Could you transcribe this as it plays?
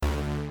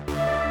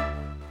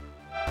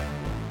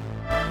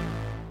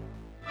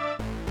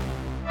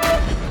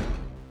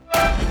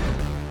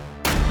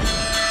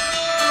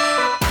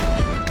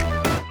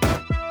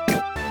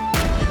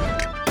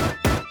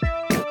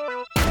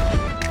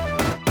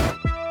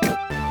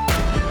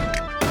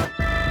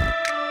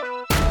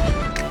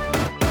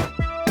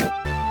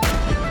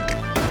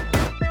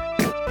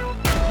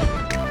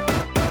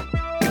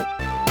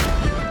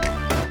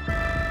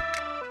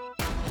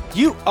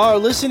are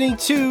listening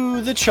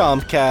to the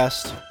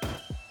Chompcast,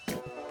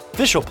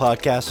 official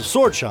podcast of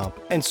Sword Chomp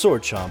and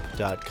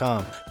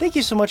SwordChomp.com. Thank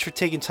you so much for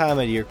taking time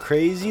out of your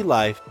crazy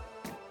life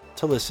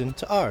to listen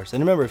to ours.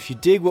 And remember, if you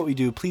dig what we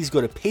do, please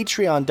go to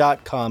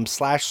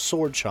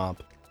patreon.com/SwordChomp.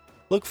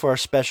 Look for our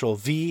special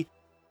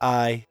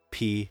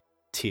VIP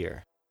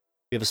tier.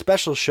 We have a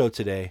special show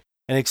today,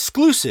 an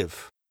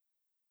exclusive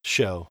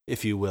show,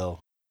 if you will.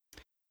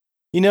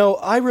 You know,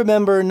 I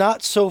remember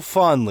not so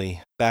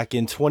fondly back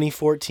in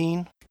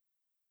 2014,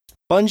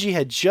 Bungie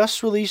had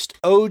just released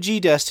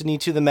OG Destiny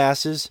to the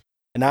masses,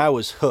 and I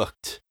was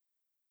hooked.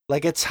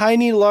 Like a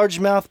tiny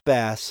largemouth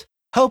bass,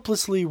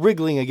 helplessly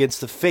wriggling against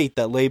the fate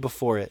that lay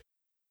before it,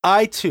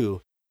 I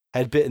too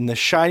had bitten the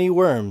shiny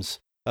worms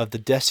of the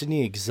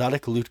Destiny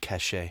exotic loot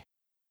cache.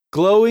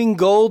 Glowing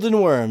golden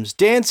worms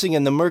dancing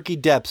in the murky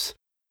depths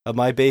of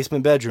my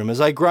basement bedroom as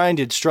I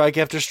grinded strike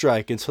after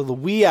strike until the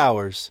wee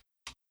hours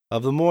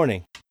of the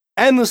morning,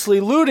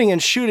 endlessly looting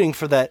and shooting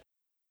for that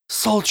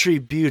sultry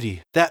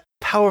beauty, that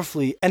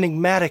powerfully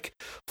enigmatic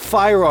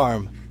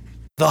firearm,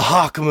 the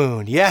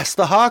Hawkmoon. Yes,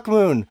 the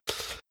Hawkmoon.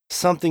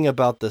 Something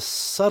about the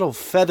subtle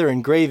feather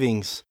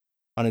engravings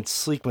on its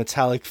sleek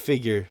metallic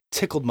figure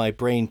tickled my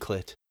brain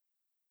clit. It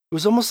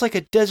was almost like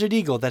a desert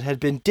eagle that had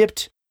been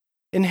dipped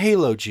in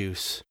halo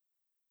juice.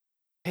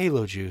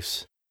 Halo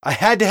juice. I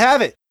had to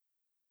have it.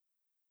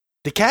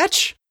 The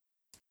catch?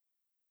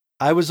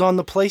 I was on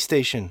the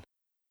PlayStation,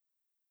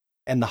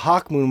 and the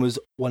Hawkmoon was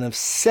one of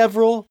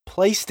several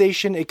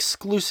PlayStation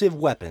exclusive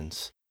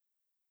weapons.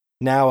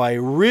 Now I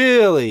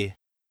really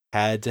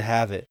had to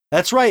have it.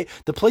 That's right,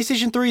 the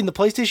PlayStation 3 and the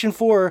PlayStation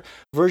 4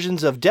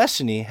 versions of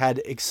Destiny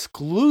had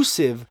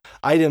exclusive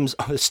items,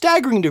 a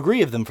staggering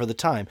degree of them for the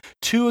time.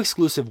 2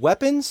 exclusive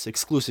weapons,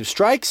 exclusive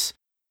strikes,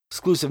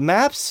 exclusive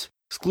maps,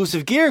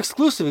 exclusive gear,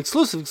 exclusive.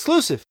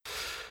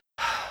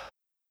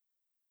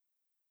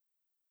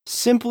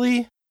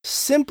 Simply,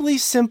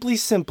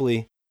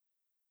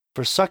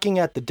 for sucking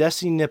at the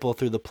Destiny nipple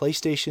through the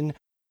PlayStation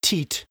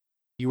teat,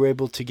 you were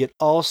able to get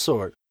all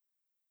sorts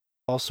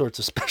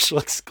of special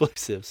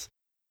exclusives.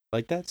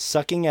 Like that?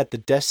 Sucking at the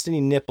Destiny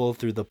nipple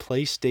through the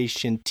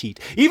PlayStation teat.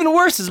 Even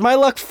worse, as my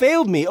luck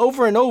failed me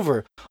over and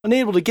over,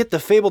 unable to get the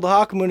fabled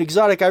Hawkmoon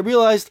exotic, I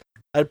realized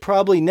I'd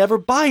probably never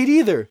buy it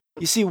either.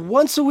 You see,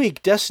 once a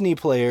week, Destiny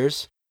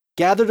players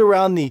gathered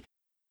around the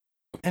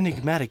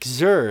enigmatic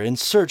Xur in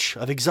search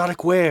of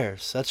exotic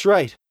wares. That's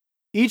right.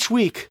 Each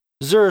week,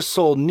 Xur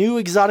sold new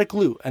exotic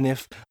loot, and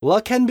if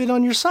luck hadn't been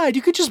on your side,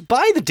 you could just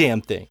buy the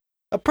damn thing.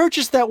 A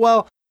purchase that,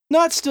 while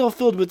not still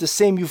filled with the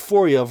same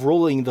euphoria of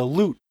rolling the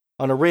loot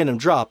on a random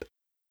drop,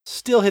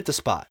 still hit the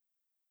spot.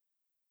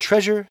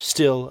 Treasure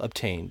still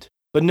obtained.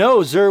 But no,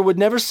 Xur would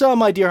never sell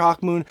my dear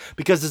Hawkmoon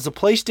because it's a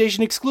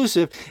PlayStation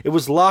exclusive. It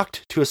was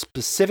locked to a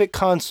specific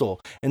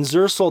console, and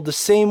Xur sold the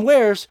same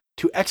wares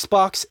to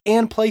Xbox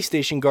and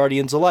PlayStation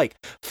guardians alike.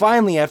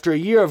 Finally, after a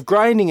year of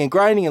grinding and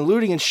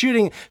looting and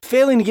shooting,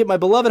 failing to get my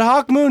beloved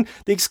Hawkmoon,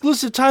 the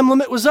exclusive time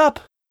limit was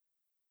up.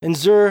 And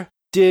Xur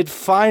did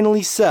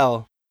finally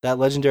sell that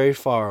legendary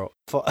firearm.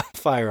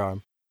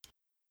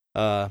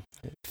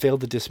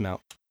 Failed to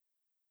dismount.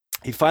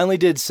 He finally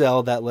did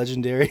sell that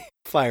legendary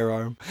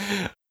firearm.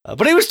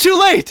 But it was too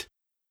late!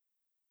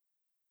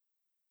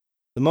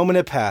 The moment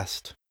had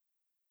passed.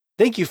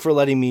 Thank you for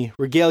letting me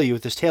regale you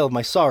with this tale of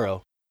my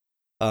sorrow.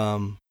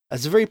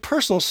 As a very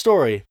personal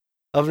story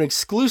of an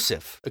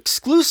exclusive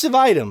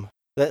item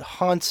that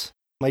haunts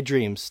my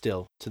dreams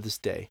still to this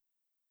day.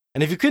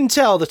 And if you couldn't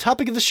tell, the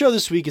topic of the show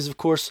this week is, of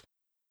course,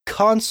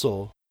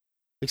 console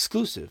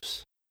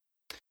exclusives.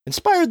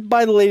 Inspired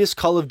by the latest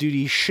Call of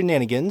Duty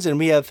shenanigans, and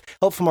we have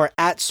help from our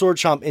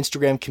 @SwordChomp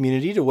Instagram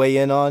community to weigh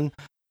in on,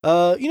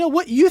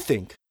 what you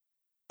think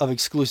of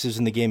exclusives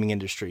in the gaming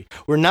industry.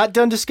 We're not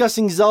done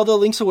discussing Zelda,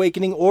 Link's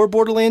Awakening, or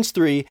Borderlands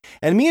 3,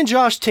 and me and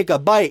Josh take a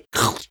bite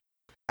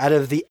out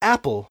of the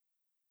Apple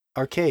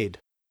Arcade.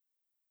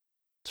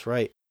 That's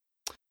right.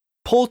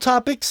 Poll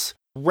topics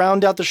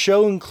round out the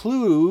show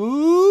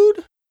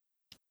include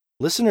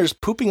listeners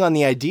pooping on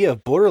the idea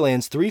of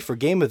Borderlands 3 for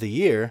Game of the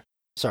Year.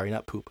 Sorry,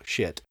 not poop.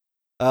 Shit.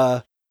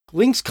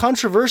 Link's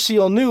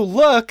controversial new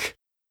look.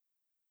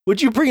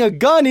 Would you bring a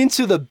gun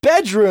into the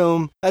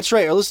bedroom? That's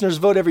right. Our listeners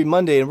vote every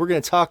Monday, and we're going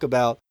to talk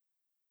about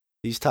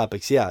these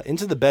topics. Yeah,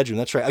 into the bedroom.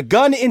 That's right. A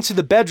gun into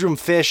the bedroom,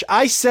 Fish.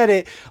 I said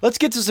it. Let's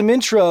get to some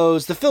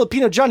intros. The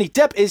Filipino Johnny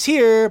Depp is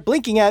here,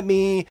 blinking at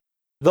me.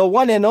 The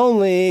one and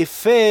only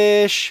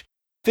Fish.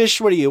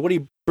 Fish, what are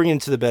you bringing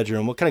into the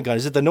bedroom? What kind of gun?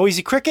 Is it the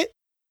Noisy Cricket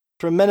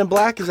from Men in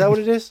Black? Is that what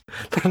it is?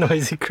 The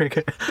Noisy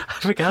Cricket. I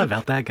forgot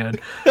about that gun.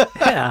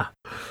 Yeah.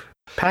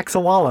 Packs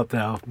a wallop,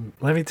 though.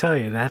 Let me tell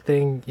you, that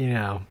thing,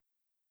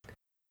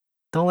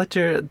 don't let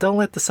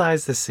the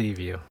size deceive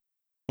you.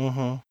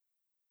 Mm-hmm.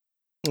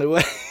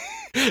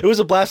 It was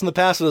a blast from the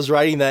past when I was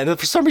writing that, and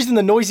for some reason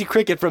the Noisy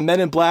Cricket from Men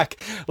in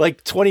Black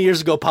like 20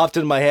 years ago popped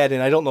into my head,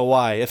 and I don't know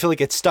why. I feel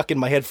like it's stuck in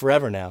my head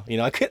forever now.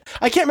 I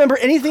can't remember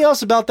anything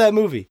else about that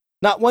movie.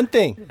 Not one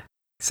thing.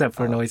 Except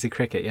for Noisy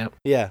Cricket, yep.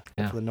 Yeah,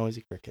 for the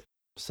Noisy Cricket.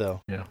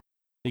 So, yeah.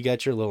 You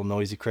got your little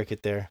Noisy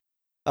Cricket there.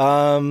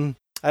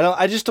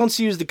 I just don't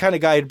see you as the kind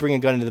of guy who'd bring a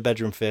gun into the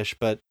bedroom, Fish.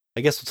 But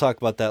I guess we'll talk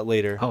about that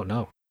later. Oh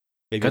no,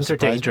 Maybe guns you'll are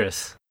surprise me.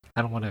 dangerous.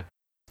 I don't want to.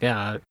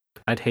 Yeah,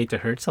 I'd hate to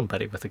hurt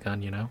somebody with a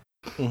gun.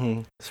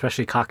 Mhm.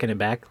 Especially cocking it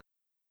back.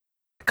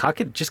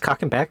 Just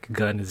cocking back a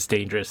gun is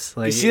dangerous.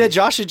 Like, You see that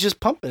Josh is just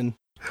pumping.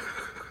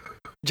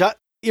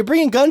 You're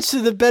bringing guns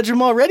to the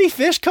bedroom already,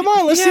 Fish. Come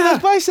on, let's see Yeah.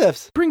 those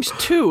biceps. Brings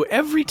 2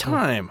 every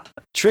time.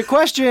 Trick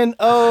question.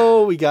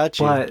 Oh, we got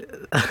you. But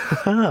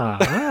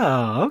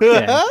oh,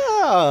 okay.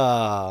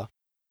 Ah.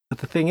 But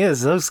the thing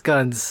is, those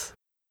guns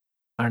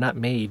are not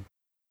made,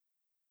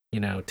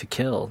 to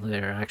kill.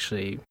 They're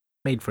actually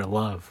made for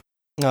love.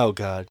 Oh,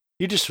 God.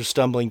 You just were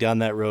stumbling down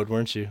that road,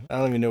 weren't you? I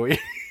don't even know where you...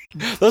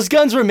 Those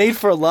guns were made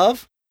for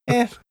love?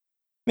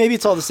 Maybe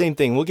it's all the same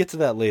thing. We'll get to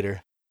that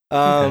later.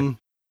 Okay.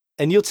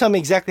 And you'll tell me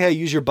exactly how you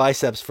use your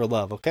biceps for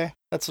love, okay?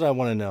 That's what I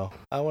want to know.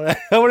 I want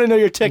to know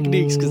your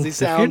techniques because they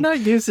sound...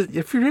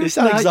 If you're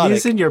sound not exotic.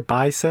 using your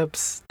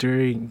biceps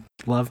during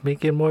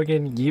lovemaking,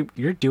 Morgan,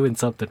 you're doing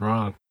something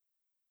wrong.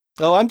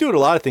 Oh, I'm doing a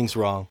lot of things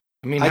wrong.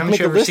 I mean, I can haven't make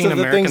you a ever list seen of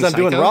the American things I'm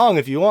doing Psycho? wrong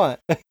if you want.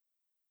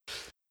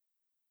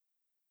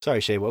 Sorry,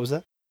 Shay, what was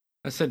that?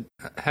 I said,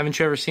 haven't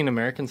you ever seen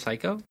American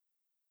Psycho?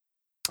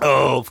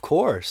 Oh, of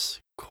course.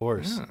 Of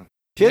course. Yeah.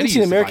 If you haven't Gotta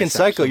seen use the American biceps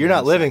Psycho, you're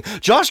not sometimes.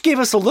 living. Josh gave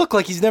us a look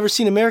like he's never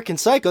seen American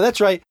Psycho.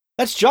 That's right.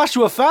 That's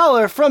Joshua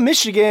Fowler from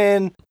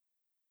Michigan.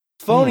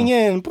 Phoning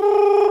in.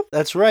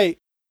 That's right.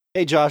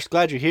 Hey, Josh,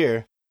 glad you're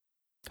here.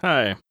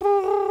 Hi.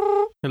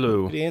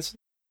 Hello. Did he answer?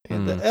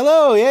 Hmm.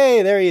 Hello,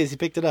 yay, there he is. He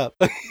picked it up.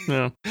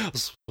 Yeah.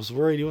 was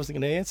worried he wasn't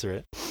going to answer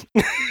it.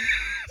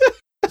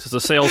 This is a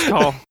sales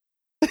call.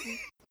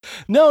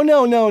 No.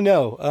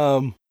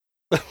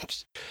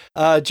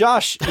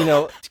 Josh,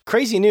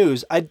 crazy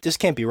news. This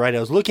can't be right. I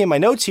was looking at my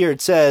notes here.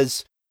 It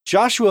says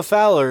Joshua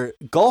Fowler,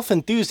 golf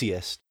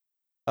enthusiast.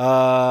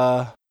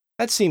 That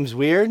seems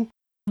weird.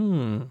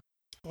 I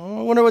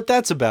wonder what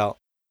that's about.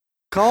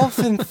 Golf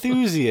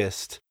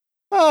enthusiast.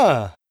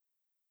 Guess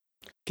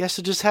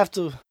I'll just have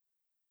to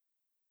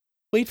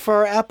wait for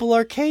our Apple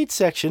Arcade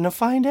section to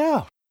find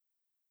out.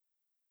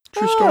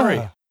 True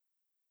story.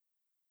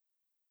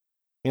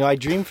 I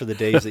dreamed for the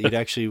days that you'd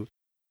actually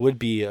would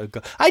be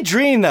I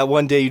dreamed that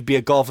one day you'd be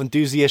a golf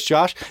enthusiast,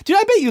 Josh. Dude,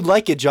 I bet you'd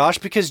like it, Josh,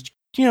 because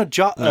No,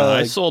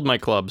 I sold my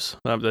clubs.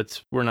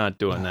 We're not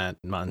doing that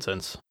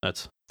nonsense.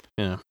 That's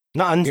You're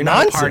not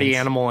nonsense. a party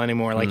animal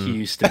anymore like you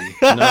used to be.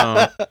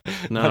 no.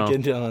 Not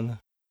getting on.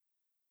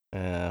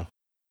 Yeah.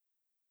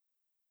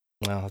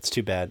 Well, that's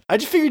too bad. I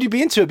just figured you'd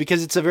be into it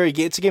because it's a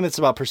game that's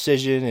about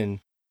precision and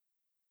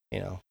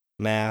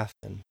math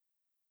and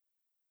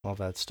all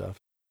that stuff.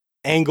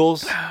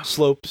 Angles,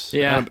 slopes.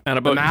 Yeah, and the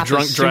about math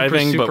drunk is super,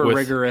 driving, super but with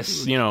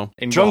rigorous. drunk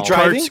Involved.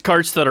 driving?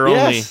 carts that are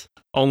Yes.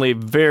 only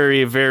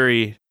very,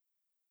 very,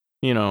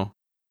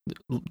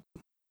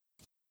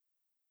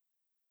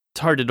 it's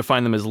hard to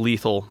define them as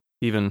lethal,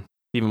 even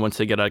once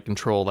they get out of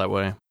control that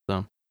way.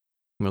 So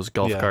those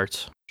golf Yeah.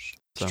 carts.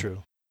 It's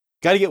true.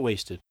 Got to get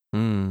wasted.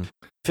 Mm.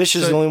 Fish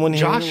is So, the only one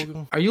here. Josh,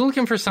 are you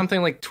looking for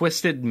something like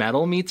Twisted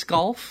Metal meets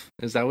golf?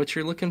 Is that what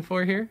you're looking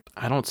for here?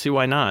 I don't see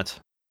why not.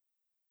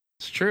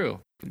 It's true.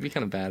 It'd be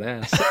kind of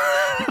badass.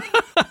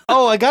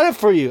 Oh, I got it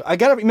for you.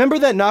 Remember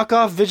that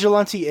knockoff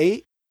Vigilante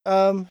 8,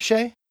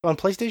 Shay, on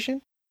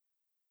PlayStation?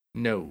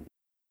 No.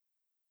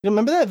 You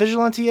remember that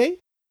Vigilante 8?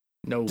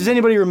 No. Does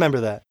anybody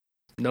remember that?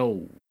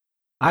 No.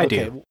 I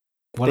Okay. do.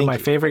 One Thank of my you.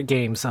 favorite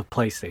games of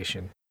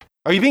PlayStation.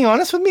 Are you being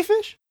honest with me,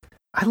 Fish?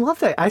 I love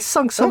that. I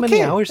sunk so many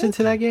Okay, hours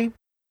into that game.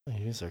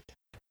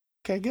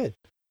 Okay, good.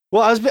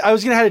 Well, I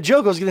was gonna have a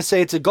joke. I was gonna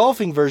say it's a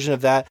golfing version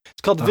of that.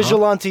 It's called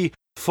Vigilante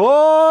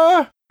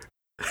 4.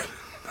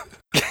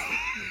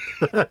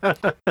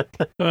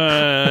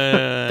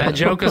 That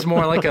joke is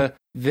more like a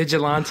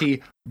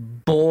vigilante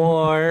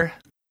bore.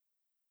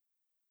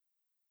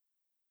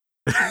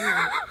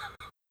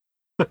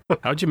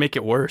 How'd you make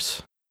it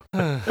worse?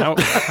 How'd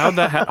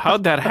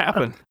that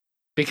happen?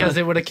 Because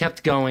it would have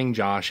kept going,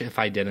 Josh, if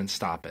I didn't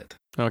stop it.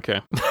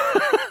 Okay.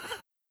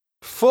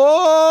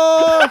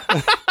 4.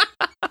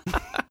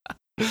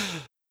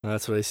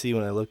 That's what I see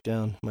when I look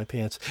down my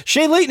pants.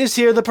 Shay Layton is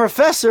here, the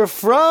professor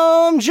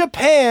from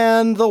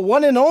Japan, the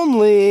one and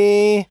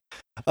only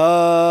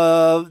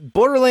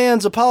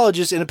Borderlands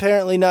apologist, and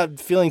apparently not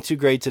feeling too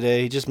great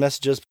today. He just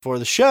messaged us before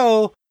the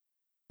show.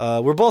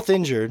 We're both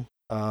injured.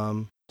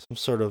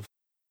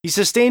 He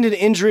sustained an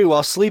injury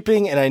while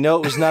sleeping, and I know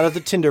it was not of the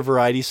Tinder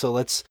variety, so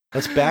let's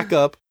back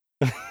up.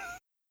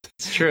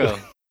 It's true.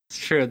 It's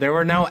true. There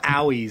were no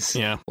owies.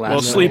 Yeah. Last While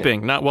night.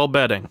 sleeping, not while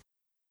betting.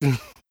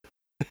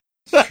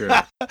 It's true.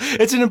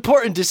 It's an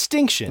important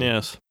distinction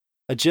Yes.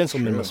 a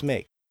gentleman True. must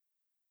make.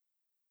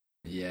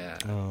 Yeah.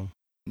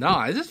 No,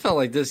 I just felt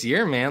like this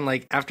year, man,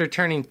 like after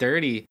turning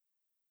 30, I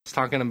was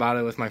talking about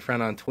it with my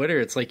friend on Twitter.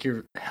 It's like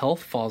your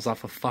health falls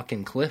off a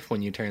fucking cliff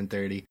when you turn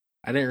 30.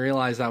 I didn't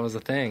realize that was a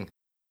thing.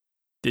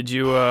 Did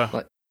you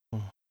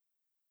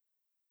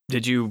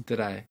Did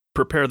I?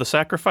 prepare the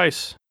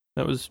sacrifice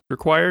that was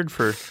required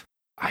for?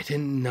 I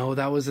didn't know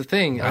that was a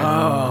thing.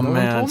 Oh, no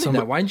man, one told me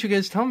that. Why didn't you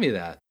guys tell me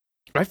that?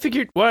 I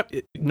figured what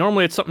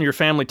normally it's something your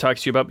family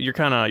talks to you about, but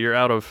you're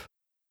out of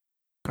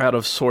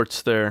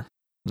sorts there.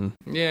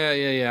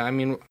 Yeah. I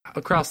mean,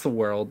 across the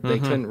world, they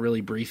couldn't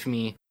really brief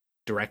me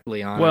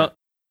directly on it. Well,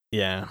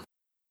 yeah.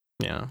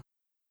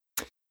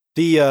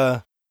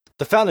 The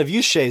fountain of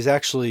youth, Shay, is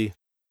actually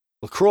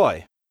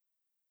LaCroix.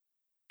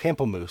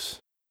 Pamplemousse.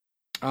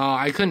 Oh,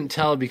 I couldn't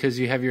tell because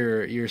you have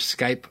your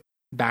Skype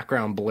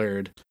background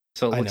blurred,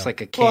 so it looks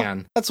like a can.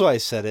 Well, that's why I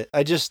said it.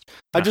 I'm just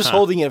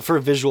holding it for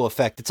a visual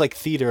effect. It's like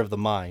theater of the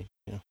mind.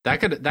 You know? That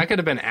could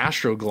have been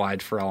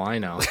Astroglide for all I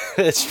know.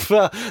 That's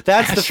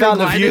the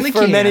fountain of youth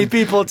for many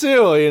people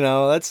too. You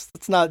know, that's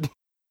not.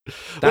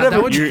 You're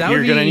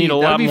going to need a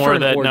lot more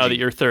of that now that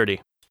you're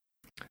 30.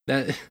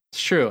 That's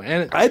true.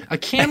 And a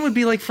can would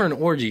be like for an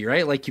orgy,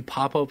 right? Like you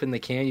pop open the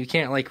can. You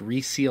can't like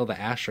reseal the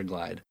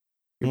Astroglide.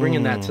 You're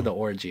bringing that to the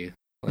orgy.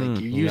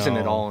 Like you're using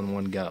it all in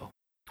one go.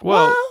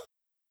 Well,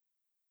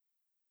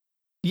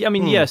 yeah, I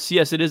mean, yes,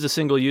 it is a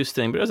single-use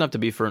thing, but it doesn't have to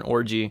be for an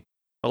orgy.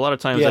 A lot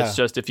of times that's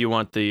just if you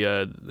want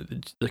the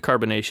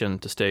carbonation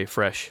to stay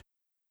fresh.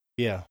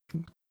 Yeah.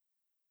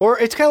 Or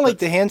it's kind of like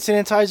the hand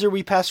sanitizer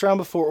we pass around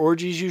before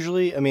orgies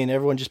usually. I mean,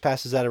 everyone just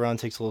passes that around,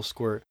 takes a little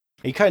squirt.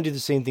 And you kind of do the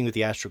same thing with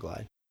the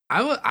Astroglide.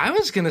 I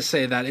was going to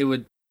say that it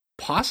would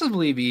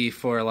possibly be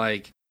for,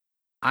 like,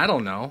 I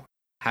don't know,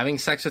 having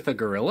sex with a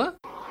gorilla?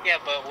 Yeah,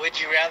 but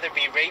would you rather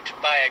be raped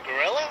by a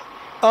gorilla?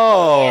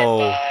 Oh.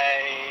 Or by,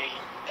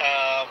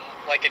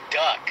 like a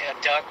duck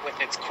with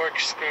its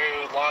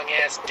corkscrew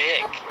long-ass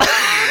dick. Some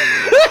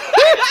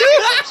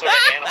sort of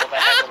animal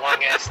that has a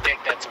long-ass dick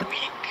that's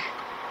weak,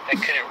 that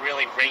couldn't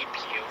really rape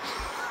you.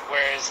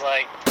 Whereas,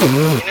 like,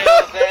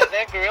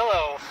 that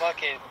gorilla will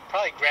fucking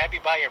probably grab you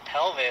by your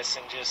pelvis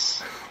and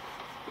just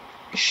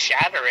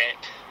shatter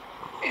it,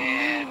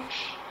 and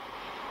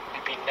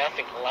there'd be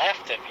nothing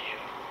left of you.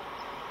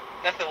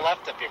 Nothing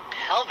left of your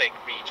pelvic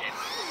region.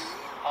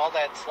 All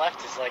that's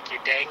left is, like,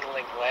 your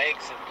dangling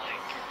legs and, like,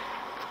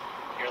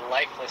 your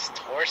lifeless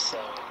torso.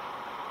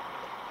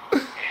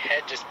 Your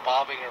head just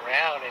bobbing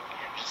around, and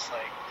you're just,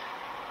 like,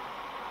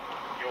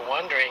 you're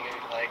wondering,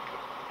 like,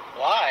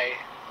 why?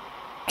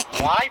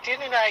 Why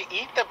didn't I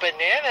eat the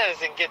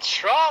bananas and get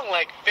strong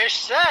like Fish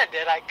said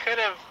that I could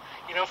have,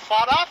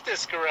 fought off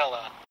this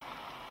gorilla?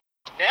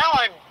 Now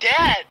I'm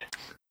dead!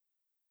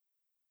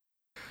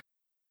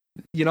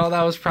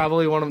 That was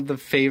probably one of the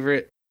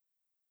favorite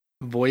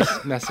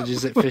voice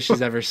messages that Fish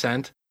has ever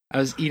sent. I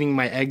was eating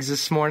my eggs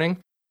this morning,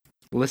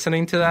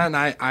 listening to that, and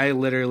I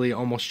literally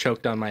almost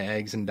choked on my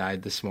eggs and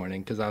died this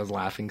morning because I was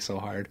laughing so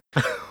hard.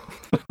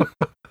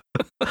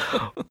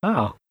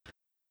 Wow.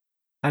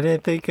 I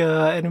didn't think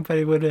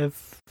anybody would have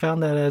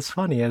found that as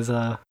funny as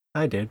I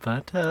did,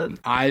 but...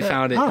 I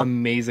found it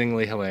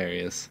amazingly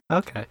hilarious.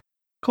 Okay.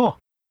 Cool.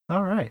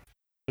 All right.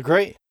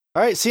 Great.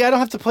 All right, see, I don't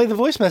have to play the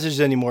voice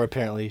messages anymore,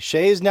 apparently.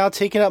 Shay is now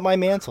taking up my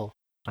mantle.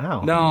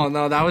 Wow.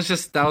 No, that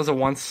was a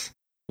once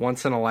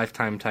in a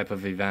lifetime type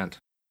of event.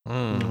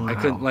 Wow. I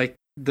couldn't, like,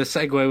 the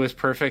segue was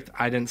perfect.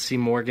 I didn't see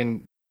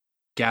Morgan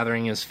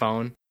gathering his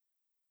phone.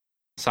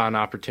 Saw an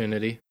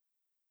opportunity.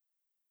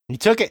 He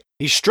took it.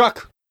 He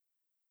struck.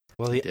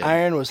 Well, the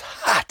iron was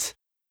hot.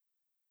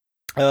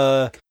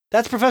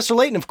 That's Professor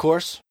Layton, of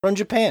course, from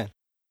Japan.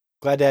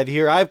 Glad to have you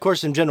here. I, of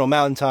course, am General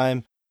Mountain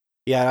Time.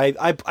 Yeah,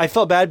 I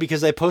felt bad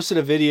because I posted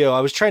a video. I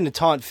was trying to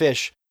taunt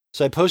Fish,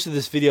 so I posted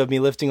this video of me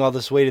lifting all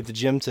this weight at the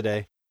gym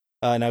today.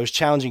 And I was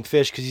challenging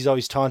Fish because he's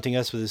always taunting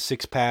us with his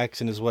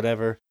six-packs and his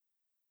whatever.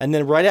 And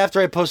then right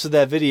after I posted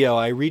that video,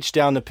 I reached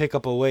down to pick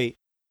up a weight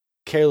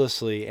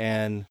carelessly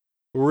and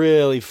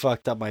really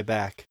fucked up my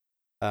back.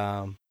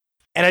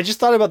 And I just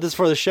thought about this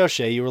for the show,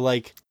 Shay. You were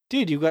like,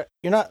 dude, you're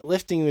not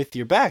lifting with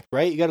your back,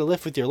 right? You got to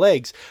lift with your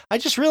legs. I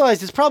just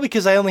realized it's probably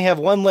because I only have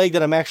one leg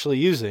that I'm actually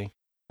using.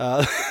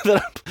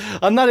 That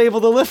I'm not able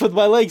to lift with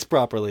my legs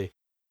properly.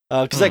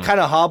 Because I kind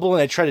of hobble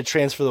and I try to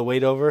transfer the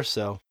weight over,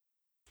 so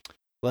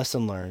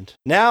lesson learned.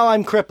 Now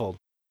I'm crippled,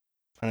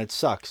 and it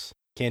sucks.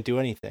 Can't do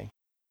anything.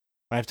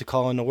 I have to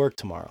call into work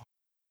tomorrow.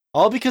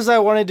 All because I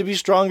wanted to be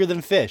stronger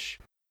than Fish.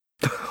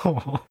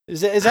 Is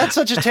that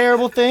such a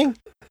terrible thing?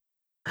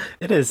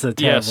 It is a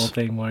terrible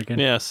thing, Morgan.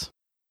 Yes.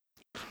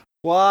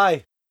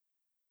 Why?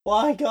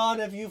 Why, God,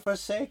 have you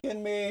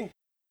forsaken me?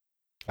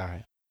 All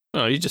right.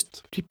 Oh,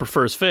 he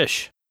prefers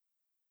Fish.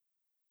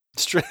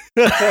 Fish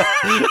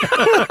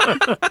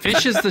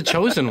is the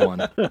chosen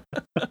one.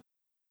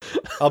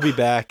 I'll be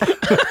back.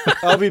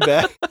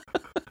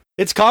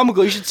 It's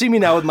comical. You should see me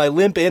now with my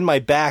limp and my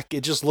back.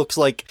 It looks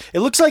like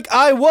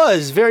I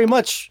was very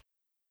much,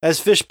 as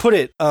Fish put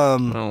it,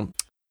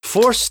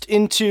 forced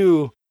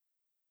into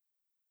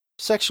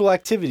sexual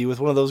activity with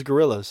one of those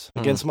gorillas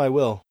against my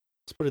will.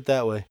 Let's put it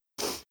that way.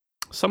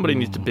 Somebody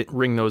needs to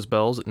ring those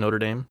bells at Notre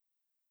Dame.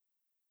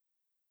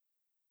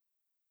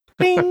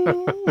 Bing.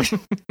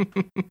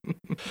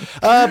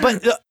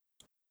 But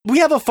we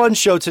have a fun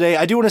show today.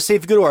 I do want to say,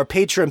 if you go to our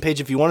Patreon page,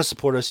 if you want to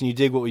support us and you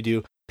dig what we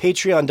do,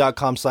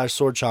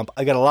 patreon.com/swordchomp.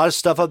 I got a lot of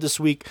stuff up this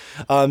week.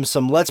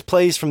 Some Let's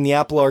Plays from the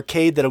Apple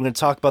Arcade that I'm going to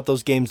talk about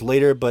those games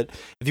later. But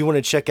if you want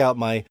to check out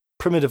my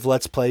primitive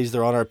Let's Plays.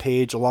 They're on our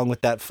page, along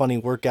with that funny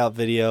workout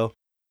video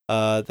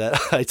that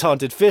I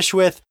taunted Fish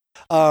with.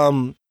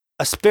 A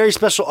very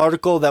special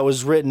article that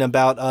was written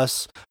about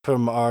us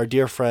from our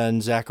dear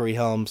friend Zachary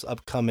Helms,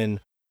 upcoming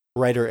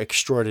writer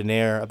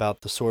extraordinaire,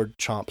 about the Sword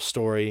Chomp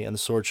story and the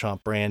Sword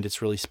Chomp brand.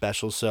 It's really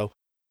special. So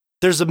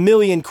there's a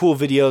million cool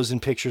videos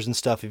and pictures and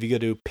stuff. If you go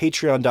to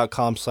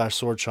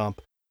patreon.com/swordchomp,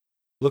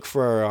 look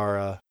for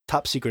our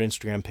top secret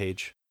Instagram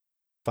page,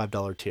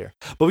 $5 tier.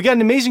 But we got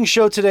an amazing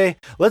show today.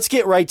 Let's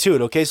get right to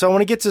it, okay? So I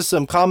want to get to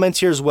some comments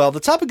here as well. The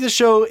topic of the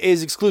show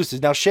is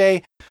exclusives. Now,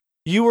 Shay,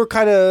 you were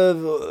kind of...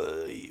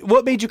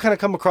 what made you kind of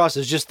come across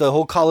as just the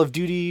whole Call of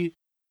Duty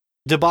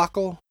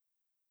debacle?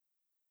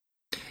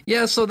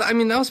 Yeah, so that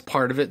was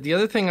part of it. The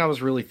other thing I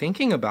was really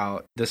thinking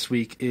about this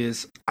week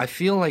is I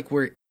feel like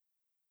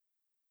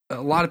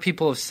a lot of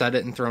people have said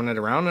it and thrown it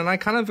around, and I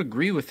kind of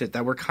agree with it,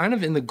 that we're kind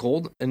of in a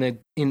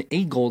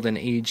golden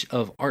age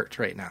of art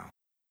right now.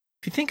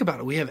 If you think about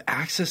it, we have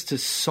access to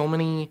so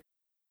many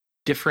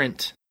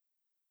different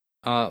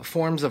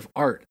forms of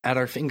art at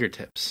our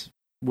fingertips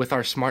with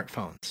our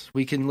smartphones.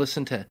 We can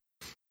listen to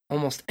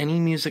almost any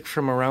music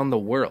from around the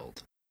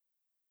world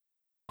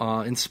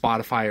in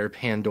Spotify or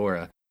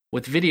Pandora.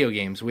 With video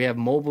games, we have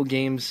mobile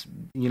games.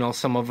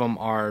 Some of them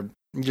are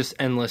just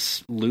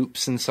endless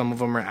loops, and some of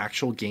them are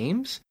actual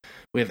games.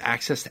 We have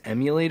access to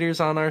emulators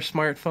on our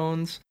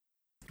smartphones.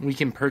 We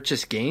can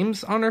purchase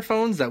games on our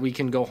phones that we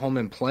can go home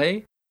and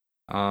play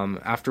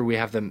after we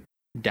have them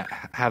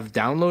have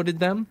downloaded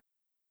them.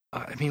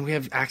 We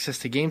have access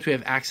to games. We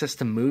have access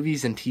to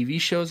movies and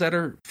TV shows at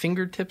our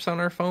fingertips on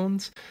our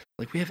phones.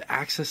 Like, we have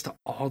access to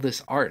all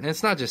this art. And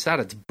it's not just that.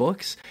 It's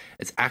books.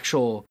 It's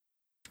actual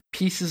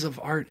pieces of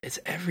art. It's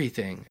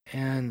everything.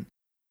 And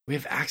we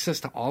have access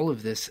to all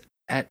of this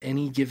at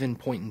any given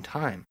point in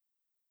time.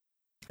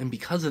 And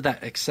because of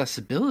that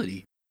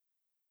accessibility,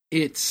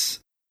 it's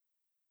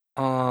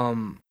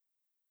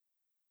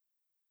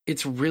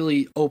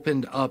really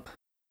opened up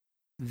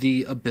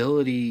the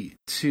ability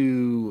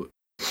to...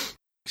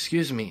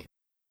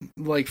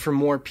 for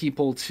more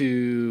people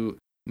to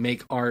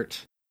make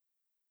art,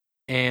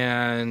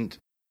 and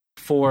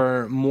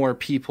for more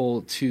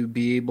people to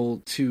be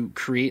able to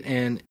create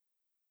and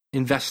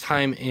invest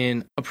time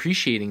in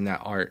appreciating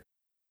that art.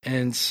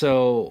 And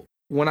so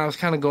when I was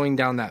kind of going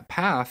down that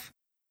path,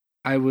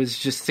 I was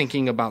just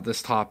thinking about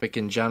this topic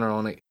in general,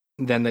 and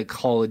then the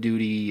Call of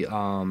Duty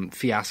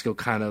fiasco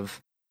kind of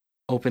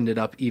opened it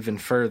up even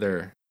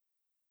further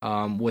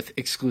with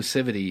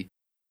exclusivity,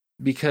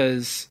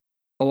 because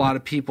a lot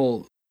of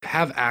people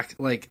have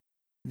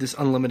this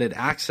unlimited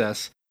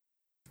access.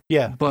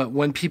 Yeah. But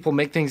when people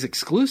make things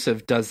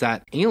exclusive, does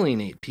that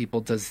alienate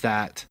people? Does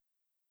that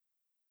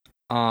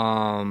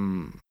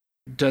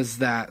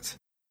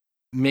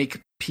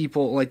make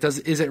people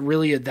is it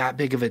really that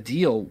big of a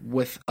deal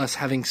with us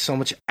having so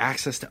much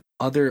access to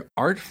other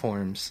art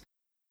forms?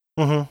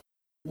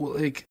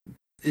 Mm-hmm.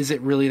 Is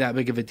it really that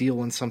big of a deal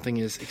when something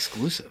is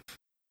exclusive?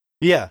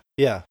 Yeah.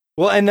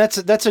 Well, and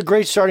that's a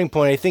great starting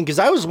point, I think, because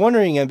I was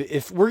wondering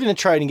if we're going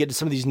to try and get to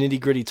some of these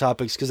nitty-gritty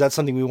topics, because that's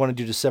something we want to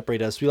do to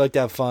separate us. We like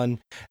to have fun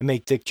and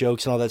make dick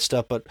jokes and all that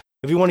stuff, but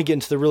if we want to get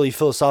into the really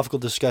philosophical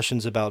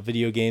discussions about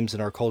video games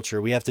and our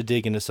culture, we have to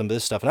dig into some of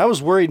this stuff. And I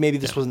was worried maybe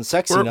this wasn't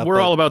sexy enough. We're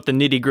all about the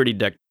nitty-gritty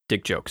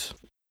dick jokes.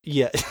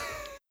 Yeah.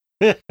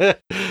 A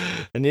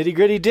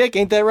nitty-gritty dick,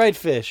 ain't that right,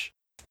 Fish?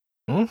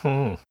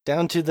 Mm-hmm.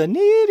 Down to the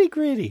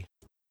nitty-gritty.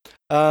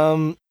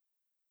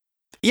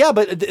 Yeah,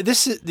 but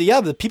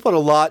the people had a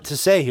lot to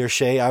say here,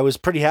 Shay. I was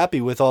pretty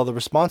happy with all the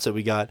response that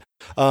we got.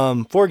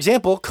 For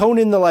example,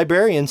 Conan the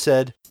Librarian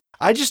said,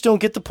 "I just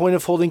don't get the point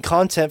of holding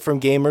content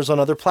from gamers on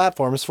other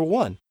platforms, for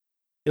one.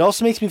 It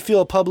also makes me feel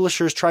a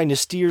publisher is trying to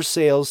steer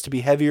sales to be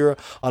heavier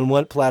on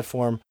one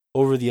platform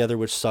over the other,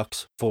 which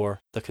sucks for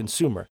the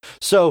consumer."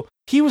 So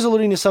he was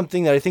alluding to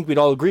something that I think we'd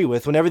all agree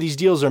with. Whenever these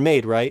deals are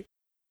made, right?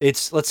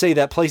 It's, let's say,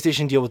 that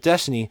PlayStation deal with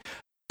Destiny.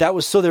 That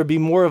was so there'd be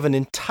more of an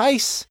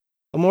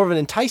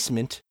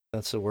enticement,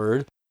 that's the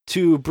word,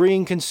 to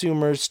bring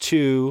consumers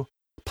to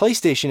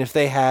PlayStation if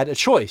they had a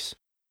choice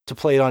to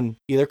play it on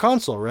either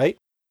console, right?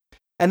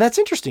 And that's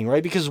interesting,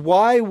 right? Because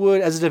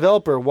as a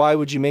developer, why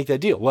would you make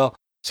that deal? Well,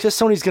 it's because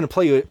Sony's going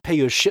to pay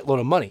you a shitload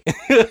of money.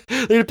 They're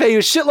going to pay you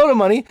a shitload of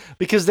money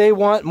because they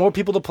want more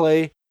people to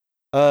play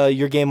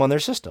your game on their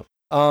system.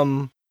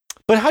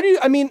 But how do you,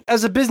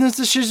 as a business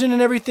decision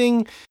and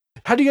everything,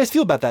 how do you guys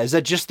feel about that? Is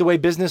that just the way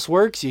business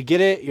works? You get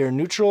it? You're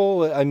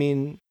neutral? How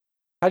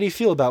do you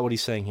feel about what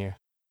he's saying here?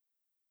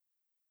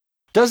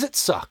 Does it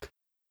suck?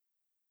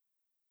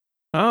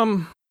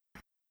 Yeah,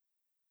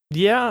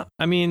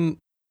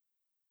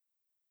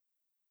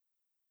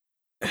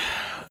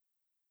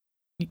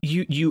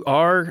 you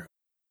are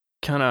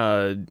kind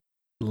of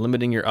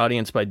limiting your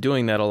audience by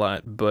doing that a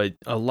lot, but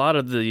a lot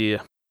of the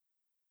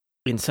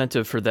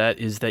incentive for that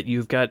is that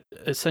you've got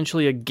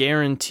essentially a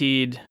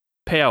guaranteed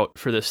payout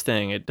for this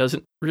thing. It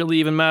doesn't really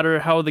even matter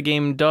how the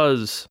game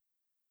does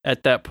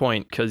at that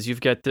point, because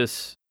you've got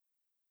this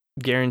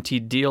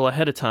guaranteed deal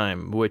ahead of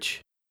time,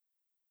 which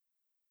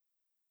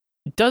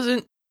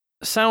doesn't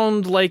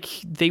sound like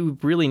they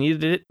really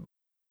needed it,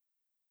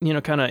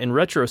 kind of in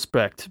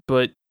retrospect,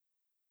 but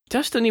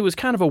Destiny was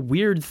kind of a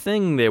weird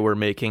thing they were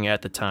making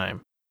at the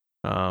time.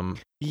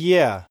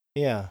 Yeah.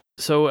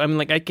 So, I mean,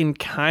 like, I can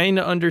kind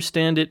of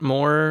understand it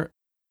more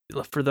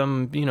for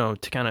them,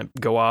 to kind of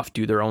go off,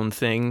 do their own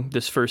thing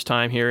this first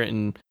time here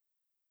and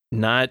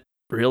not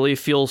really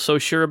feel so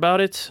sure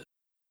about it.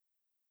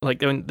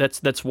 Like, I mean,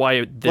 that's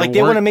why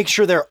they want to make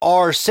sure there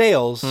are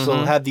sales, so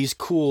they'll have these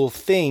cool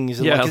things.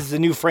 And Yeah. it's a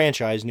new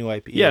franchise, new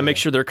IP. Yeah, make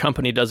sure their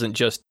company doesn't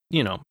just,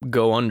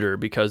 go under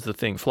because the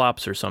thing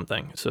flops or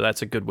something. So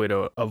that's a good way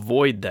to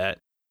avoid that.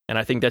 And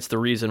I think that's the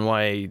reason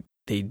why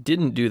they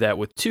didn't do that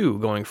with 2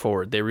 going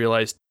forward. They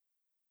realized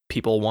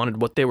people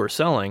wanted what they were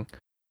selling.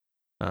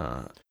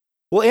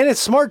 Well, and it's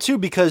smart too,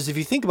 because if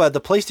you think about it,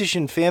 the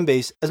PlayStation fan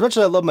base, as much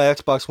as I love my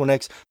Xbox One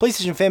X,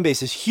 PlayStation fan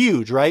base is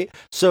huge, right?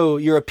 So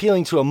you're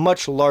appealing to a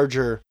much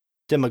larger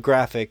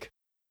demographic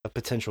of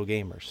potential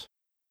gamers.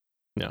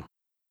 Yeah.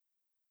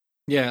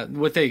 Yeah,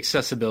 with the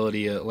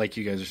accessibility, like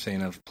you guys are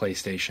saying, of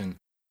PlayStation,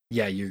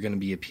 yeah, you're going to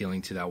be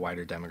appealing to that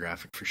wider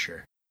demographic for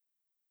sure.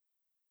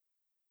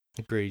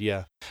 Agreed,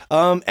 yeah.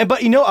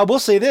 But I will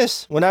say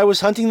this: when I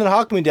was hunting the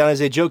Hawkmoon down,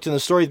 as I joked in the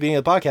story at the beginning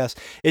of the podcast,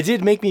 it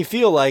did make me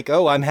feel like,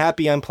 oh, I'm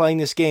happy I'm playing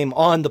this game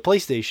on the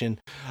PlayStation.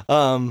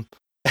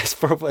 As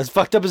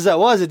fucked up as that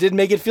was, it did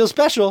make it feel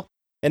special,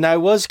 and I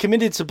was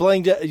committed to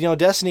playing,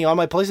 Destiny on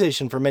my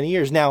PlayStation for many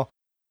years. Now,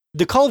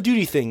 the Call of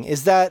Duty thing,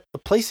 is that a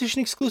PlayStation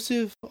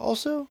exclusive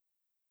also?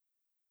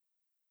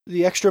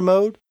 The extra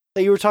mode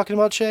that you were talking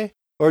about, Shay?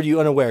 Or are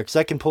you unaware? Because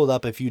I can pull it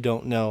up if you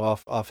don't know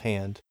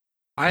offhand.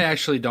 I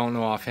actually don't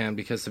know offhand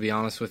because, to be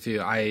honest with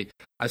you, I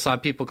saw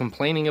people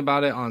complaining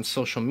about it on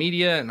social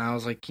media, and I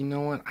was like, you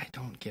know what? I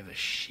don't give a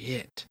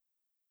shit.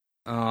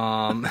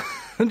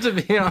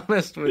 To be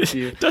honest with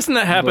you. Doesn't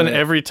that happen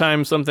every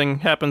time something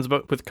happens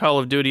with Call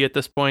of Duty at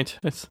this point?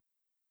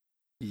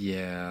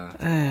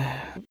 Yeah.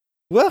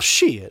 Well,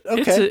 shit.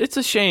 Okay. It's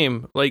a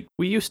shame. Like,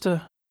 we used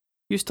to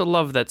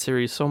love that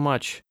series so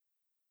much.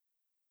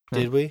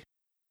 Did we?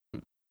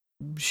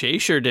 Shay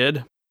sure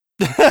did.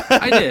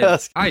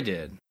 I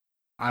did.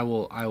 I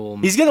will.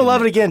 He's gonna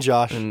love it again,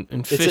 Josh. And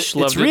Fish it's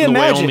loved it in the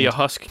way reimagined. only a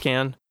husk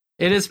can.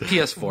 It is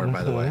PS4,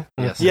 by the way.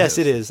 Yes,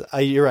 it is.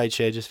 You're right,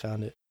 Shay. I just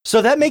found it.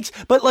 So that makes,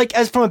 but like,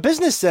 as from a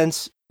business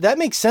sense, that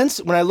makes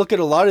sense when I look at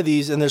a lot of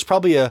these, and there's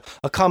probably a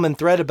common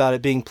thread about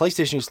it being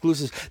PlayStation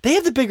exclusives. They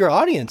have the bigger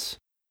audience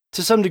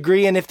to some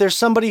degree, and if there's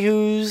somebody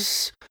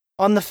who's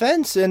on the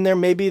fence, and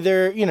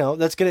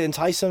that's going to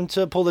entice them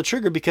to pull the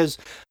trigger, because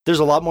there's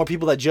a lot more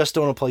people that just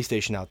own a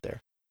PlayStation out there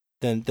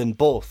than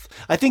both.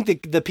 I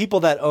think the people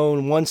that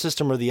own one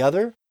system or the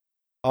other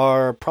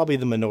are probably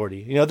the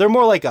minority. They're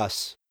more like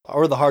us,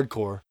 or the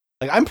hardcore.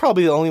 Like, I'm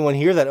probably the only one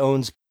here that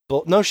owns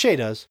both. No, Shay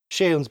does.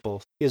 Shay owns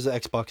both. He has the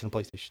Xbox and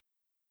PlayStation.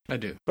 I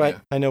do. Right?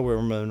 Yeah. I know we're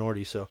a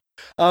minority, so.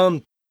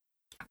 I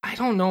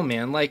don't know,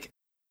 man. Like,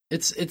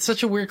 it's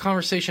such a weird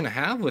conversation to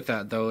have with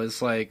that, though,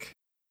 is like,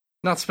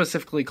 not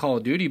specifically Call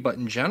of Duty, but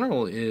in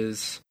general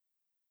is,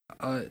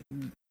 I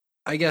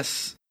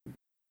guess,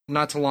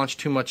 not to launch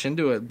too much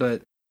into it,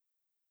 but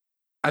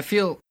I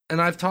feel,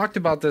 and I've talked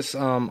about this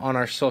on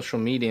our social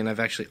media, and I've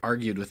actually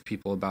argued with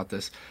people about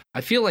this. I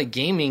feel like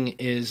gaming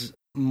is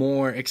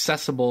more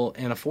accessible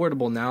and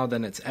affordable now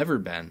than it's ever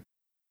been.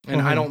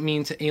 And I don't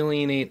mean to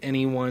alienate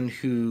anyone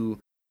who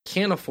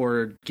can't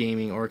afford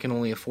gaming or can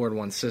only afford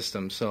one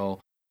system. So,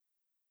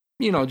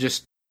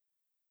 just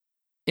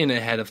in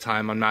ahead of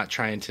time, I'm not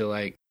trying to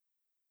like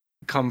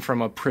come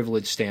from a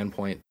privileged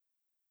standpoint.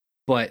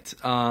 But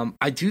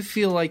I do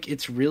feel like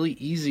it's really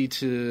easy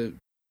to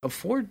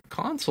afford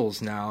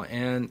consoles now,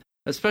 and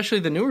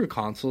especially the newer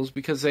consoles,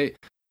 because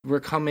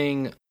we're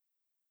coming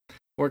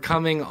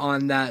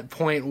on that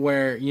point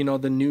where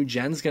the new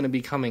gen's going to be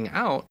coming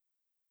out,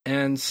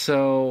 and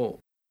so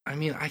I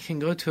mean, I can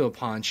go to a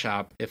pawn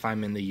shop if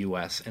I'm in the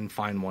US and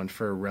find one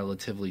for a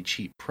relatively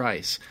cheap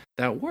price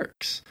that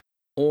works.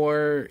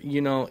 Or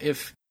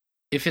if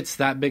it's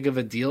that big of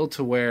a deal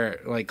to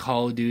where like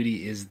Call of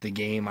Duty is the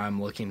game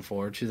I'm looking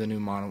forward to, the new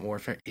Modern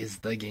Warfare is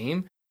the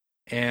game,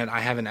 and I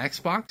have an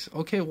Xbox,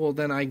 okay, well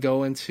then I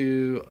go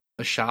into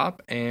a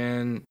shop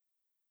and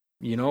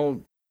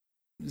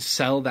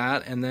sell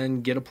that and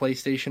then get a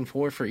PlayStation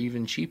 4 for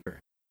even cheaper.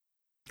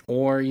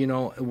 Or,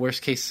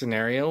 worst case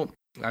scenario,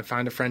 I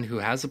find a friend who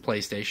has a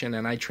PlayStation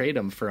and I trade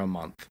him for a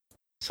month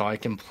so I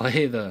can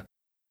play the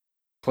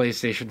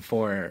PlayStation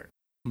 4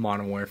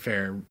 Modern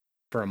Warfare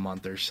for a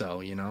month or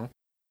so,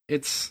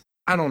 It's,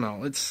 I don't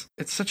know, it's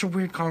such a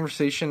weird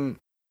conversation,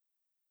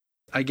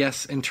 I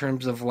guess, in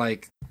terms of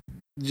like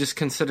just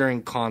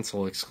considering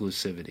console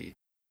exclusivity.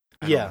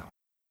 Yeah.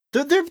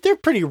 They're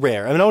pretty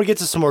rare. I mean, I want to get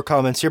to some more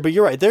comments here, but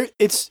you're right.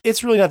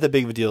 It's really not that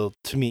big of a deal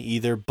to me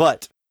either,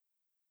 but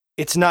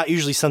it's not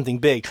usually something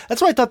big.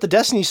 That's why I thought the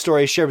Destiny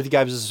story I shared with you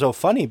guys was so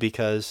funny,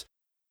 because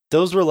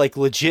those were like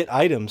legit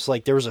items.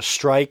 Like there was a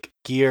strike,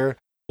 gear,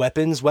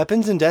 weapons.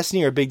 Weapons in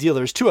Destiny are a big deal.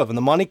 There's 2 of them,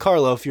 the Monte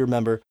Carlo, if you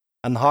remember,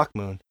 and the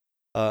Hawkmoon,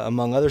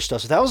 among other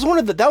stuff. So that was one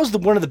of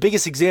the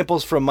biggest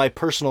examples from my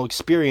personal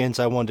experience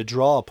I wanted to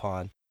draw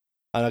upon.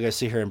 I'm not gonna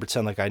sit here and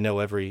pretend like I know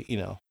every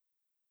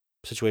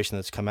situation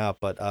that's come out.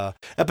 But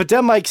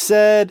Epidemic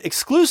said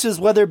exclusives,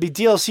 whether it be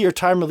DLC or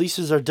time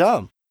releases, are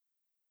dumb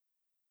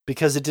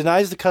because it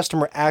denies the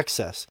customer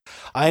access.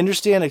 I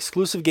understand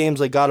exclusive games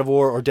like God of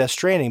War or Death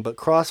Stranding, but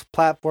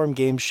cross-platform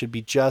games should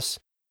be just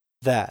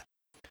that.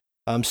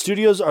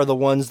 Studios are the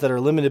ones that are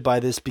limited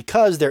by this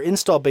because their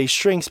install base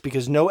shrinks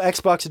because no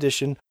Xbox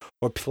edition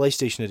or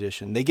PlayStation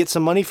edition. They get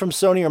some money from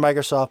Sony or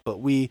Microsoft, but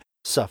we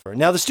suffer.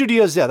 Now the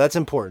studios, yeah, that's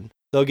important.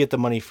 They'll get the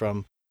money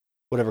from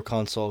whatever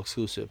console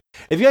exclusive.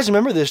 If you guys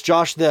remember this,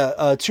 Josh,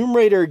 the Tomb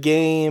Raider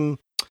game,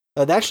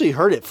 they actually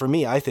hurt it for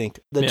me, I think.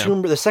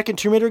 The second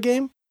Tomb Raider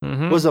game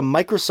was a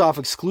Microsoft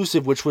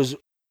exclusive,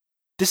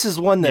 this is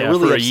one that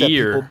really upset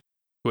people.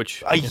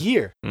 A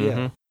year,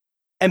 yeah.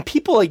 And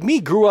people like me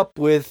grew up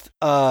with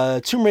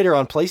Tomb Raider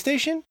on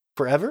PlayStation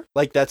forever.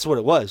 Like, that's what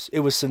it was. It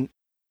was and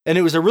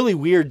it was a really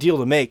weird deal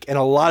to make, and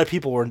a lot of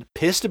people were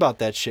pissed about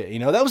that shit.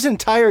 That was an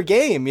entire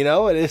game,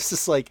 and it's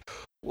just like,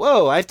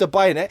 whoa, I have to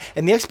buy it.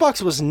 And the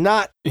Xbox was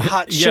not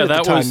hot shit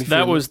at the time.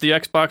 That was the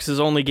Xbox's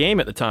only game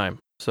at the time.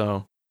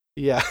 So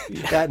yeah,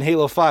 that and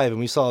Halo 5, and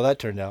we saw how that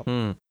turned out.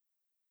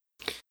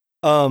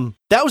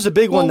 That was a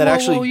big one that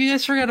actually. Whoa, you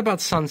guys forgot about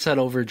Sunset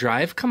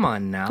Overdrive. Come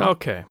on now.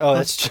 Okay. Oh,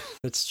 that's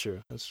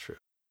true. That's true.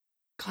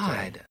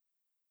 God,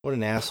 what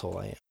an asshole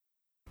I am.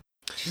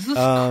 Jesus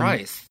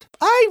Christ.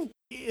 I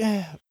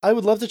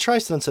would love to try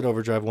Sunset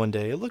Overdrive one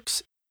day. It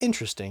looks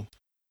interesting.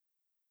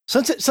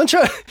 Sunset.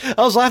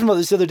 I was laughing about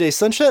this the other day.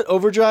 Sunset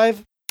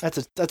Overdrive. That's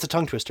a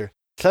tongue twister.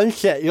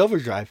 Sunset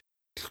Overdrive.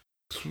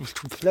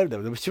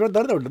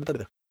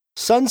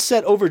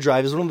 Sunset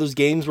Overdrive is one of those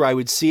games where I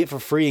would see it for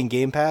free in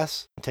Game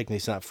Pass. Technically,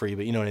 it's not free,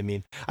 but you know what I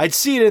mean. I'd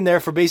see it in there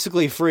for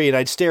basically free, and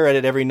I'd stare at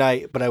it every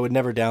night, but I would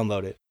never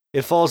download it.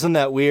 It falls in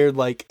that weird,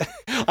 like,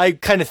 I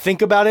kind of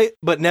think about it,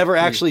 but never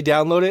actually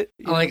download it.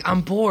 Like,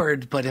 I'm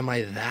bored, but am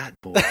I that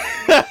bored?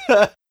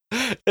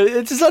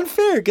 It's just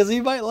unfair, because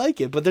you might like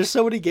it, but there's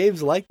so many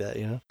games like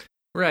that,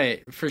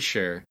 Right, for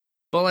sure.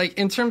 But, like,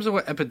 in terms of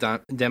what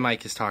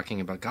Epidemic is talking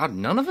about, God,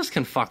 none of us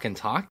can fucking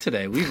talk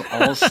today. We've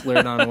all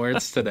slurred on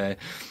words today.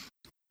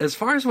 As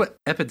far as what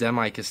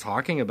Epidemic is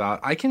talking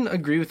about, I can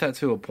agree with that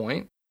to a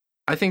point.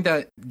 I think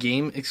that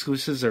game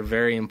exclusives are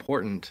very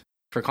important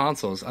for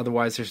consoles.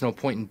 Otherwise, there's no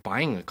point in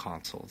buying a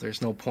console.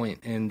 There's no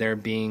point in there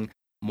being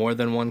more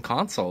than one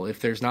console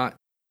if there's not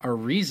a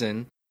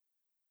reason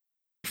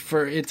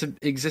for it to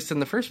exist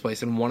in the first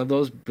place. And one of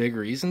those big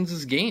reasons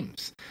is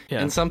games. Yeah.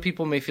 And some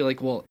people may feel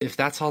like, well, if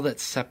that's all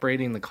that's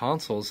separating the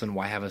consoles, then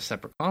why have a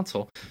separate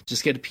console?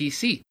 Just get a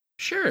PC.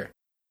 Sure.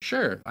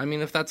 I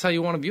mean, if that's how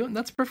you want to view it,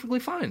 that's perfectly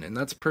fine. And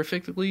that's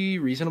perfectly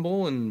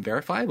reasonable and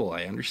verifiable.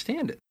 I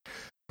understand it.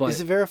 But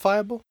is it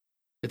verifiable?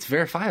 It's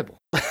verifiable.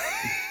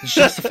 It's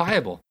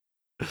justifiable.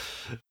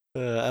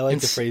 I like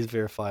the phrase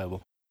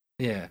verifiable.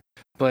 Yeah.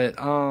 But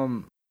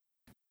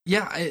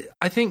yeah,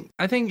 I think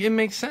it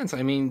makes sense.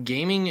 I mean,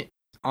 gaming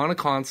on a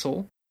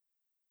console,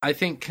 I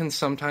think, can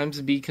sometimes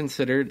be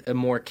considered a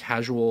more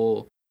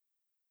casual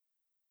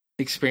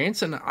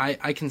experience, and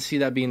I can see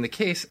that being the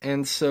case.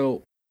 And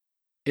so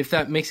if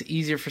that makes it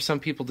easier for some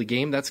people to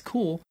game, that's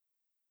cool.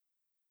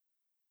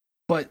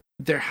 But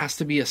there has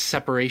to be a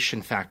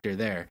separation factor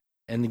there.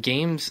 And the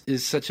games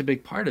is such a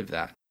big part of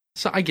that.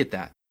 So I get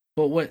that.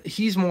 But what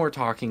he's more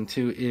talking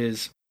to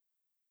is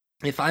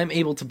if I'm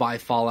able to buy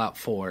Fallout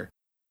 4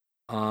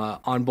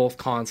 on both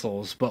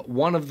consoles, but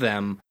one of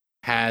them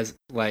has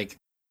like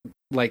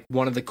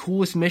one of the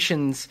coolest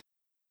missions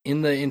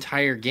in the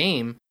entire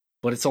game,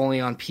 but it's only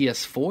on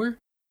PS4,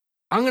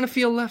 I'm going to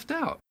feel left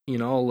out, a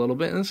little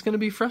bit, and it's going to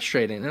be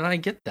frustrating. And I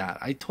get that.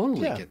 I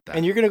totally get that.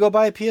 And you're going to go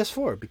buy a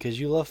PS4 because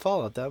you love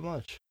Fallout that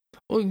much.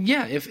 Well,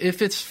 yeah,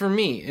 if it's for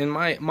me, in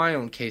my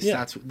own case,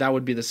 that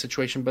would be the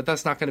situation, but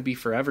that's not going to be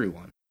for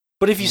everyone.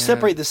 But if you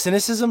separate the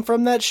cynicism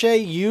from that, Shay,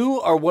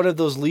 you are one of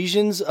those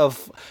legions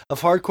of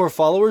hardcore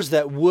followers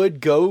that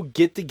would go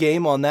get the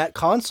game on that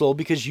console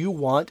because you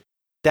want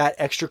that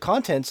extra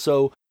content,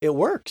 so it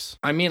works.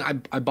 I mean,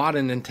 I bought a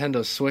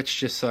Nintendo Switch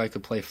just so I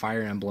could play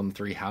Fire Emblem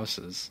 3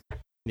 Houses.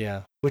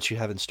 Yeah, which you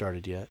haven't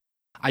started yet.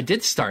 I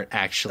did start,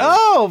 actually.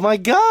 Oh, my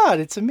God,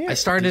 it's a miracle. I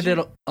started it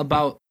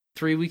about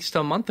 3 weeks to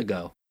a month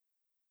ago.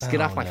 Let's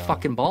get off my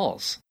fucking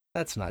balls.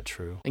 That's not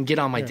true. And get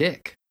on my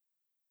dick.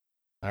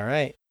 All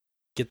right.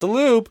 Get the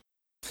lube.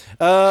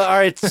 All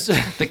right.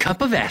 The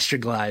cup of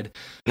Astroglide.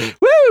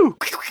 Woo!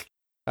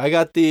 I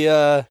got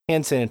the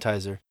hand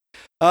sanitizer.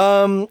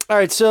 All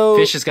right, so...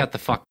 Fish has got the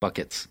fuck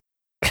buckets.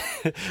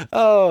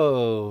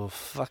 Oh,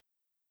 fuck.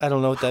 I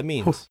don't know what that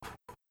means.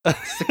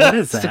 What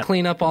is that? To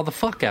clean up all the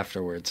fuck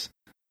afterwards.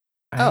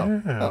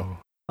 Oh,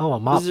 a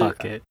mop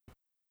bucket.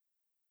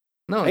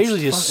 No, I usually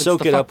just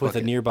soak it up with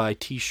a nearby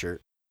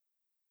t-shirt.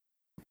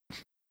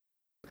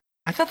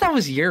 I thought that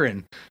was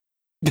urine.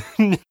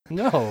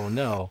 No.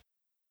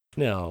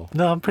 No,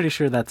 I'm pretty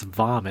sure that's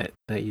vomit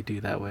that you do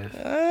that with.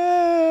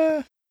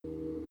 I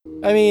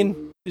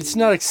mean, it's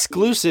not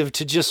exclusive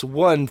to just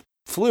one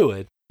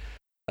fluid.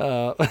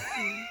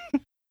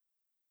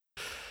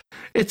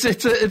 It's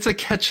a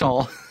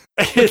catch-all.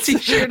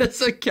 T-shirt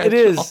is a catch-all. It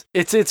is.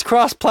 It's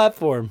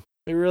cross-platform.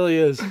 It really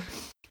is.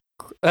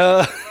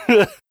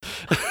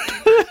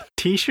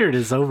 T-shirt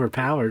is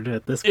overpowered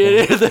at this point.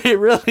 It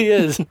really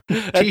is.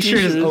 T-shirt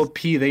is OP.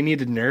 They need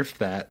to nerf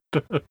that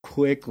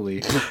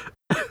quickly.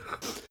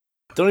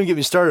 Don't even get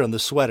me started on the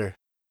sweater.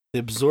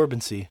 The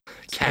absorbency.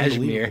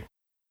 Cashmere.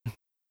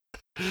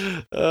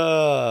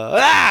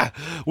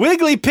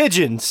 Wiggly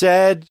Pigeon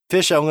said,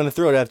 Fish, I'm going to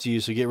throw it after you,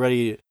 so get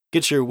ready.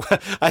 Get your...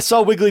 I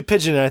saw Wiggly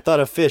Pigeon and I thought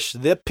of Fish.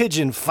 The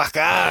pigeon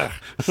fucker.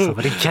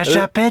 Somebody catch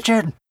that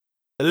pigeon.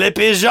 Le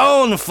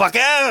pigeon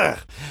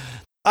fucker.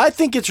 I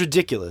think it's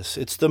ridiculous.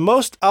 It's the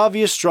most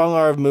obvious strong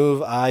arm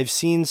move I've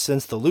seen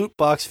since the loot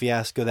box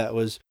fiasco that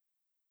was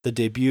the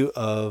debut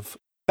of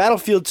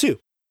Battlefield 2.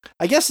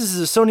 I guess this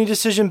is a Sony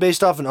decision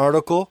based off an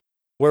article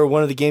where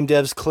one of the game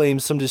devs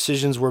claims some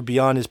decisions were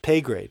beyond his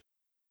pay grade.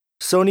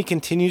 Sony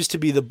continues to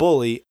be the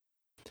bully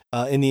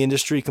in the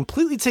industry,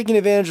 completely taking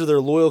advantage of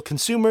their loyal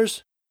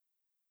consumers,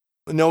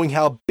 knowing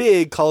how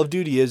big Call of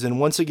Duty is, and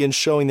once again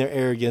showing their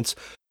arrogance,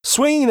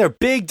 swinging their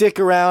big dick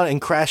around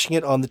and crashing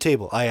it on the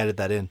table. I added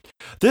that in.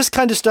 This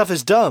kind of stuff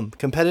is dumb,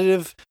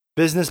 competitive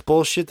business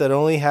bullshit that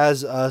only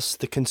has us,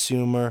 the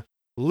consumer,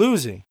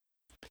 losing.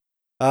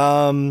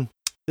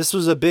 This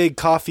was a big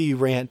coffee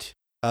rant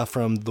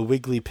from the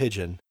Wiggly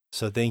Pigeon,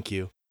 so thank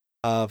you.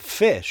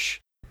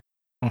 Fish,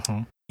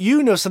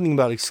 you know something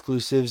about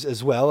exclusives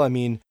as well. I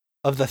mean,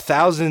 of the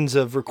thousands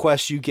of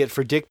requests you get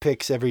for dick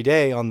pics every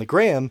day on the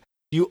gram,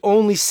 you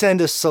only send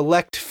a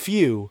select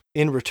few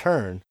in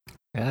return.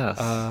 Yes.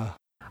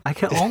 I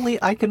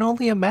can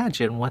only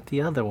imagine what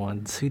the other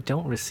ones who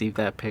don't receive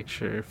that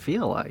picture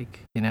feel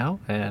like,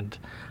 and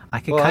I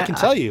can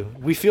tell you,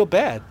 we feel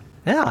bad.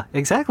 Yeah,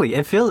 exactly.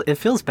 It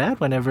feels bad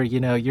whenever,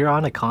 you're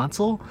on a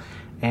console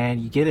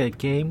and you get a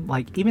game,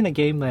 like even a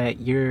game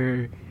that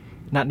you're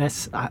not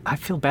necessarily... I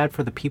feel bad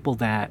for the people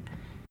that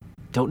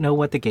don't know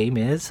what the game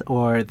is,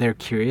 or they're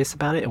curious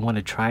about it and want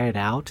to try it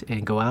out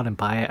and go out and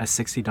buy a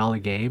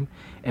 $60 game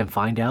and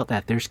find out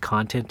that there's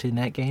content in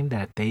that game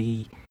that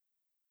they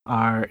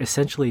are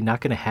essentially not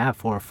going to have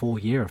for a full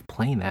year of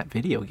playing that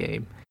video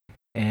game.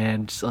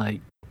 And like,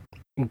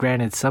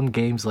 granted, some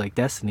games like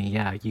Destiny,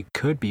 yeah, you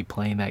could be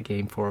playing that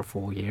game for a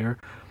full year,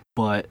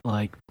 but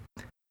like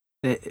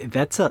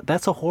that's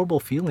a horrible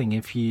feeling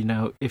if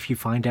you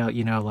find out,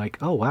 like,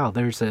 oh wow,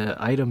 there's a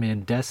item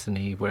in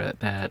Destiny where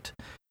that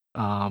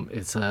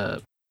it's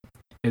a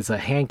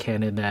hand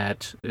cannon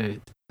that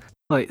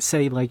like,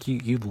 say like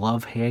you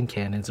love hand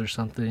cannons or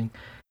something.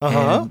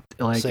 And,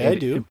 like, say I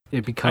do.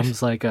 It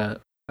becomes like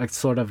a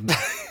sort of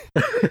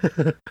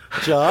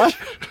Josh.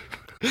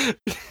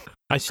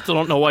 I still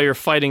don't know why you're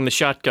fighting the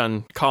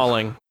shotgun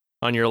calling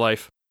on your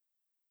life.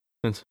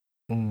 Wait,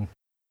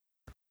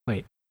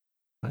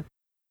 what?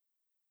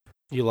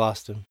 You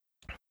lost him.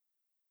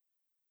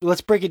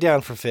 Let's break it down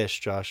for Fish,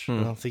 Josh.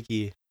 I don't think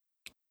he...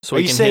 So are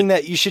you saying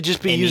that you should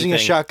just be using a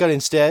shotgun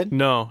instead?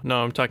 No,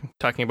 I'm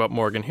talking about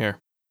Morgan here.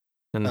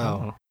 And,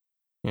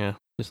 yeah,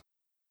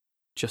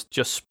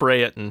 just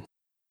spray it and...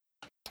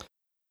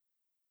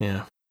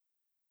 Yeah.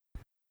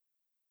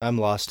 I'm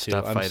lost too.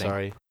 Stop I'm fighting.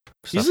 sorry.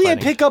 Stop Usually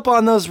fighting. I pick up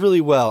on those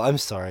really well. I'm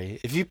sorry.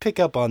 If you pick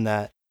up on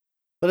that,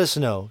 let us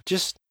know.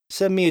 Just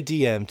send me a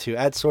DM to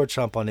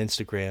 @SwordChomp on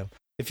Instagram.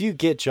 If you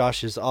get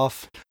Josh's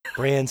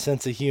off-brand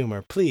sense of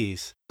humor,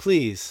 please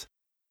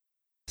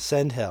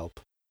send help.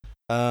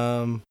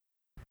 Yeah.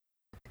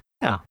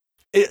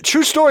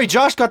 True story.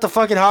 Josh got the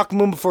fucking Hawk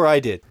Moon before I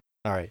did.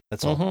 All right,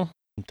 that's all.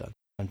 I'm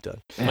done.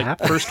 Like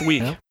first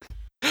week. Yeah.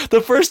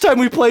 The first time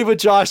we played with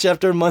Josh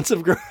after months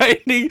of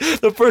grinding,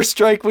 the first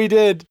strike we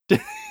did.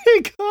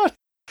 God.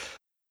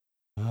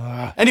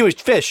 Anyways,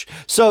 Fish.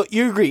 So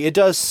you agree it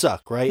does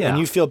suck, right? Yeah. And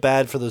you feel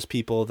bad for those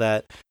people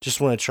that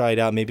just want to try it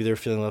out. Maybe they're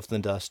feeling left in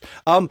the dust.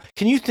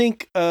 Can you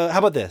think? How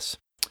about this?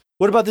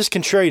 What about this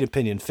contrarian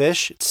opinion,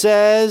 Fish? It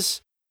says,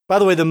 by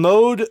the way, the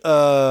mode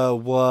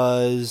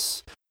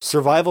was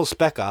Survival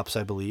Spec Ops,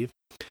 I believe,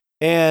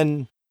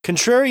 and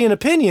contrarian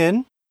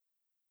opinion.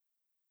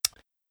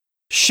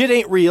 Shit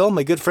Ain't Real,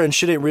 my good friend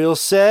Shit Ain't Real,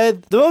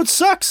 said, the mode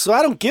sucks, so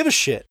I don't give a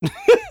shit.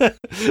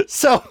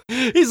 So,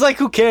 he's like,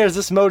 who cares?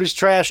 This mode is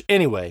trash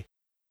anyway.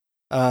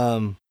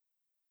 There's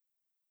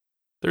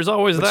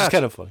always which that. is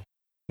kind of funny.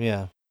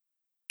 Yeah.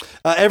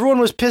 Everyone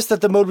was pissed that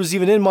the mode was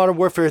even in Modern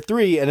Warfare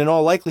 3, and in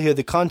all likelihood,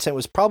 the content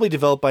was probably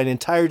developed by an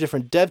entire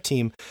different dev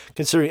team,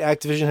 considering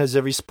Activision has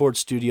every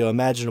sports studio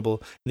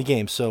imaginable in the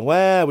game. So,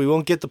 we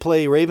won't get to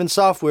play Raven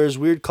Software's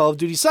weird Call of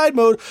Duty side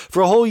mode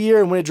for a whole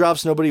year, and when it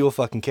drops, nobody will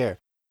fucking care.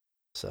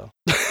 So,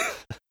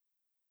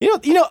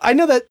 I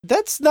know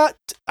that's not,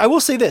 I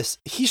will say this.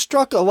 He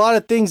struck a lot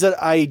of things that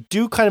I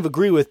do kind of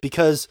agree with,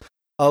 because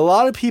a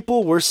lot of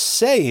people were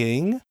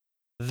saying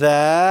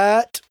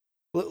that,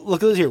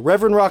 look at this here.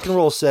 Reverend Rock and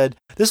Roll said,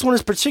 this one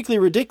is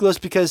particularly ridiculous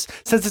because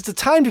since it's a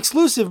timed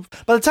exclusive,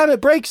 by the time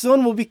it breaks, no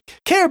one will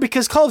care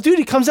because Call of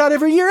Duty comes out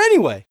every year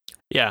anyway.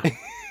 Yeah.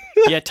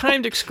 Yeah,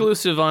 timed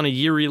exclusive on a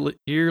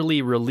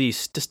yearly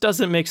release just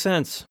doesn't make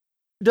sense.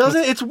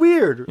 Doesn't? It's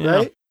weird, Yeah.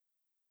 right?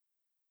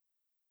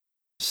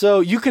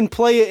 So you can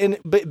play it, and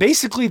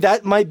basically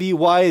that might be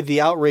why the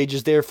outrage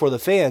is there for the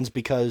fans,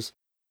 because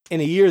in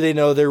a year they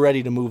know they're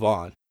ready to move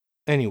on.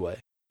 Anyway.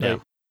 Yeah.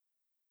 Right?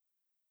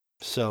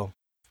 So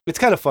it's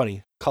kind of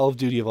funny. Call of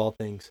Duty of all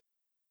things.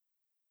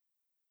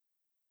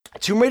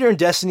 Tomb Raider and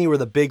Destiny were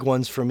the big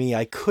ones for me.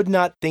 I could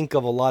not think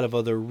of a lot of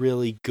other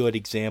really good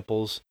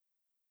examples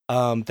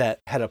that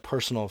had a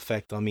personal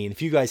effect on me. And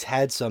if you guys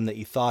had some that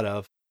you thought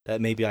of that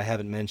maybe I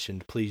haven't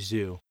mentioned, please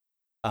do.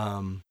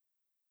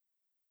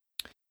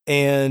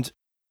 And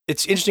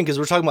it's interesting because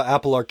we're talking about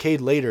Apple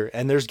Arcade later,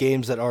 and there's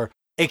games that are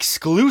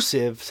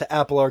exclusive to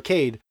Apple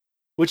Arcade,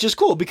 which is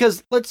cool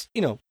because let's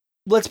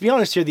be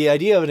honest here. The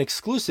idea of an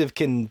exclusive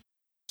can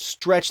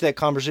stretch that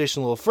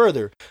conversation a little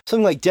further.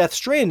 Something like Death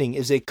Stranding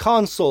is a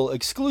console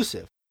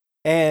exclusive,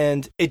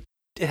 and it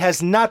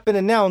has not been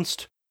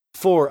announced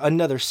for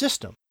another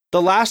system.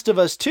 The Last of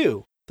Us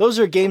 2, those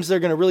are games that are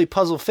going to really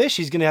puzzle Fish.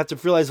 He's going to have to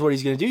realize what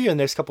he's going to do here in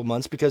the next couple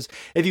months, because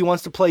if he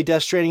wants to play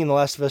Death Stranding and The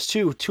Last of Us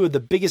 2, two of the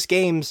biggest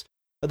games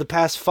of the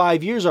past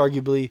 5 years,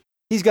 arguably,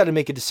 he's got to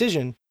make a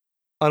decision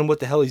on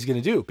what the hell he's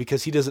going to do,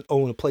 because he doesn't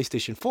own a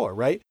PlayStation 4,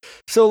 right?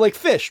 So, like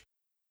Fish,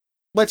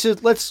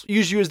 let's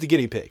use you as the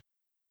guinea pig.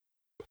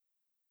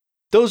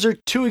 Those are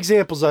two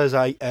examples as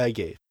I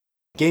gave.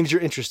 Games you're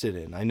interested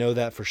in. I know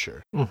that for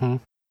sure. Mm-hmm.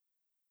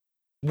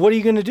 What are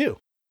you going to do?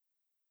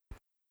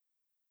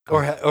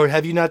 Or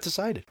have you not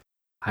decided?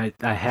 I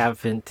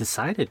haven't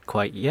decided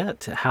quite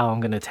yet how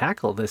I'm going to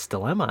tackle this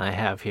dilemma I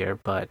have here,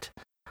 but...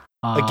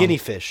 a guinea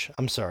fish.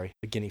 I'm sorry.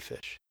 A guinea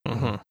fish.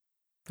 Mm-hmm.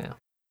 Yeah.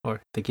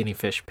 Or the guinea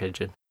fish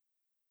pigeon.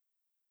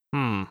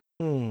 No.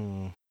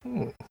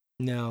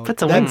 Put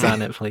the wings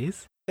on it,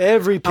 please.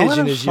 Every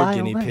pigeon is your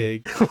guinea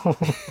pig.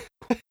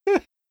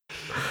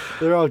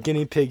 They're all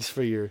guinea pigs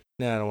for your...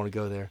 Nah, I don't want to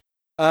go there.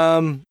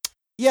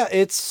 Yeah,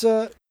 it's...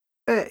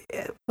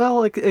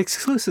 well,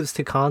 exclusives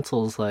to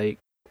consoles, like,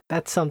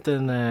 that's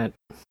something that...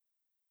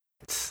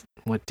 It's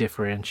what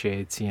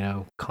differentiates,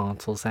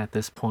 consoles at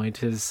this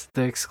point is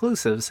the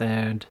exclusives.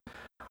 And,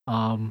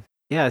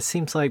 yeah, it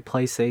seems like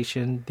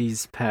PlayStation,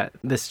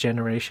 this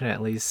generation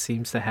at least,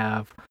 seems to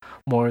have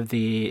more of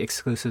the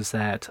exclusives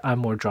that I'm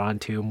more drawn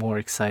to, more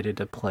excited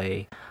to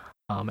play,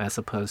 as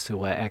opposed to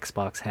what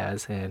Xbox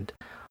has. And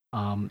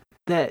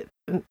that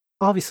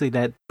obviously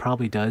that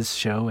probably does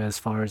show as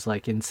far as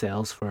like in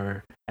sales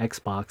for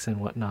Xbox and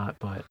whatnot.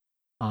 But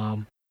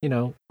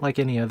like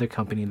any other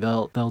company,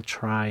 they'll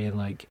try and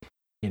like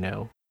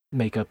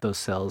make up those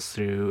sales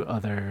through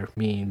other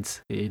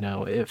means.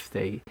 If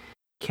they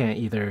can't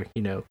either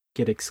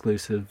get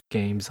exclusive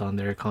games on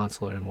their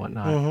console and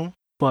whatnot. Mm-hmm.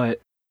 But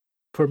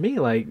for me,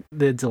 like,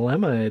 the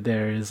dilemma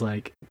there is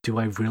like, do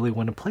I really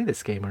want to play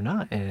this game or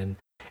not? And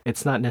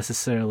it's not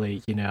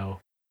necessarily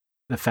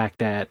the fact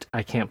that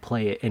I can't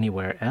play it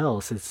anywhere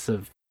else.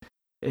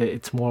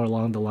 It's more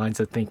along the lines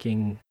of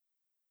thinking,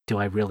 do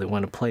I really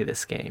want to play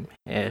this game?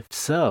 If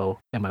so,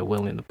 am I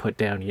willing to put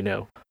down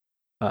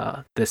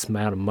this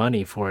amount of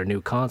money for a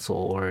new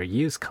console or a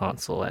used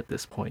console at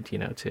this point,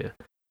 to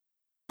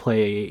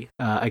play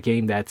a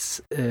game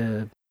that's,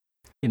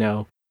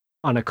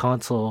 on a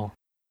console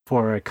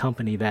for a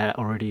company that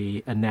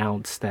already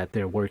announced that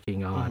they're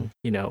working on,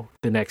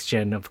 the next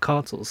gen of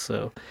consoles.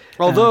 So,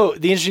 although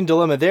the interesting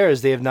dilemma there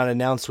is they have not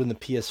announced when the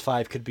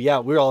PS5 could be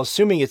out. We're all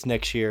assuming it's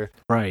next year.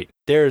 Right.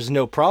 There's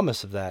no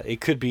promise of that.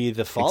 It could be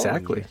the following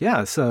Exactly. year.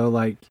 Yeah. So,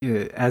 like,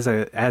 as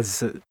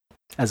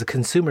a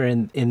consumer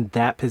in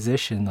that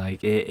position,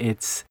 like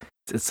it's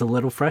a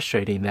little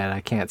frustrating that I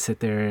can't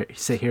sit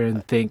here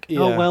and think,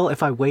 oh well,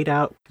 if I wait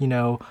out,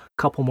 a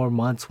couple more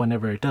months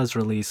whenever it does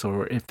release,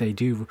 or if they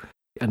do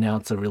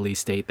announce a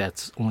release date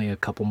that's only a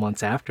couple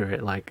months after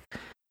it, like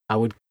I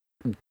would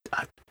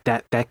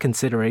that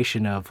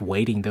consideration of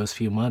waiting those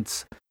few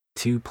months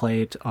to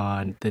play it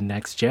on the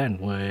next gen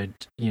would,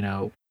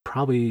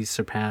 probably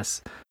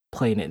surpass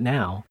playing it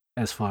now,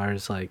 as far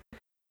as like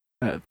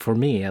for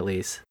me at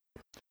least.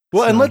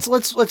 Well, and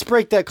let's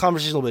break that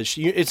conversation a little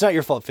bit. It's not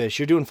your fault, Fish.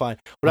 You're doing fine.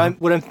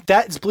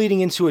 That's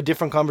bleeding into a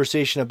different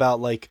conversation about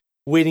like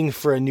waiting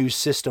for a new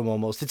system.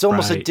 Almost, it's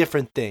almost a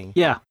different thing.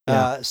 Yeah,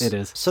 it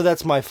is. So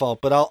that's my fault,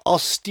 but I'll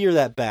steer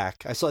that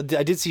back. I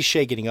did see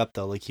Shay getting up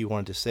though, like he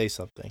wanted to say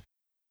something.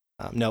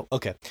 No,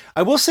 okay.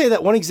 I will say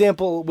that one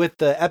example with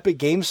the Epic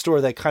Game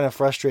Store that kind of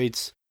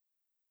frustrates.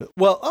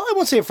 Well, I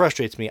won't say it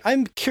frustrates me.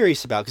 I'm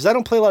curious about, because I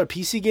don't play a lot of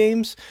PC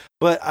games,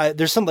 but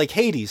there's something like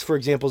Hades, for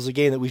example, is a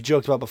game that we've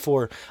joked about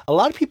before. A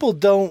lot of people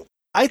don't.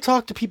 I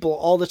talk to people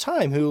all the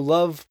time who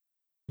love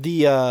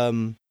the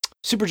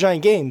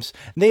Supergiant games,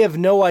 and they have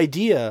no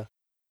idea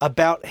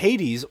about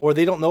Hades, or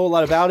they don't know a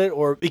lot about it,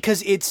 or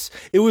because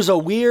it was a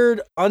weird,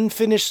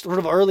 unfinished sort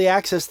of early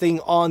access thing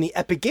on the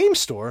Epic Game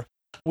Store,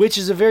 which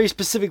is a very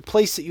specific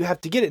place that you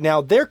have to get it.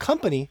 Now, their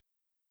company,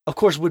 of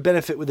course, would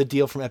benefit with a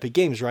deal from Epic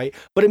Games, right?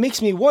 But it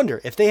makes me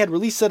wonder, if they had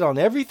released that on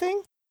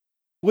everything,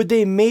 would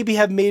they maybe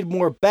have made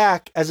more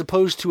back as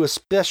opposed to a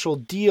special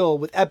deal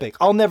with Epic?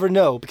 I'll never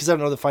know because I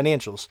don't know the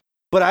financials.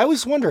 But I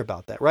always wonder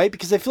about that, right?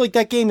 Because I feel like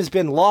that game has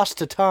been lost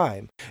to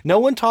time. No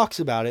one talks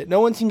about it.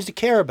 No one seems to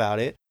care about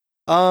it.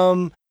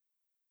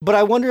 but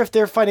I wonder if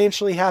they're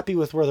financially happy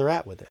with where they're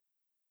at with it.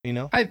 You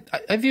know, I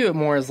view it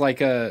more as like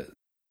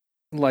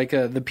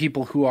the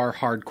people who are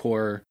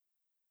hardcore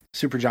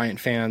Supergiant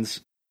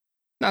fans.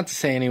 Not to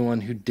say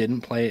anyone who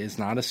didn't play it is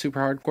not a super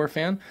hardcore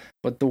fan,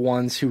 but the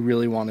ones who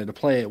really wanted to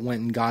play it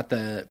went and got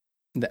the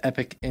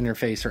Epic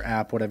interface or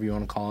app, whatever you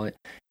want to call it,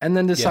 and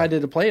then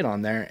decided to play it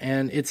on there.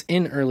 And it's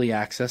in early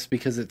access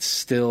because it's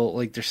still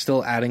like they're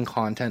still adding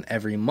content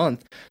every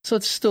month, so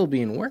it's still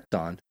being worked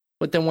on.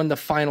 But then when the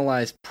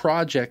finalized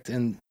project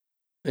and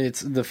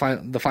it's the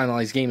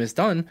finalized game is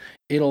done,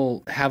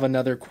 it'll have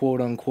another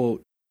quote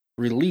unquote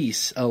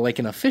release, like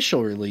an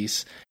official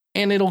release,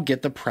 and it'll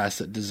get the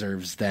press it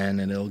deserves then,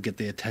 and it'll get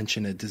the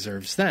attention it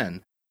deserves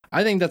then.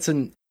 I think that's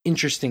an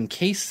interesting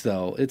case,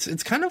 though.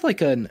 It's kind of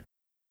like an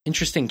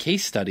interesting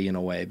case study in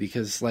a way,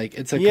 because like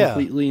it's a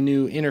completely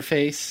new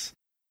interface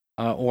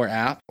or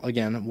app,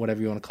 again, whatever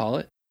you want to call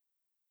it,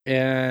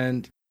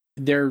 and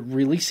they're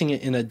releasing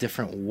it in a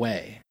different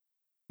way.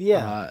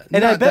 Yeah,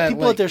 and I bet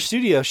people at their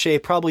studio, Shay,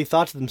 probably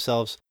thought to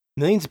themselves,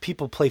 millions of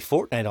people play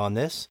Fortnite on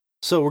this,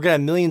 so we're going to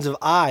have millions of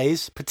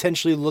eyes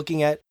potentially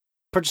looking at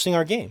purchasing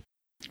our game.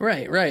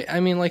 Right.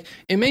 I mean, like,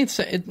 it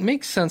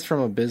makes sense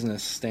from a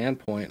business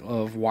standpoint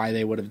of why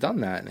they would have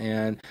done that.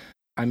 And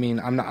I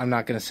mean, I'm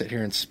not going to sit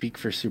here and speak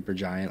for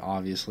Supergiant,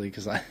 obviously,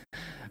 because I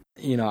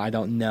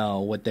don't know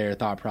what their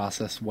thought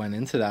process went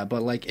into that.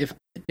 But like,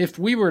 if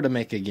we were to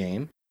make a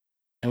game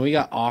and we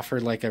got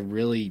offered like a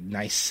really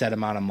nice set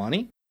amount of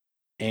money,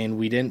 and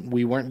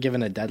we weren't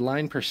given a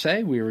deadline per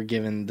se, we were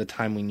given the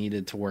time we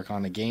needed to work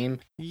on a game.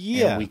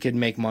 Yeah, and we could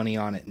make money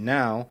on it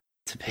now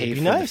to pay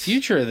for the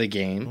future of the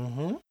game.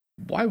 Mm-hmm.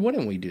 Why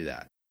wouldn't we do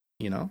that?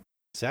 You know?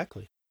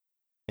 Exactly.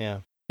 Yeah.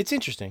 It's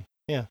interesting.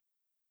 Yeah.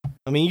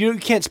 I mean, you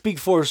can't speak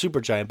for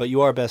Supergiant, but you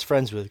are best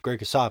friends with Greg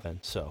Kasavin,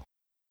 so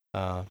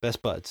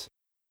best buds.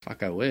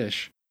 Fuck, I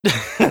wish.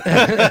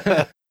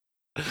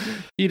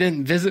 He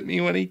didn't visit me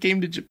when he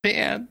came to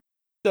Japan.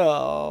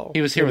 No.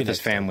 He was here with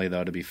his family,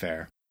 though, to be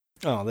fair.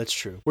 Oh, that's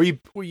true. Were you?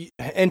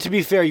 And to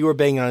be fair, you were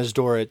banging on his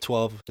door at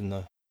 12 in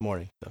the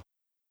morning, though.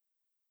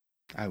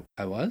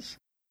 I was?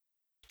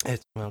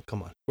 Well,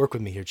 come on. Work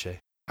with me here, Che.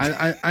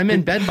 I'm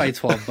in bed by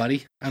 12,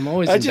 buddy. I'm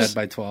always in bed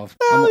by 12.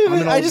 I'm an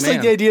old I just man.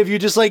 like the idea of you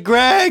just like,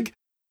 Greg!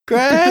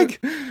 Greg,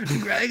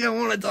 I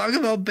want to talk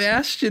about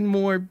Bastion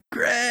more.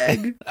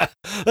 Greg!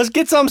 Let's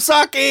get some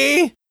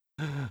sake!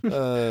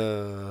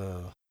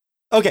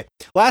 Okay,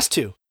 last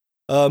two.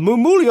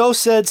 Mumulio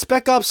said,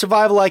 Spec Ops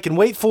Survival I can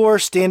wait for,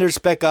 standard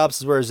Spec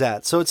Ops is where it's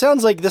at. So it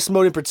sounds like this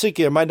mode in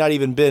particular might not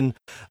even been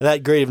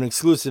that great of an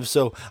exclusive,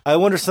 so I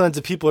wonder sometimes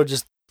if people are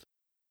just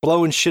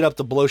blowing shit up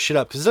to blow shit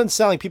up, because it doesn't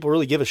sound like people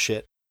really give a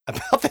shit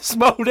about this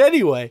mode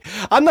anyway.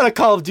 I'm not a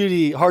Call of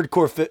Duty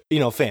hardcore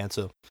fan,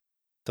 so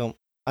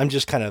I'm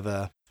just kind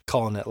of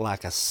calling it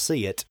like I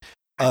see it.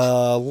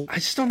 I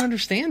just don't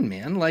understand,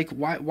 man. Like,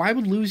 why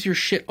would lose your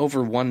shit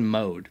over one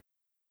mode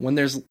when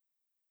there's...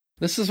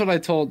 This is what I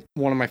told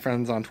one of my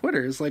friends on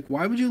Twitter. Is like,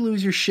 why would you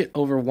lose your shit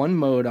over one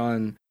mode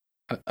on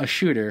a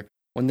shooter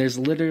when there's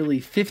literally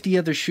 50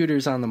 other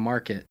shooters on the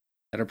market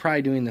that are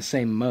probably doing the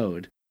same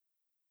mode?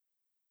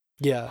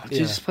 Yeah,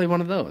 just play one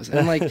of those.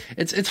 And like,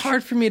 it's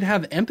hard for me to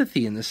have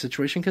empathy in this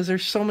situation because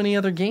there's so many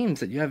other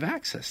games that you have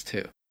access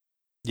to.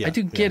 Yeah, I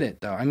do get it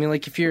though. I mean,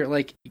 like, if you're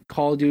like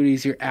Call of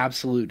Duty's your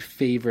absolute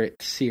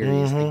favorite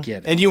series, I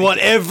get it. And you want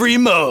every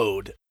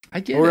mode. I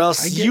get it. Or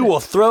else you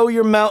will throw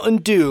your Mountain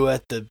Dew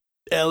at the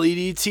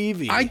LED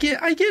TV. I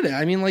get it.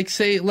 I mean, like,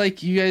 say,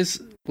 like, you guys,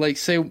 like,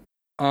 say, you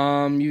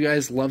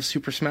guys love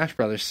Super Smash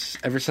Brothers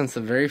ever since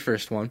the very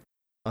first one.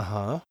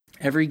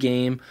 Every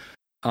game,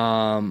 they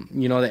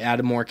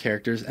added more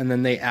characters, and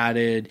then they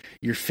added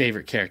your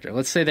favorite character.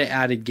 Let's say they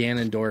added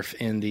Ganondorf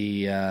in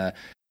the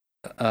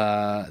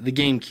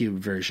GameCube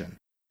version,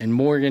 and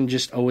Morgan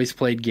just always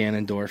played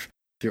Ganondorf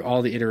through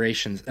all the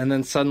iterations, and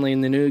then suddenly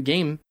in the new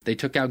game they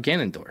took out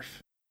Ganondorf.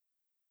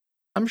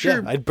 I'm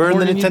sure I'd burn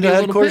the Nintendo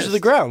headquarters to the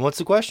ground. What's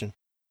the question?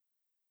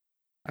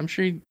 I'm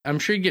sure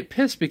you'd get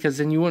pissed because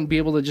then you wouldn't be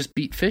able to just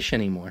beat Fish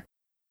anymore.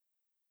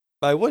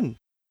 I wouldn't.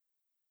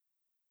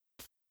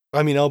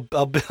 I mean,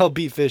 I'll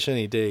beat Fish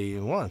any day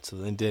you want,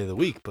 any day of the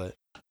week, but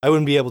I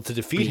wouldn't be able to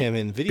defeat him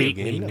in video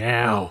games. Beat me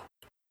now.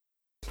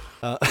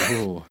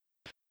 Can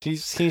you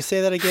say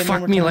that again?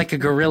 Fuck me like a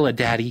gorilla,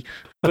 daddy.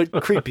 But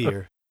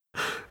creepier.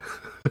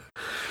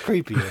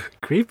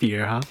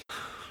 Creepier, huh?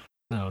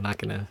 No, not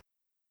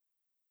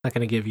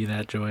gonna give you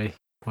that joy,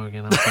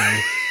 Morgan. I'm sorry.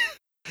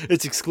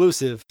 It's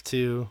exclusive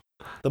to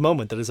the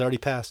moment that has already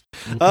passed.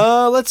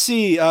 Let's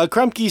see.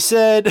 Krumke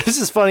said, this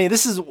is funny.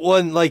 This is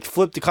one, like,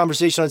 flip the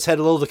conversation on its head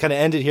a little to kind of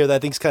end it here that I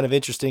think is kind of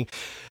interesting.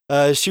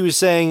 She was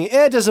saying,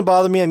 it doesn't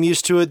bother me. I'm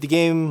used to it. The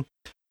game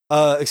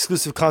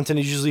exclusive content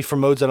is usually for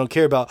modes I don't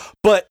care about.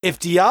 But if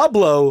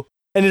Diablo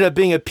ended up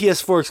being a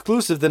PS4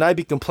 exclusive, then I'd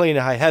be complaining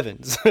to high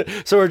heavens.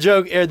 So the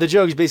joke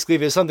is basically,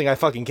 if it's something I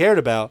fucking cared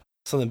about,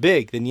 something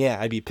big, then yeah,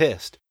 I'd be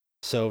pissed.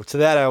 So to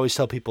that, I always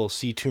tell people,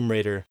 see Tomb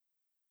Raider.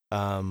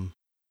 What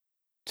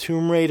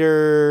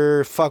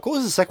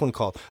was the second one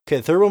called? Okay,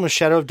 the third one was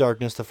Shadow of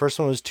Darkness. The first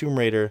one was Tomb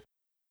Raider.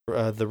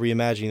 the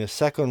reimagining. The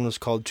second one was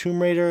called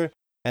Tomb Raider,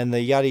 and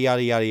the yada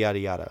yada yada yada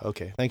yada.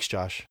 Okay, thanks,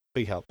 Josh.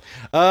 Big help.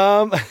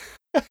 What's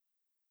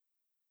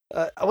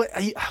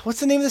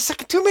the name of the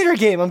second Tomb Raider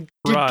game? I'm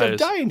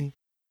dying.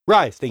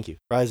 Rise. Thank you.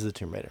 Rise of the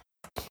Tomb Raider.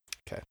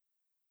 Okay,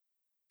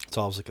 that's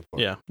all I was looking for.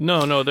 Yeah.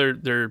 No.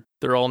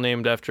 They're all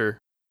named after,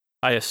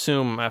 I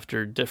assume,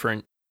 after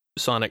different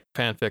Sonic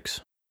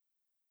fanfics.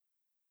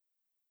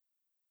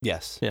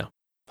 Yes. Yeah.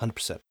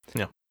 100%.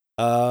 Yeah.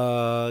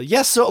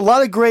 Yes. So a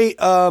lot of great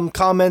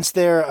comments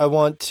there. I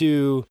want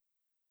to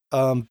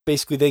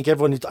basically thank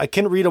everyone. I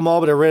couldn't read them all,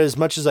 but I read as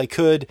much as I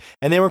could,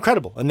 and they were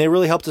incredible, and they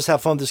really helped us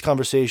have fun with this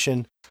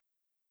conversation.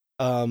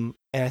 And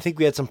I think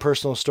we had some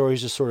personal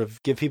stories to sort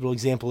of give people an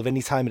example of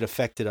any time it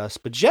affected us,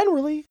 but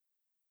generally,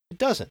 it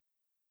doesn't.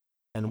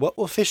 And what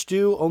will Fish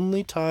do?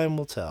 Only time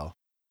will tell.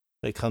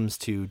 When it comes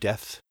to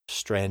Death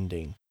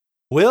Stranding,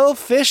 will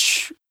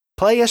Fish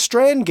play a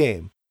Strand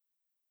game?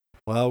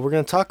 Well, we're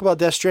going to talk about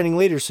Death Stranding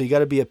later, so you got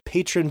to be a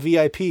patron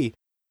VIP. If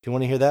you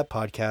want to hear that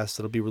podcast,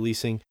 it'll be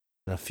releasing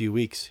in a few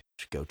weeks. You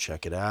should go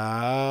check it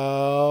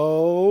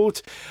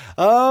out.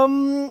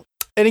 And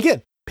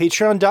again,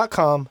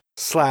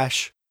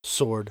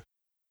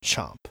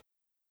 patreon.com/swordchomp.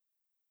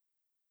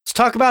 Let's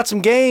talk about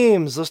some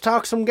games.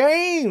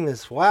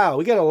 Wow,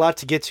 we got a lot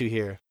to get to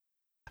here.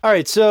 All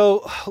right,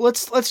 so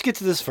let's get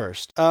to this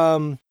first.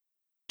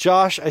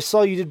 Josh, I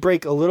saw you did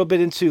break a little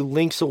bit into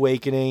Link's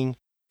Awakening.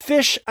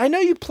 Fish, I know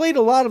you played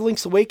a lot of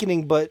Link's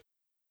Awakening, but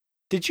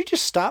did you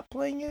just stop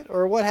playing it,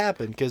 or what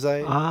happened? Because I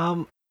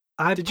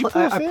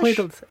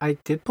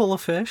did pull a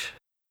fish.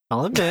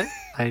 I'll admit,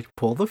 I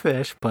pulled a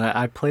fish, but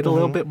I played a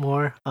little bit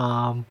more.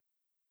 I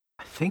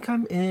think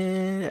I'm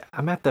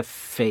at the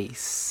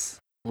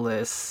Faceless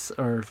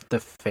or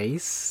the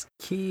Face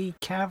Key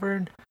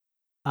Cavern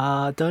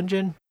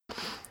dungeon.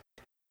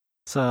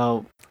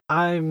 So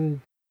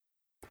I'm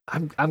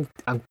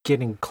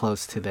getting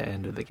close to the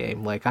end of the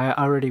game. Like, I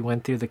already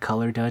went through the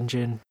color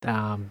dungeon.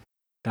 That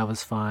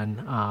was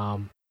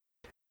fun.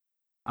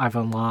 I've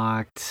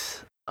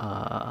unlocked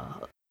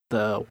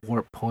the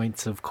warp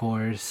points, of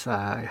course.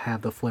 I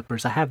have the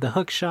flippers. I have the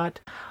hook shot.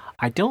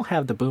 I don't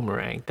have the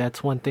boomerang.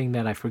 That's one thing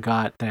that I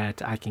forgot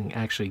that I can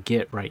actually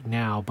get right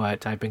now,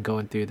 but I've been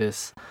going through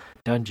this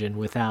dungeon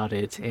without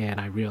it,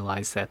 and I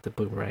realized that the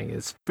boomerang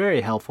is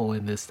very helpful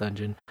in this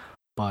dungeon.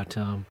 But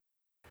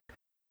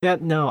yeah,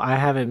 no, I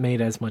haven't made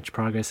as much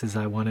progress as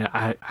I wanted.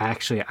 I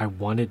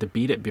wanted to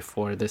beat it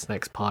before this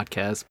next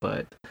podcast,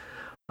 but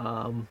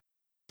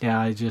yeah,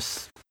 I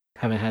just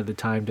haven't had the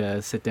time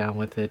to sit down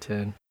with it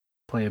and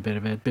play a bit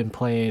of it. Been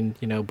playing,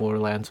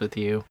 Borderlands with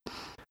you,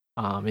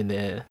 at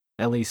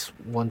least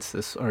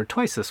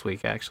twice this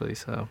week actually.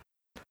 So,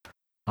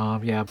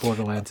 yeah,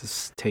 Borderlands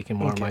is taking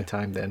more of my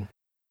time than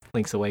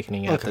Link's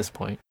Awakening at this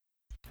point.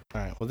 All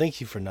right. Well, thank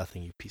you for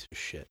nothing, you piece of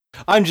shit.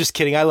 I'm just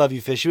kidding. I love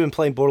you, Fish. You've been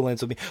playing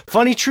Borderlands with me.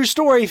 Funny true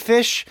story,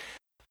 Fish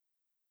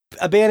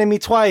abandoned me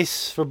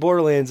twice for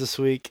Borderlands this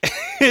week.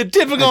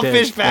 Typical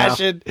Fish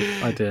fashion. Yeah,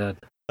 I did.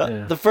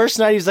 Yeah. The first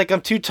night, he was like,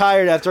 I'm too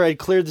tired after I'd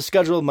cleared the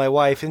schedule with my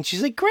wife. And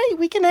she's like, great,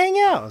 we can hang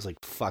out. I was like,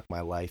 fuck my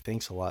life.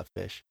 Thanks a lot,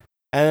 Fish.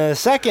 And then the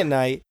second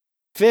night,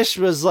 Fish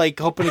was like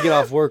hoping to get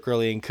off work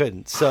early and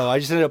couldn't. So I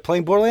just ended up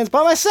playing Borderlands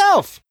by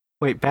myself.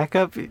 Wait, back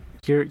up.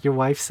 Your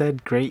wife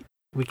said, great,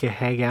 we can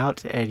hang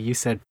out, and you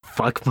said,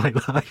 fuck my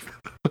life.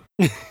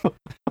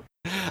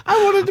 I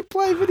wanted to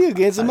play video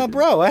games with my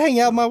bro. I hang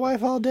out with my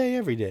wife all day,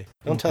 every day.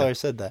 Don't tell her I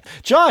said that.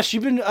 Josh,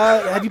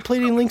 have you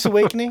played any Link's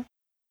Awakening?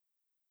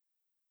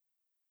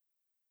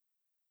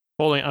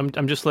 Hold on,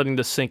 I'm just letting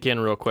this sink in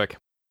real quick.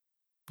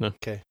 No.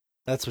 Okay,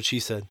 that's what she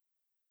said.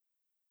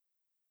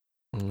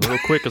 Real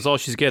quick is all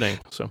she's getting.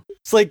 So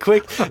it's like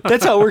quick.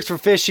 That's how it works for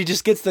Fish. She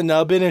just gets the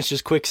nub in, and it's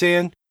just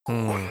quicksand.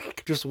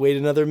 Just wait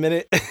another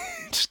minute.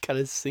 Just kind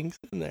of sinks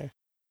in there.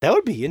 That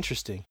would be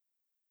interesting.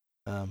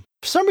 For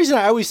some reason,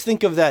 I always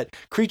think of that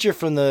creature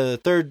from the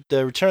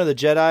Return of the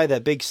Jedi,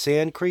 that big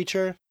sand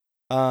creature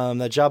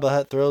that Jabba the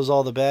Hutt throws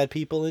all the bad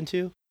people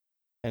into,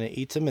 and it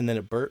eats them, and then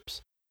it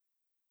burps.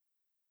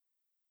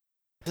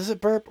 Does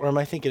it burp, or am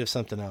I thinking of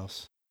something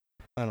else?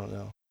 I don't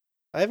know.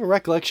 I have a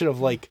recollection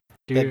of like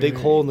that big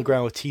hole in the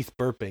ground with teeth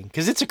burping,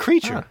 because it's a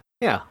creature.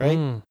 Yeah,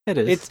 right. It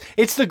is.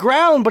 It's the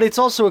ground, but it's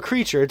also a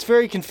creature. It's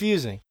very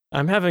confusing.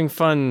 I'm having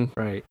fun.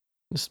 Right.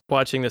 Just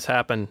watching this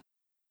happen.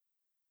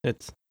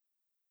 Is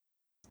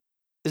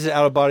it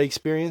out of body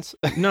experience?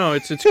 No,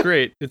 it's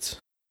great.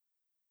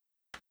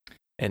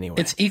 Anyway.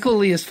 It's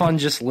equally as fun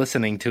just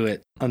listening to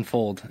it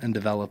unfold and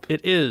develop.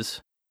 It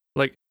is.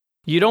 Like,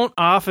 you don't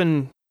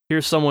often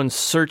hear someone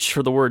search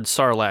for the word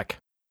Sarlacc.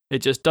 It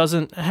just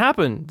doesn't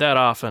happen that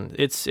often.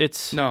 It's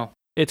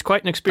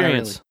quite an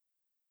experience.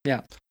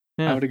 Really. Yeah,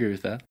 I would agree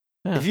with that.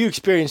 Yeah. If you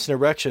experience an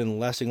erection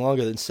lasting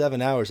longer than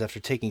 7 hours after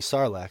taking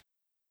Sarlacc,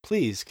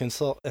 please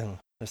consult. I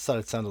thought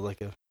it sounded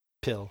like a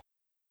pill.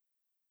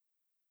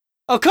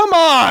 Oh, come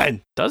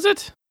on! Does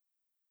it?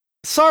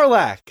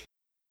 Sarlacc.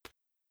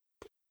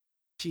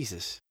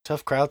 Jesus,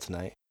 tough crowd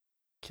tonight.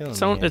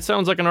 It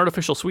sounds like an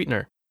artificial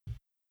sweetener.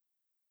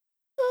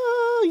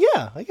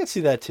 Yeah, I can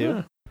see that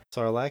too.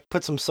 Sarlacc.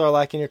 Put some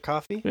Sarlacc in your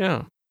coffee.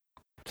 Yeah.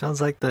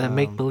 Sounds like the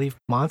make-believe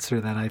monster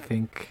that I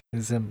think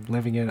is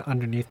living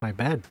underneath my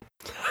bed.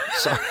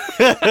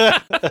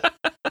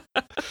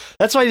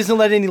 That's why he doesn't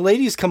let any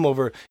ladies come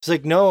over. He's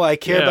like, no, I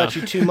care about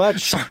you too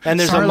much. And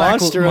there's Sarlacc a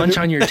monster will munch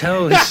on your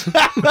toes.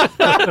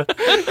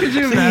 Could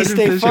you imagine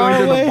stay if far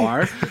going away. to the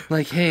bar?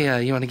 Like,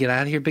 hey, you want to get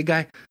out of here, big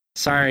guy?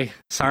 Sorry,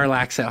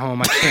 Sarlacc's at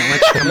home. I can't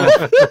let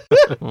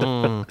you come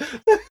over.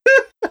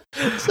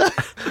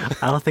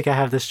 I don't think I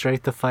have the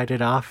strength to fight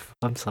it off.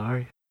 I'm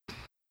sorry.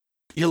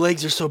 Your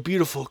legs are so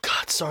beautiful.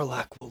 God,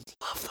 Sarlacc will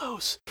love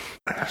those.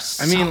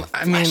 I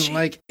mean,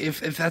 like,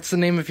 if that's the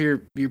name of your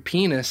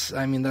penis,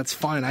 I mean, that's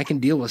fine. I can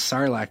deal with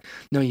Sarlacc.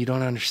 No, you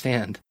don't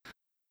understand.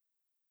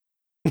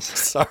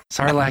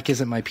 Sarlacc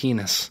isn't my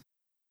penis.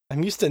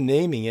 I'm used to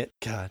naming it.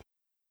 God.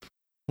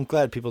 I'm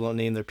glad people don't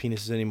name their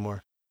penises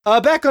anymore.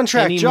 Back on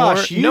track, Anymore?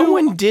 Josh. No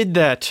one did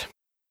that.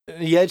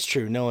 Yeah, it's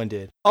true. No one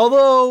did.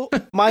 Although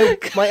my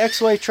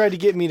ex-wife tried to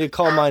get me to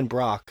call mine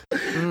Brock.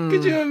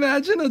 Could you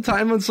imagine a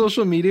time on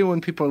social media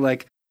when people are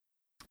like,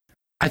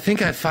 I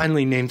think I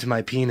finally named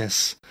my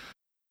penis.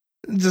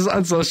 Just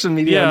on social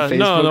media, on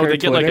Facebook or they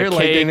get like Twitter, a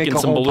cake they make and a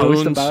some whole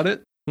balloons post about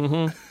it.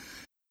 Mm-hmm.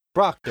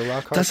 Brock, the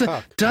rock hard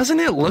cock. Doesn't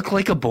it look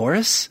like a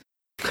Boris?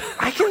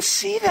 I can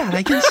see that.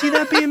 I can see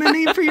that being a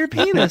name for your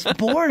penis,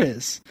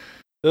 Boris.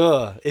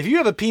 Ugh. If you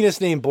have a penis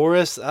named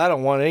Boris, I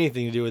don't want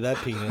anything to do with that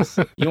penis.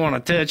 You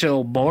want to touch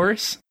old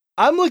Boris?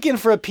 I'm looking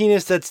for a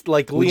penis that's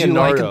like Would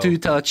Leonardo. you like to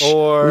touch?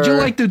 Or... Would you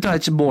like to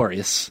touch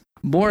Boris?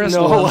 Boris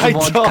No, loves I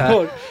vodka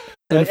don't.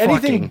 and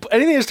Anything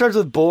fucking. that starts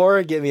with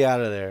Bor, get me out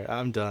of there.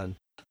 I'm done.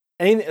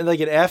 Anything like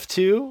an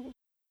F2,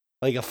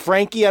 like a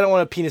Frankie. I don't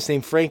want a penis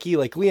named Frankie.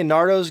 Like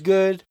Leonardo's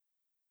good.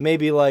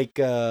 Maybe like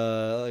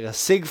a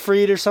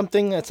Siegfried or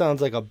something. That sounds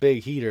like a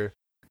big heater.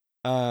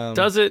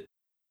 Does it?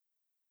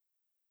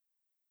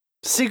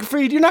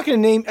 Siegfried, you're not going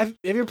to name... Have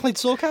you ever played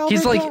Soul Calibur,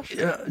 He's like,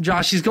 Josh?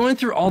 Josh, he's going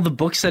through all the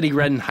books that he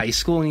read in high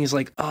school, and he's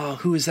like, oh,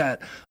 who is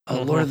that?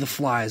 Lord of the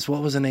Flies.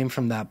 What was the name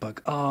from that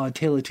book? Oh,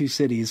 Tale of Two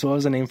Cities. What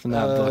was the name from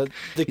that book?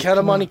 The Count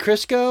of Monte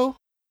Cristo?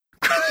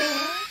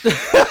 You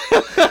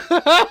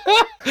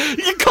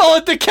call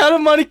it the Count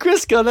of Monte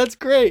Cristo. That's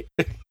great.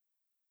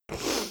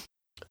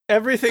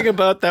 Everything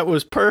about that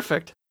was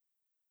perfect.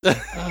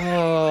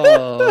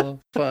 Oh,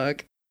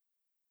 fuck.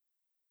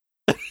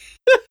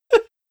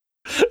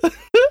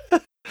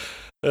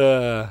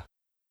 All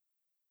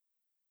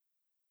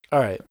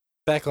right,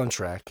 back on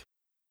track.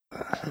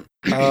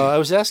 I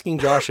was asking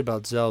Josh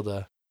about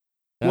Zelda.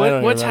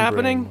 What's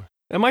happening? Anymore.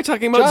 Am I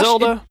talking about Josh,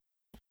 Zelda?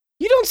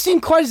 You don't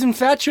seem quite as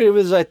infatuated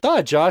as I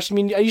thought, Josh. I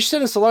mean, you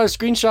sent us a lot of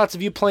screenshots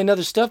of you playing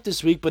other stuff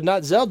this week, but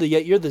not Zelda,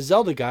 yet you're the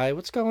Zelda guy.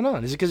 What's going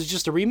on? Is it because it's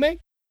just a remake?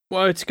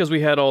 Well, it's because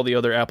we had all the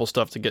other Apple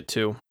stuff to get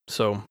to,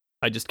 so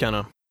I just kind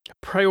of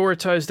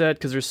prioritized that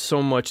because there's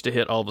so much to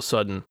hit all of a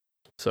sudden.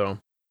 So,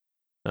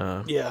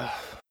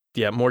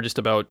 yeah, more just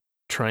about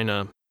trying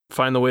to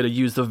find the way to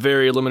use the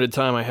very limited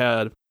time I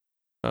had.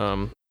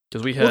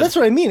 Because we had that's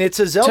what I mean. It's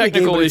a Zelda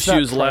technical game, but it's not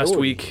issues last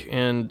priority. week,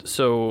 and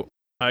so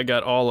I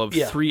got all of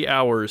 3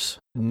 hours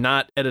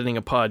not editing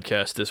a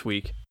podcast this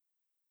week.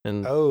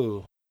 And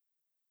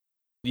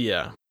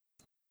yeah,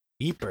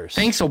 Eepers.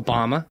 Thanks,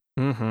 Obama.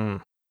 Mm-hmm.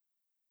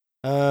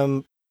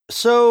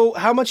 So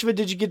how much of it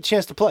did you get a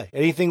chance to play?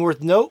 Anything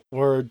worth note,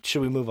 or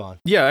should we move on?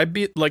 Yeah, I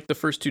beat like the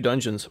first 2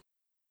 dungeons,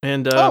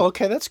 and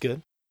okay, that's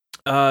good.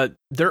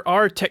 There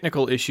are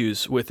technical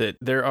issues with it.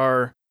 There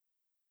are,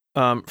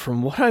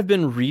 from what I've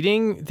been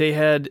reading,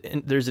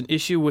 there's an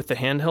issue with the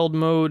handheld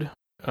mode.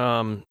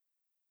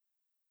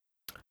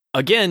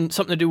 Again,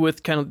 something to do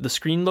with kind of the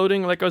screen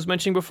loading, like I was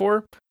mentioning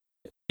before.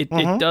 It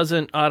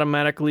doesn't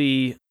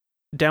automatically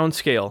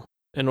downscale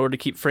in order to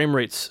keep frame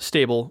rates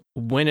stable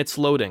when it's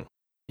loading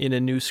in a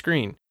new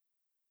screen.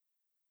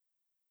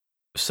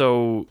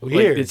 So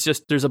like, it's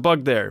just there's a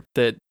bug there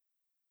that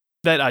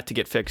ought to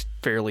get fixed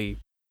fairly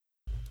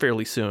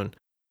soon,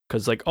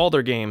 because like all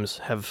their games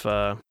have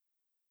the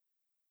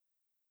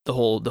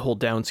whole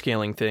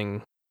downscaling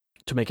thing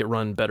to make it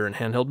run better in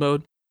handheld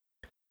mode.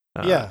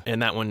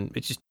 And that one,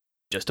 it's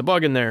just a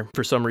bug in there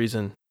for some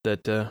reason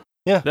that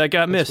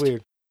got missed.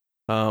 Weird.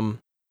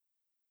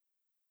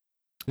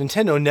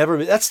 Nintendo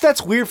never.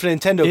 That's weird for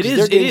Nintendo. It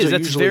is.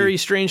 That's very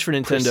strange for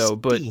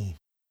Nintendo. Pristine. But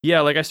yeah,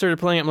 like I started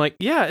playing, I'm like,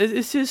 yeah,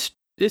 this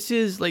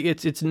is like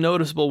it's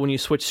noticeable when you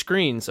switch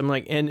screens. I'm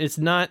like, and it's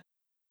not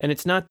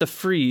the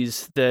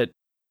freeze that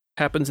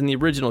happens in the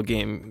original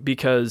game,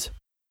 because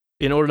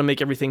in order to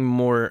make everything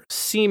more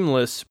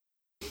seamless,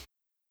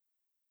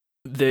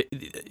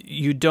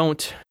 you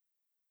don't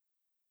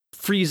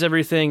freeze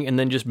everything and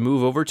then just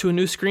move over to a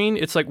new screen.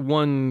 It's like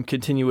one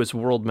continuous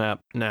world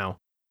map now.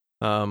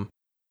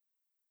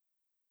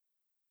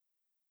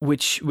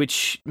 Which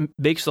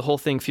makes the whole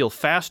thing feel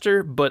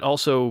faster, but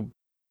also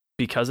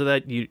because of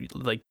that, you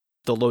like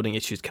the loading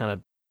issues kind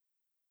of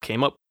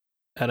came up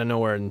out of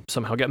nowhere and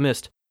somehow got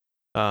missed.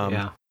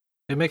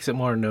 It makes it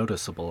more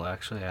noticeable,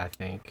 actually, I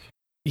think.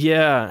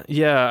 Yeah,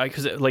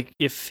 because like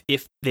if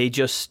they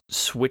just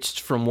switched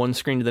from one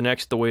screen to the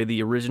next the way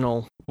the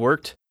original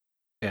worked,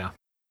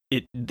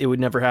 it would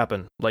never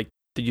happen. Like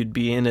you'd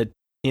be in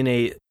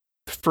a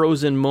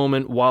frozen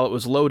moment while it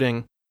was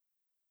loading,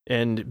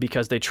 and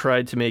because they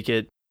tried to make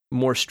it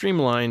more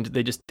streamlined,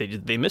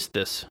 they missed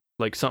this.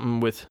 Like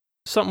something with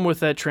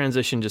that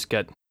transition just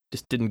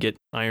didn't get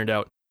ironed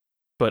out.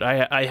 But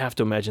I have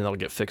to imagine that'll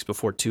get fixed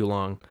before too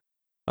long.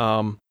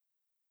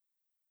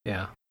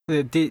 Yeah.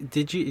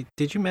 Did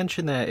you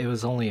mention that it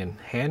was only in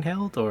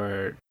handheld,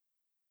 or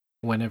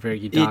whenever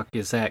you dock,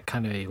 is that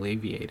kind of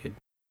alleviated?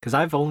 Because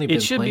I've only been.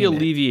 It should be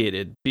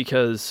alleviated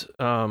because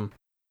I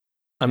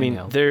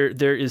mean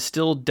there is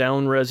still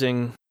down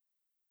resing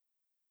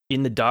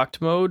in the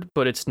docked mode,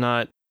 but it's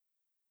not.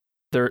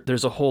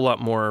 There's a whole lot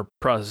more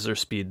processor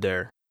speed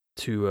there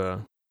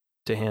to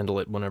handle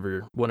it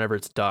whenever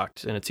it's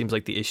docked, and it seems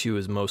like the issue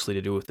is mostly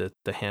to do with the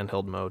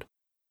handheld mode.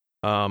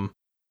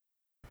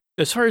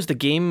 As far as the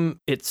game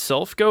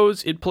itself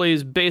goes, it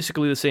plays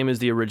basically the same as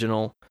the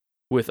original,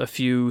 with a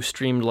few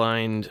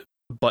streamlined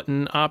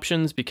button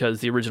options, because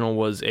the original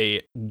was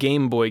a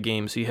Game Boy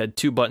game, so you had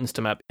 2 buttons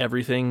to map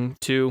everything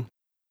to,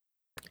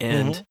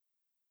 and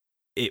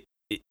it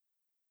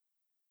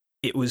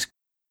was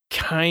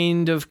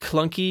kind of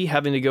clunky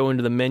having to go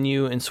into the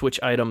menu and switch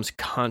items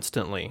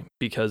constantly,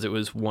 because it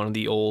was one of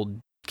the old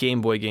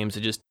Game Boy games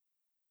that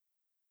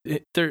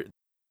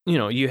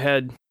you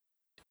had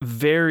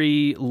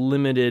very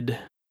limited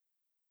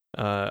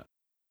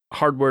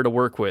hardware to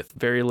work with,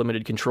 very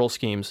limited control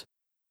schemes,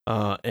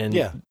 and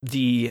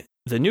the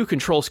new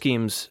control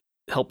schemes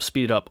help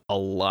speed it up a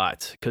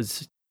lot,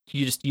 because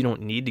you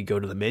don't need to go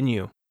to the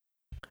menu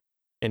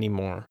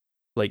anymore.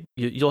 Like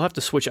you'll have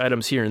to switch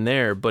items here and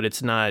there, but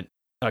it's not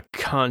a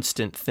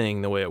constant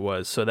thing the way it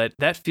was. So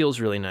that feels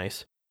really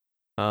nice.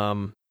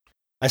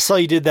 I saw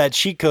you did that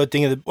cheat code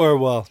thing,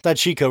 that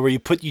cheat code where you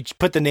put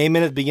the name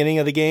in at the beginning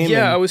of the game.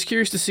 Yeah, I was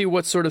curious to see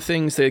what sort of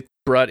things they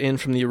brought in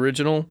from the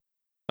original.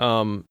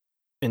 And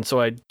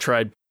so I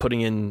tried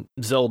putting in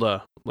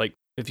Zelda. Like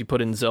if you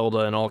put in Zelda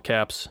in all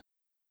caps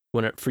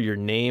for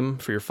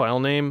your file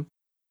name,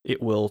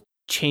 it will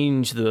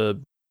change the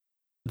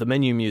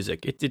menu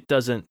music. It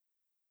doesn't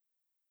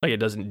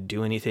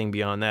do anything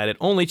beyond that. It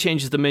only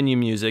changes the menu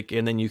music,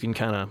 and then you can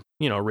kind of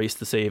erase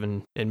the save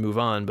and move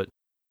on. But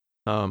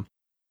I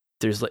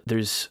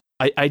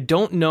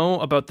don't know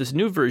about this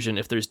new version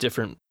if there's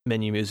different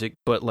menu music,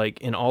 but like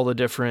in all the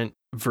different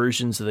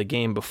versions of the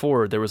game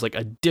before, there was like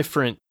a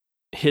different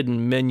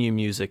hidden menu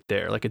music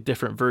there, like a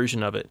different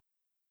version of it,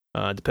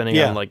 depending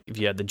on like if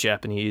you had the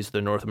Japanese,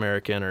 the North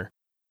American, or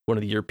one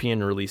of the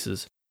European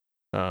releases,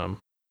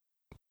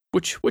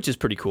 which is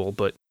pretty cool.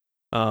 But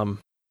so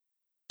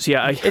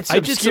yeah, it's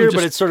obscure,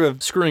 but it's sort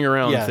of screwing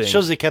around. Yeah, thing. It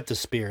shows they kept the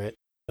spirit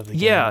of the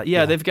game.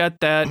 Yeah, they've got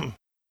that.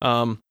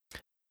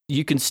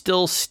 You can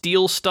still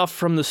steal stuff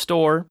from the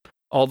store,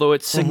 although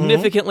it's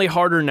significantly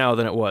harder now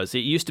than it was. It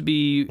used to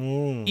be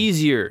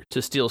easier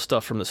to steal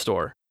stuff from the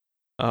store.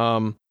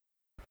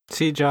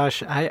 See,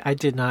 Josh, I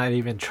did not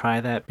even try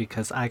that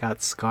because I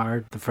got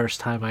scarred the first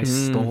time I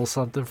stole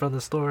something from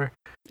the store.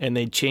 And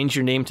they changed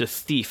your name to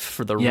Thief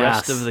for the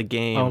rest of the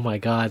game. Oh my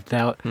god,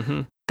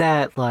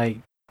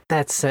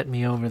 that sent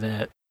me over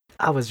that.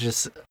 I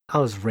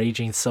was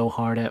raging so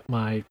hard at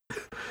my,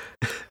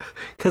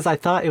 because I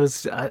thought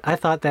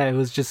that it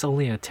was just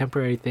only a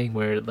temporary thing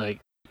where like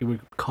you were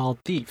called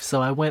Thief.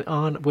 So I went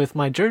on with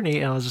my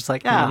journey, and I was just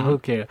like, who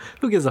cares?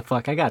 Who gives a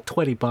fuck? I got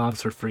 20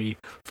 bombs for free.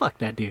 Fuck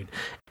that dude.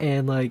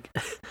 And like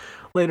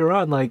later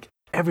on, like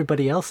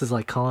everybody else is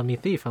like calling me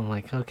Thief. I'm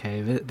like,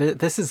 okay,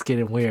 this is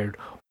getting weird.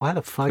 Why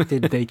the fuck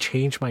did they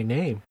change my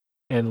name?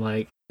 And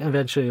like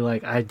eventually,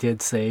 like I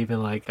did save,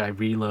 and like I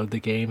reload the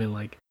game and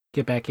like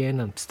get back in.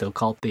 I'm still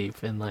called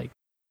Thief, and like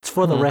it's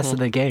for the rest of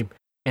the game,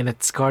 and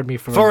it scarred me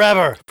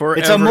forever.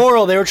 It's a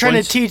moral. They were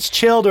trying to teach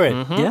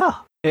children. Yeah,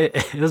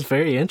 it was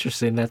very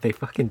interesting that they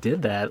fucking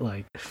did that.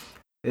 Like,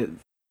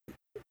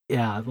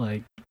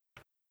 like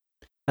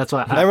that's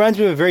why. That reminds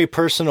me of a very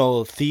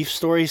personal Thief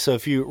story. So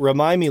if you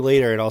remind me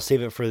later, and I'll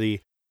save it for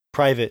the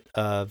private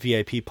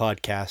VIP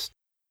podcast.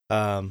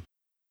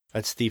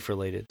 That's Thief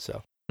related.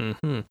 So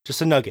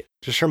just a nugget.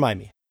 Just remind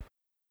me.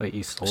 Wait,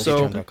 you stole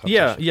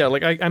yeah.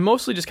 Like I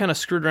mostly just kind of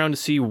screwed around to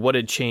see what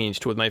had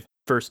changed with my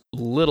first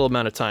little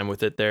amount of time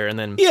with it there, and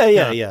then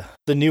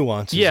the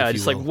nuances. Yeah,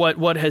 just like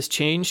what has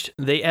changed.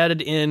 They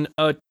added in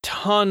a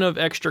ton of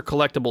extra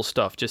collectible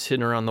stuff just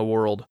hidden around the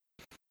world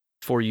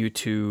for you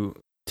to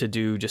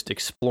do just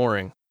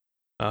exploring,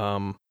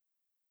 and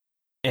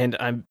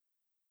a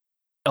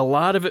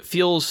lot of it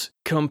feels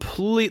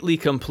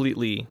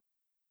completely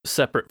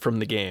separate from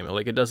the game.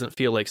 Like it doesn't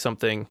feel like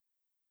something.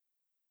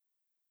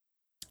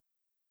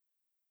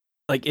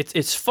 Like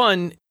it's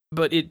fun,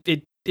 but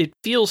it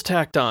feels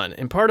tacked on,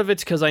 and part of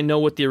it's because I know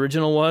what the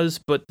original was,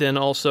 but then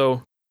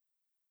also,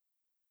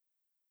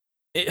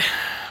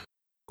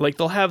 like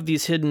they'll have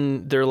these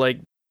hidden. They're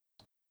like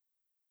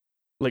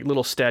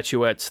little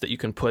statuettes that you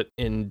can put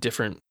in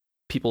different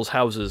people's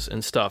houses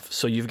and stuff.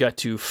 So you've got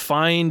to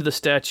find the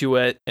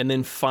statuette and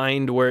then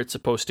find where it's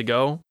supposed to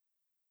go.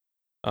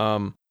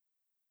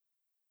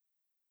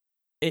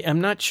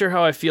 I'm not sure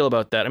how I feel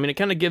about that. I mean, it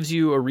kind of gives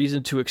you a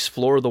reason to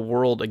explore the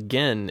world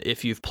again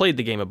if you've played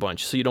the game a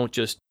bunch, so you don't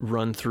just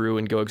run through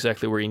and go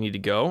exactly where you need to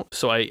go.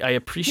 So I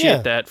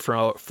appreciate that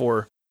for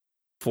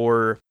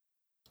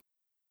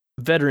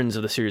veterans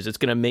of the series. It's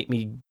going to make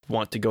me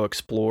want to go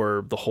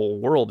explore the whole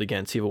world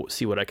again, see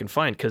what I can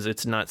find, because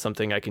it's not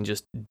something I can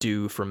just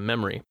do from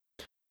memory.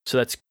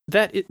 So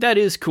that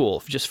is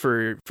cool, just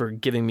for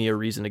giving me a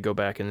reason to go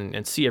back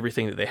and see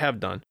everything that they have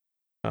done.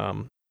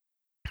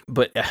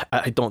 But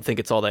I don't think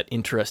it's all that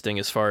interesting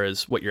as far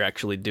as what you're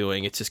actually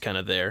doing. It's just kind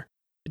of there,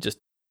 just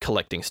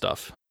collecting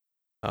stuff.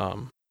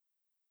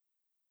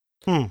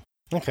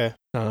 Okay.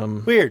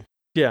 Weird.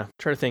 Yeah.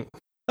 Try to think.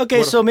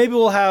 Okay, so maybe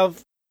we'll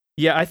have.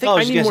 Yeah, I think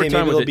I need more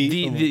time with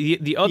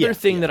it. The other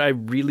thing that I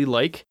really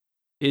like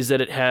is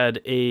that it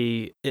had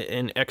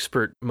an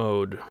expert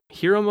mode,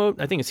 hero mode.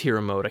 I think it's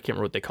hero mode. I can't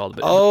remember what they called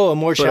it. A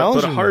more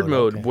challenging, but a hard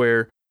mode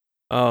where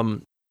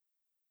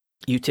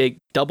you take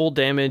double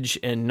damage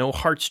and no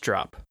hearts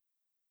drop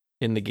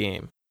in the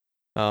game.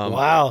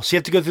 Wow. So you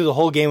have to go through the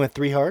whole game with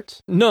 3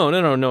 hearts? No.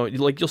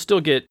 Like, you'll still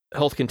get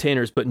health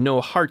containers, but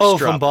no hearts drop.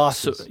 From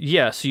bosses.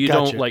 So you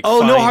don't like.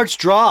 No hearts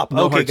drop.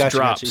 No hearts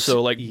drop.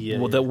 So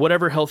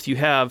whatever health you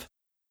have,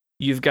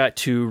 you've got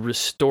to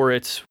restore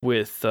it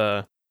with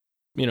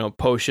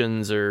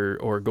potions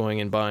or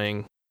going and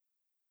buying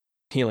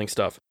healing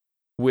stuff,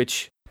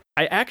 which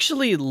I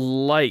actually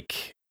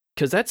like.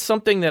 Because that's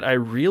something that I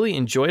really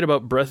enjoyed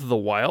about Breath of the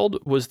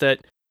Wild, was that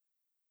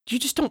you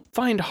just don't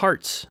find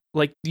hearts.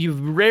 Like, you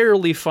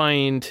rarely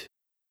find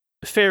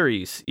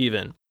fairies,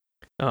 even.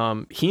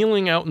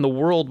 Healing out in the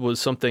world was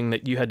something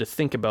that you had to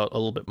think about a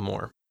little bit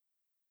more.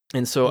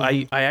 And so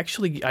I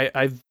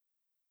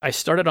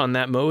started on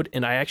that mode,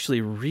 and I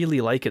actually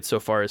really like it so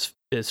far as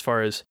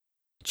far as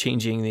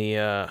changing the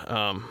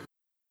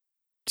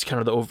it's kind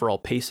of the overall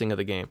pacing of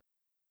the game.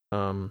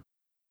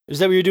 Is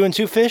that what you're doing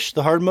too, Fish?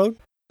 The hard mode?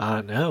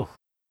 No.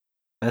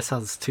 That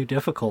sounds too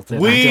difficult,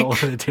 and Weak. I don't want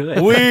to do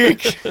it.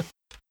 Weak!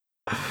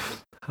 I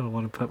don't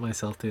want to put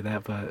myself through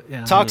that, but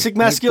yeah. Toxic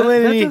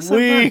masculinity,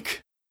 weak!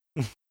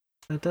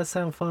 That does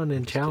sound fun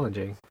and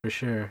challenging, for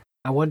sure.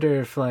 I wonder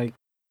if,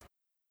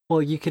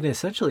 you can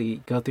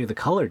essentially go through the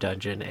color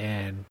dungeon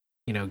and,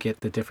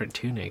 get the different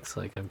tunics.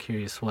 Like, I'm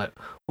curious, what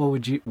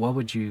would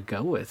you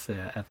go with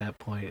at that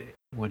point?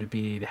 Would it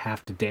be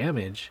half the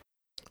damage?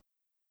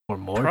 Or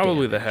more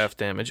Probably damage? the half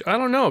damage. I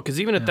don't know, because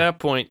even at that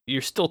point,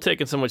 you're still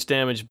taking so much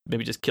damage.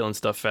 Maybe just killing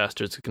stuff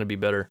faster, it's going to be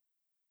better.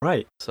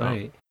 Right. So,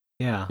 right.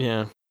 Yeah.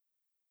 Yeah.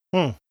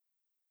 Come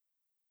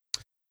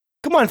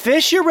on,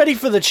 Fish. You're ready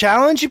for the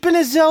challenge. You've been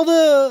a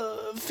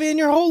Zelda fan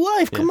your whole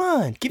life. Yeah. Come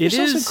on. Give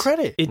yourself some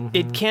credit.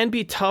 It can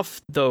be tough,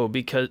 though,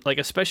 because,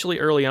 especially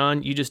early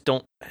on, you just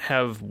don't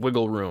have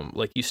wiggle room.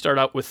 Like, you start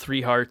out with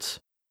 3 hearts,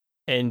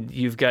 and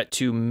you've got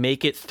to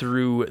make it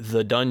through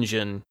the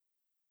dungeon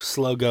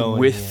slow going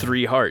with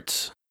 3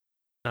 hearts.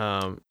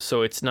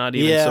 So it's not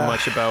even so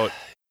much about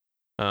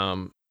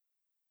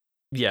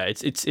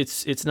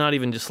it's not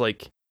even just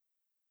like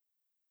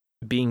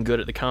being good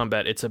at the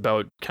combat. It's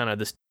about kind of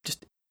this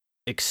just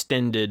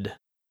extended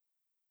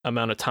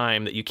amount of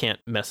time that you can't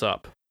mess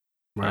up.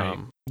 Right.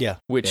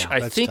 Which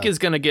I think is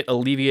going to get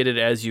alleviated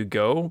as you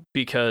go,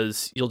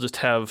 because you'll just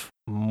have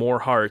more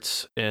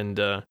hearts, and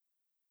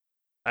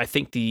I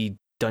think the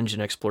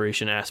dungeon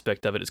exploration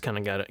aspect of it is kind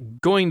of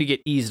going to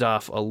get eased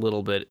off a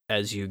little bit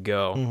as you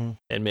go,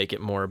 and make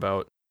it more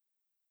about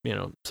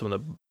some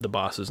of the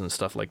bosses and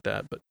stuff like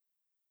that. But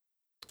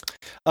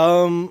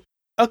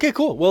okay,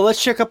 cool. Well,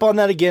 let's check up on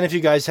that again if you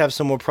guys have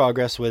some more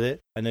progress with it.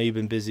 I know you've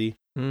been busy.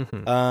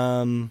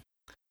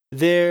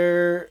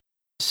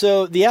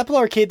 So the Apple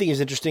Arcade thing is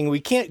interesting. We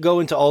can't go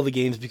into all the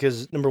games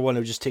because, number one, it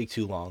would just take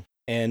too long,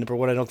 and number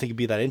one, I don't think it'd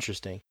be that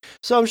interesting.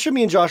 So I'm sure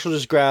me and Josh will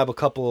just grab a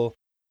couple.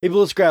 Maybe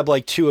let's grab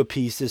 2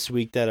 apiece this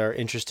week that are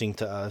interesting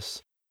to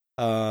us.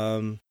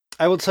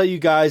 I will tell you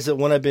guys that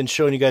one I've been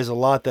showing you guys a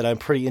lot that I'm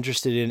pretty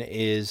interested in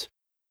is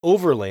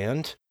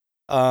Overland,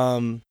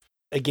 a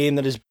game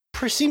that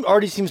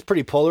already seems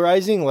pretty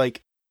polarizing.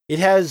 Like, it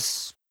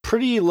has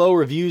pretty low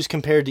reviews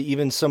compared to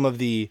even some of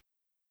the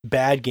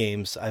bad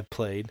games I've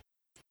played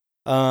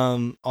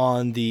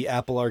on the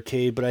Apple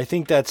Arcade, but I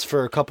think that's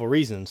for a couple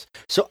reasons.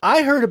 So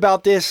I heard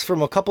about this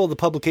from a couple of the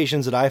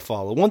publications that I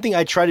follow. One thing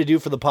I try to do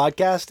for the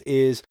podcast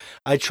is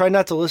I try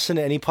not to listen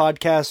to any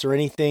podcasts or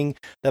anything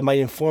that might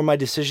inform my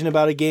decision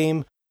about a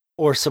game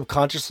or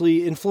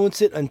subconsciously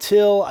influence it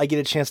until I get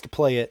a chance to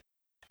play it,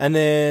 and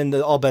then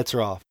all bets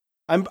are off.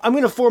 I'm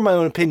going to form my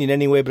own opinion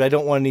anyway, but I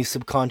don't want any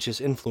subconscious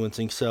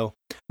influencing. So,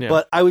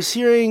 But I was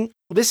hearing,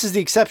 this is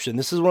the exception.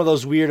 This is one of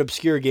those weird,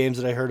 obscure games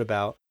that I heard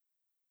about,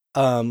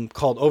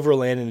 called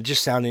Overland, and it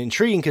just sounded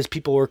intriguing because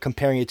people were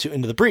comparing it to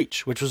Into the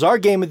Breach, which was our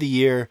game of the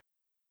year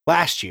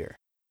last year.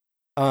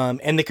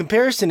 And the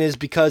comparison is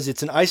because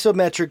it's an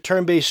isometric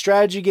turn-based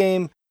strategy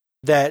game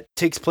that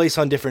takes place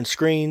on different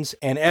screens,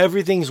 and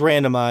everything's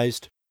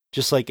randomized,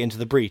 just like Into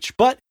the Breach.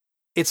 But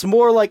it's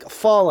more like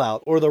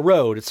Fallout or The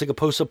Road. It's like a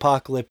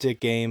post-apocalyptic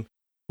game,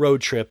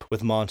 road trip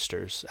with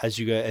monsters.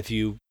 If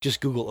you just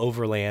Google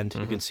Overland,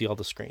 you can see all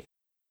the screens.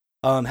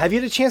 Have you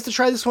had a chance to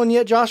try this one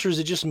yet, Josh, or is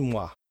it just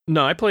moi?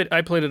 No, I played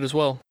it as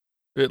well.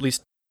 At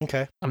least,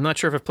 okay. I'm not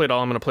sure if I've played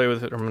all I'm going to play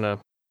with it, or I'm going to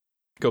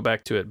go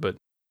back to it. But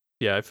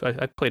yeah,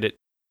 I played it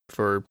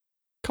for a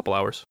couple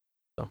hours.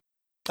 So.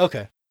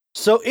 Okay,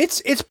 so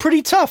it's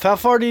pretty tough.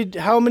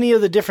 How many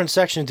of the different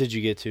sections did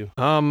you get to?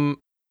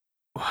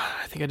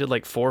 I think I did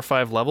like 4 or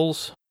 5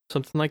 levels,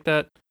 something like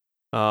that.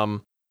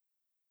 You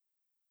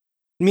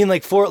mean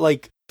like 4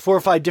 or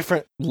 5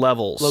 different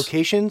levels,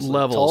 locations,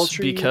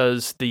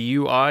 because the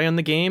UI on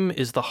the game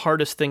is the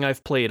hardest thing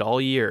I've played all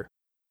year.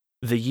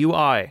 The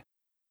UI,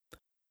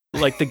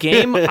 like the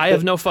game, I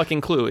have no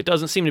fucking clue. It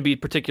doesn't seem to be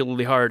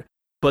particularly hard,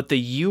 but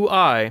the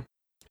UI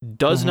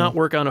does not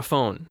work on a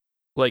phone.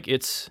 Like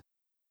it's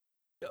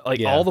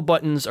like all the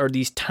buttons are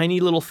these tiny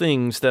little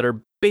things that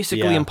are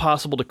basically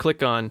impossible to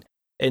click on,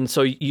 and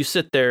so you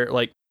sit there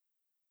like,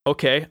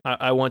 okay,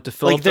 I want to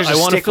fill up. I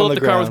want to fill up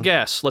the car with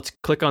gas. Let's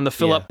click on the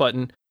fill up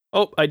button.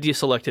 Oh, I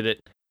deselected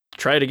it.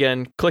 Try it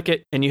again. Click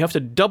it, and you have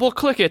to double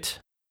click it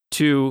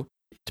to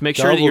make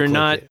sure that you're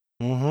not,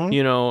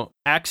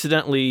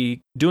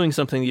 accidentally doing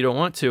something you don't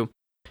want to.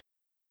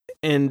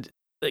 And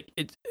like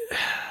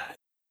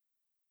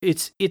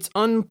it's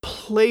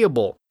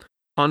unplayable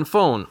on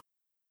phone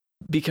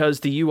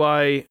because the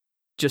UI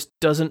just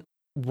doesn't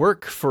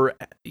work for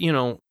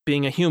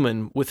being a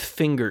human with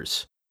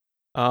fingers.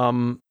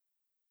 Yeah.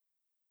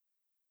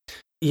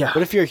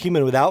 What if you're a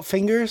human without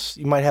fingers?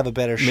 You might have a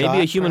better shot.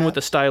 Maybe a human with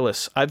a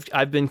stylus.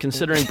 I've been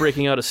considering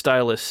breaking out a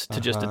stylus to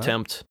just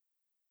attempt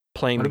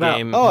playing the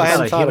game. Oh, I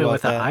hadn't thought about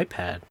with an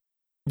iPad.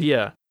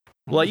 Yeah.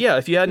 Well, yeah.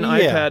 If you had an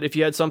iPad, if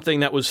you had something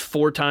that was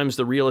 4 times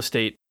the real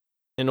estate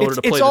in order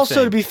to play the thing. It's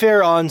also, to be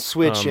fair, on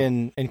Switch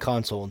and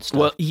console and stuff.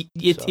 Well,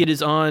 it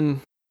is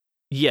on.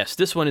 Yes,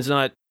 this one is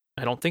not.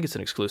 I don't think it's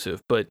an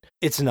exclusive, but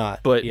it's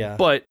not. But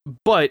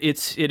it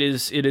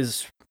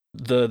is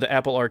the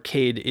Apple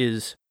Arcade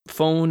is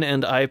phone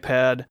and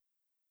iPad,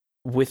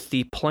 with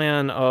the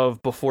plan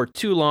of before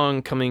too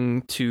long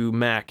coming to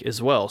Mac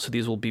as well. So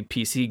these will be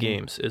PC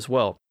games as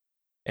well.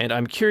 And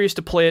I'm curious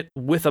to play it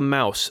with a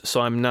mouse,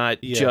 so I'm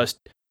not just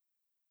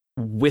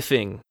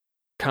whiffing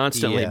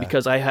constantly,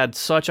 because I had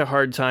such a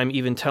hard time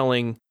even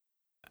telling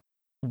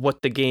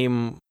what the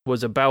game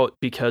was about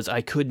because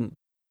I couldn't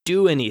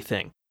do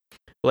anything.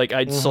 Like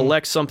I'd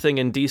select something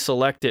and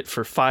deselect it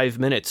for 5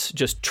 minutes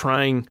just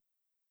trying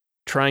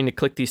to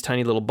click these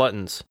tiny little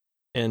buttons.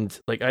 And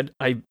like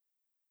I've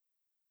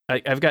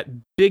got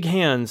big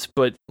hands,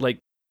 but like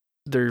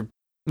they're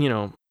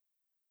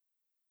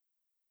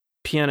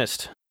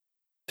pianist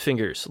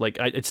fingers. Like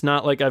it's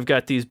not like I've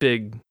got these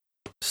big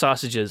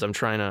sausages I'm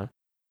trying to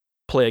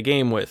play a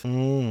game with.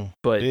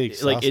 But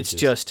like it's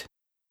just,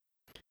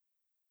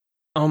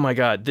 oh my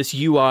god, this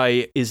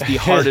UI is the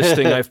hardest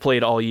thing I've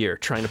played all year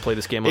trying to play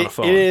this game on a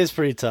phone. It is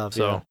pretty tough.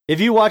 So if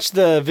you watch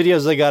the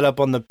videos I got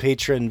up on the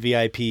Patreon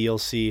VIP, you'll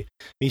see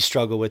me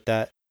struggle with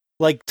that.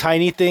 Like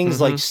tiny things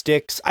like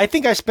sticks. I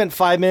think I spent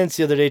 5 minutes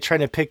the other day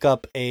trying to pick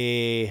up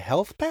a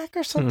health pack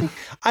or something.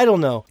 I don't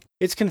know.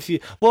 It's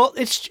confused. Well,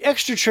 it's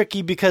extra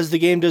tricky because the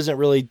game doesn't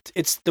really.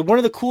 One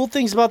of the cool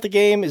things about the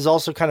game is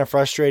also kind of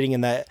frustrating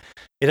in that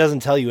it doesn't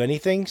tell you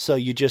anything. So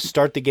you just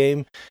start the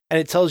game and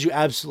it tells you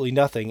absolutely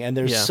nothing. And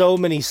there's so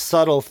many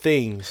subtle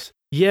things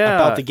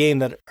about the game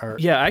that are.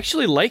 Yeah, I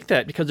actually like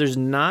that because there's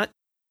not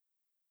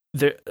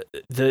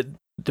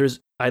there's.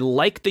 I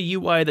like the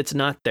UI that's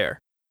not there.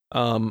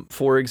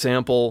 For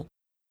example,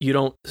 you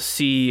don't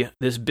see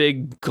this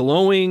big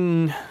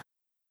glowing,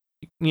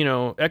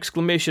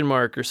 exclamation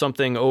mark or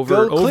something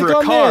over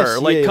a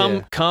car.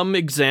 This. Come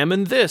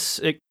examine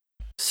this.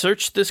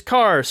 Search this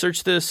car.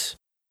 Search this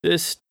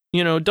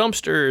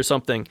dumpster or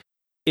something.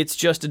 It's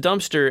just a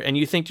dumpster, and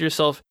you think to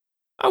yourself,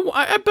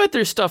 I bet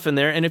there's stuff in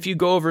there. And if you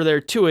go over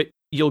there to it,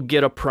 you'll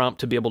get a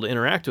prompt to be able to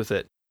interact with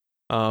it.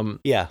 And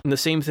the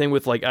same thing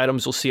with like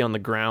items you'll see on the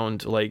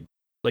ground,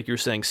 like you're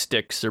saying,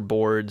 sticks or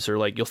boards, or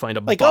like you'll find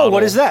a bottle. Oh,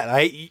 what is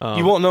that?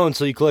 You won't know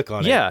until you click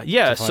on it.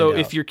 Yeah. So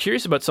if you're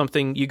curious about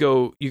something, you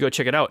go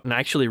check it out. And I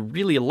actually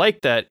really like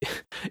that.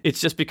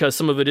 It's just because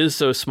some of it is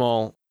so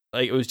small.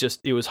 Like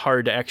it was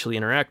hard to actually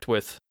interact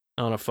with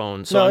on a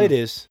phone. So it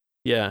is.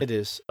 Yeah, it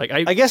is. Like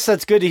I guess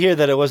that's good to hear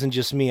that it wasn't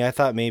just me. I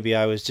thought maybe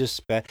I was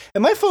just bad.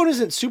 And my phone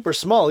isn't super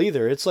small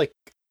either. It's like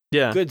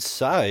good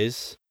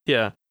size.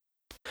 Yeah.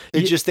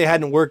 They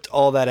hadn't worked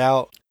all that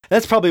out.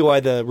 That's probably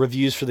why the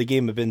reviews for the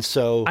game have been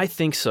so. I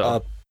think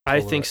so.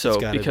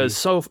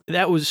 Because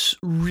that was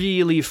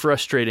really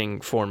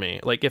frustrating for me.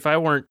 Like if I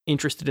weren't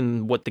interested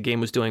in what the game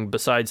was doing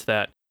besides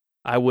that,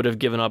 I would have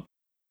given up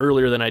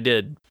earlier than I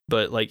did.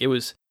 But like it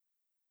was.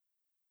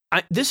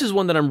 This is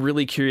one that I'm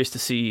really curious to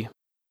see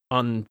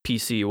on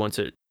PC once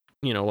it,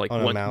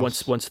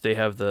 once they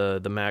have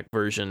the Mac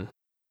version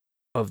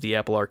of the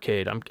Apple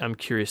Arcade. I'm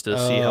curious to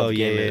see how the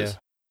game is.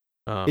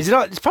 Is it?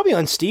 It's probably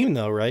on Steam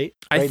though, right?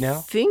 Now,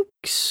 I think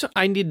so.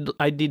 I need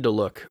to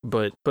look,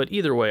 but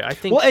either way, I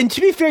think. Well, and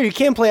to be fair, you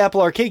can play Apple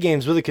Arcade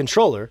games with a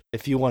controller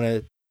if you want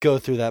to go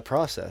through that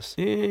process.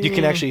 You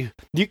can actually,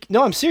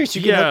 no, I'm serious.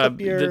 You can hook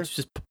up your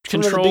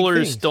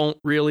controllers don't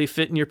really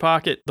fit in your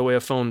pocket the way a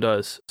phone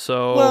does.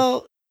 So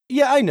well,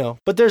 yeah, I know,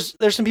 but there's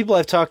some people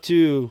I've talked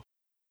to,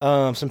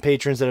 some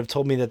patrons that have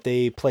told me that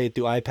they play it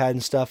through iPad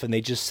and stuff, and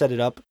they just set it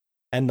up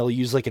and they'll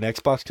use like an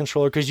Xbox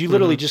controller because you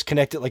literally just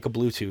connect it like a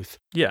Bluetooth.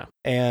 Yeah,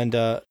 and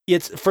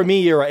it's for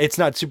me, you're right, it's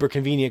not super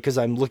convenient because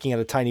I'm looking at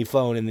a tiny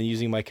phone and then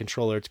using my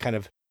controller. It's kind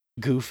of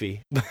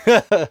goofy,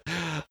 but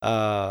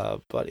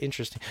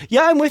interesting.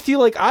 Yeah, I'm with you.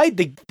 Like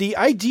the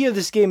idea of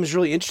this game is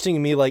really interesting to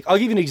me. Like, I'll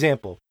give you an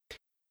example.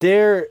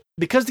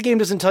 Because the game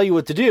doesn't tell you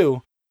what to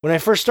do. When I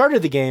first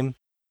started the game,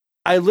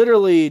 I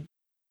literally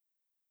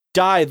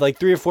died like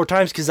 3 or 4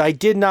 times because I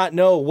did not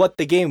know what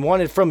the game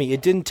wanted from me.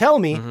 It didn't tell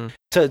me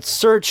to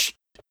search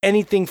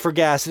anything for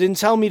gas. It didn't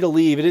tell me to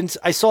leave.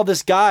 I saw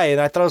this guy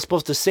and I thought I was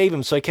supposed to save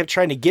him, so I kept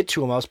trying to get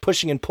to him. I was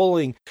pushing and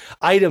pulling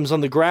items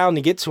on the ground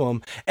to get to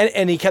him,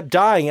 and he kept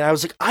dying. And I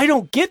was like, I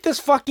don't get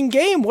this fucking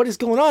game. What is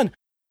going on?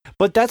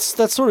 But that's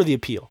sort of the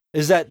appeal.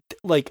 Is that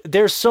like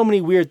there's so many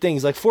weird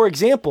things. Like, for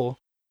example,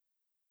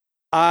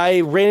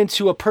 I ran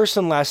into a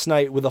person last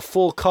night with a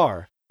full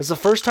car. It's the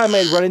first time I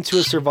had run into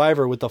a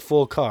survivor with a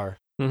full car.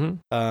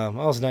 That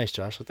was nice,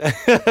 Josh. With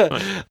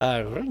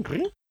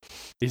that.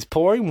 He's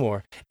pouring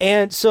more.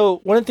 And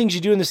so one of the things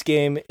you do in this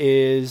game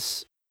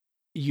is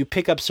you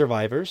pick up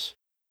survivors.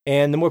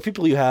 And the more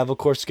people you have, of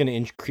course, it's going to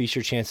increase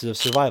your chances of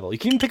survival. You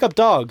can even pick up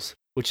dogs,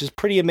 which is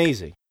pretty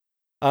amazing.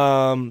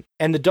 And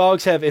the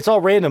dogs it's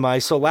all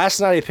randomized. So last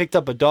night I picked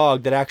up a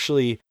dog that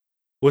actually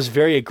was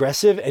very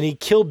aggressive, and he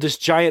killed this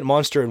giant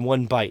monster in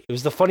one bite. It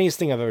was the funniest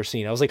thing I've ever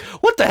seen. I was like,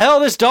 what the hell?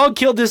 This dog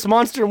killed this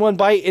monster in one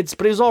bite?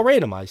 But it was all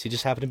randomized. He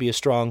just happened to be a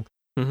strong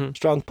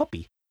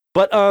puppy.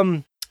 But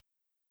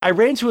I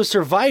ran into a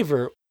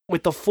survivor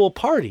with the full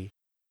party,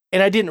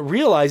 and I didn't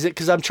realize it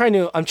because I'm trying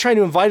to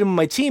invite him on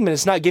my team, and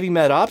it's not giving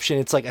me that option.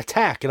 It's like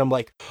attack, and I'm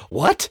like,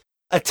 what?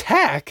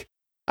 Attack?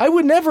 I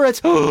would never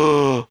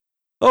oh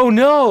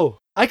no,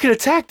 I could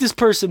attack this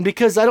person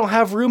because I don't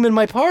have room in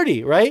my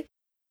party, right?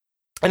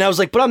 And I was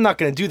like, but I'm not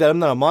going to do that. I'm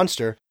not a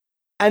monster.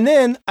 And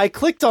then I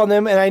clicked on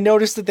them and I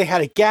noticed that they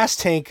had a gas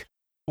tank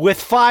with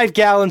 5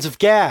 gallons of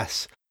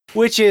gas,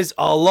 which is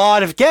a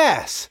lot of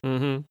gas.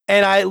 And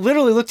I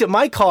literally looked at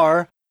my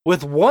car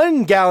with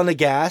 1 gallon of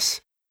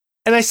gas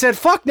and I said,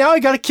 fuck, now I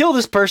got to kill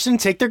this person and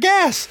take their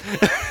gas.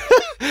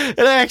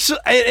 And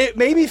it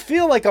made me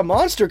feel like a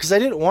monster because I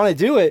didn't want to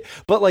do it.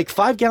 But like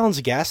 5 gallons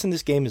of gas in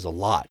this game is a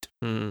lot.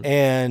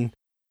 And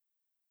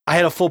I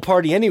had a full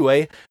party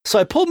anyway, so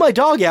I pulled my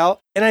dog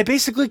out, and I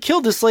basically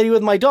killed this lady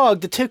with my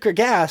dog that took her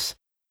gas,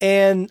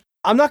 and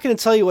I'm not going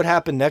to tell you what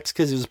happened next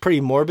because it was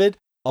pretty morbid.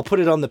 I'll put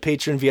it on the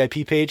Patreon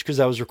VIP page because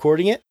I was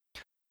recording it.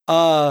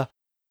 But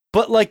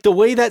like the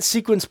way that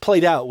sequence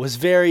played out was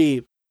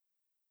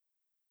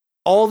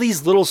all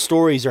these little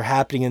stories are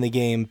happening in the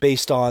game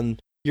based on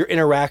your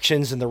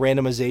interactions and the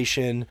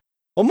randomization,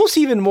 almost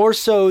even more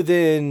so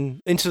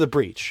than Into the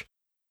Breach.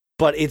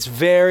 But it's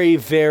very,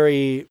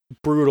 very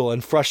brutal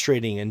and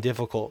frustrating and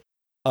difficult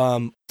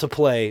to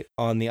play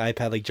on the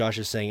iPad, like Josh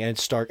is saying, and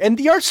it's stark. And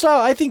the art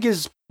style, I think,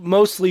 is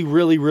mostly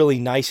really, really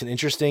nice and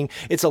interesting.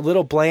 It's a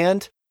little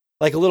bland,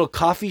 like a little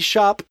coffee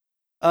shop,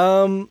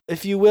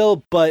 if you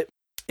will, but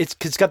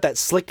it's got that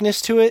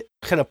slickness to it,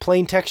 kind of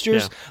plain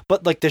textures,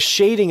 but like the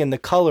shading and the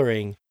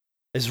coloring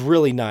is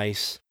really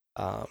nice.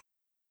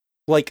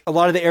 Like a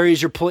lot of the areas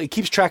you're pulling, it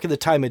keeps track of the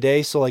time of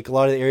day. So like a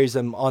lot of the areas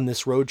I'm on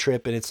this road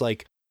trip, and it's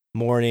like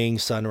morning,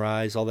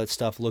 sunrise, all that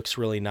stuff looks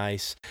really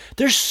nice.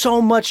 There's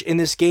so much in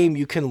this game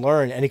you can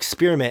learn and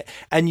experiment,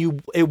 and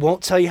it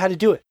won't tell you how to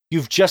do it.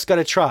 You've just got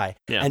to try.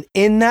 And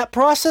in that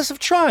process of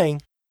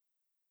trying,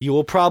 you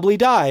will probably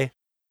die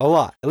a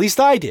lot. At least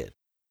I did.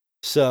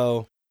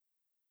 So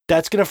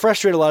that's going to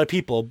frustrate a lot of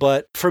people.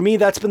 But for me,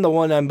 that's been the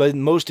one I'm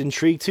been most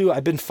intrigued to.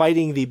 I've been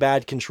fighting the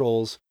bad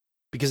controls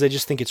because I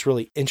just think it's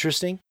really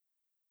interesting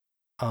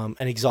and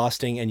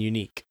exhausting and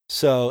unique.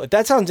 So if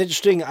that sounds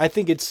interesting, I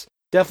think it's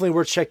definitely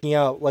worth checking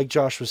out. Like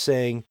Josh was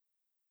saying,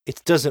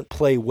 it doesn't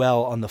play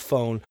well on the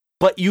phone,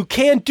 but you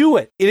can do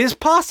it. It is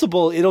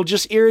possible. It'll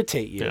just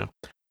irritate you. Yeah.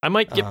 I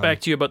might get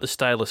back to you about the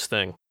stylus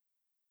thing.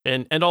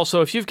 And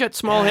also, if you've got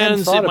small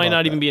hands, it might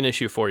not even be an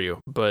issue for you.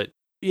 But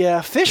yeah,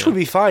 Fish would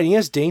be fine. He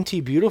has dainty,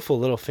 beautiful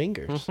little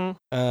fingers.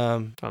 On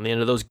the end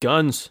of those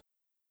guns.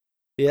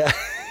 Yeah.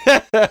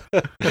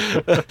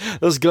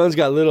 Those guns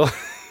got little...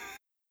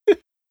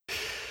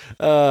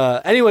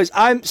 Anyways,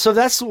 so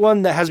that's the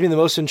one that has me the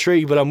most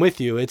intrigued, but I'm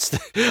with you. It's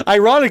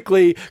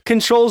ironically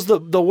controls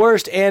the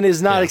worst and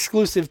is not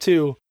exclusive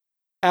to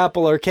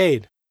Apple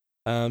Arcade.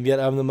 Yet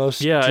I'm the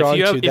most drawn to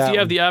that. If you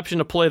have the option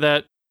to play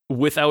that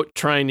without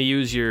trying to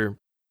use your,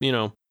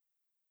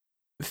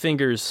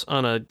 fingers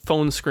on a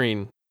phone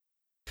screen,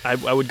 I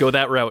would go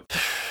that route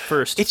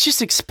first. It's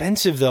just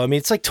expensive though. I mean,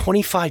 it's like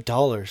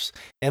 $25,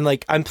 and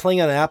like I'm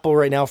playing on Apple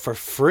right now for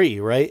free,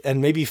 right?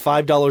 And maybe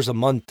 $5 a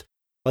month.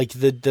 Like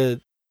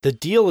the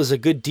deal is a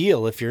good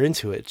deal if you're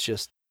into it. It's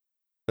just,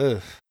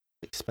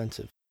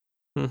 expensive.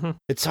 Mm-hmm.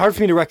 It's hard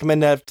for me to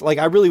recommend that. Like,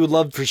 I really would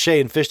love for Shay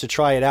and Fish to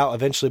try it out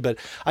eventually, but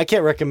I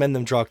can't recommend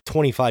them draw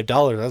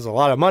 $25. That's a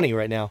lot of money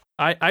right now.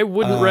 I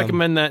wouldn't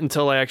recommend that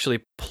until I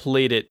actually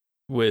played it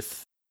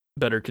with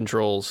better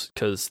controls,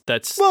 because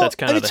that's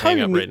kind of the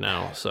hang up right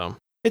now. So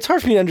it's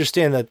hard for me to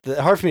understand that.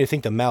 Hard for me to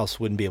think the mouse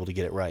wouldn't be able to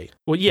get it right.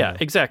 Well, yeah,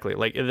 exactly.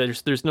 Like,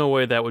 there's no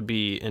way that would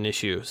be an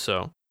issue.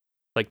 So,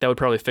 like, that would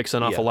probably fix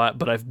an awful lot.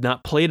 But I've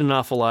not played an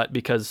awful lot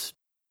because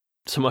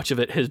so much of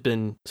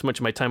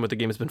my time with the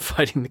game has been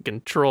fighting the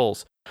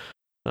controls.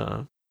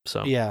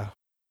 So yeah,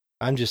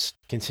 I'm just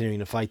continuing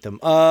to fight them.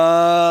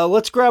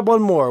 Let's grab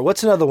one more.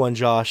 What's another one,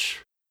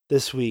 Josh,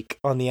 this week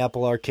on the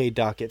Apple Arcade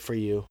docket for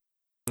you?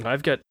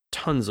 I've got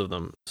tons of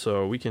them,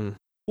 so we can.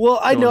 Well,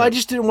 I know. I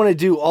just didn't want to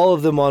do all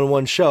of them on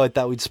one show. I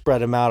thought we'd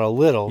spread them out a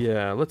little.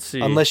 Yeah, let's see.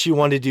 Unless you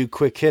want to do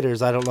quick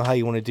hitters, I don't know how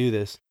you want to do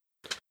this.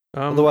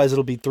 Otherwise,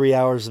 it'll be 3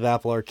 hours of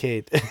Apple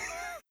Arcade.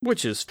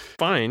 Which is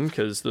fine,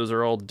 because those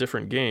are all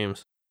different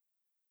games.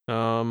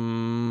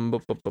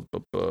 Probably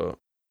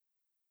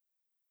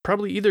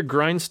either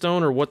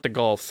Grindstone or What the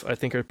Golf, I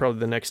think, are probably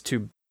the next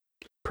two.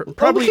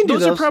 Probably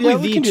those are probably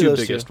the two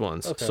biggest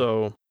ones. Okay.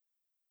 So,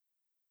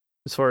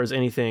 as far as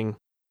anything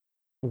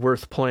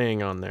worth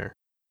playing on there,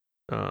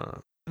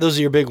 those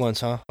are your big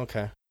ones, huh?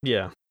 Okay.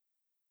 Yeah.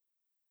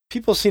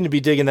 People seem to be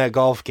digging that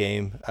golf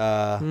game,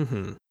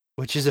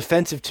 which is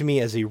offensive to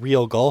me as a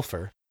real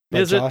golfer.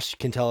 But Josh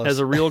can tell us. As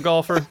a real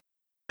golfer?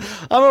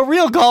 I'm a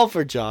real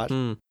golfer, Josh.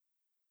 I'm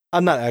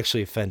not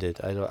actually offended.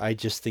 I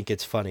just think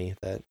it's funny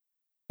that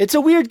it's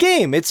a weird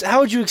game. How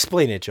would you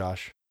explain it,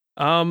 Josh?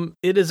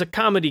 It is a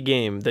comedy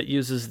game that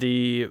uses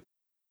the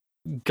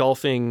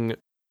golfing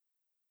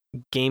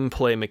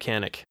gameplay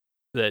mechanic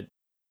that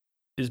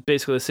is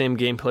basically the same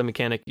gameplay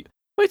mechanic.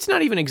 Well, it's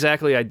not even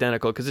exactly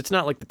identical, because it's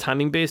not like the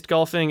timing-based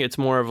golfing. It's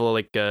more of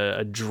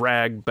a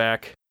drag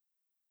back.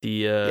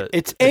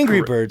 It's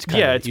Angry Birds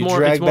kind of. Yeah, it's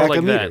more like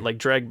that, like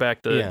drag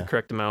back the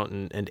correct amount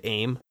and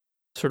aim,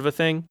 sort of a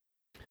thing.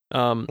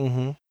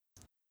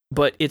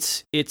 But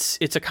it's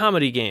a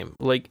comedy game.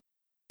 Like,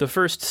 the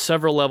first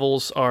several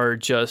levels are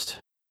just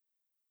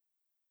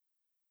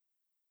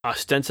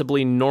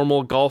ostensibly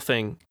normal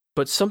golfing,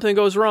 but something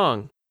goes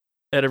wrong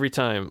at every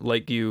time.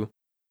 Like, you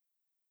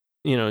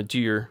do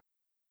your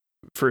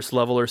first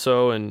level or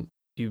so, and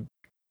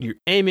you're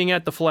aiming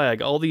at the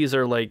flag. All these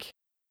are like,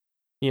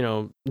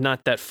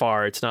 not that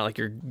far. It's not like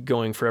you're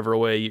going forever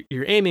away.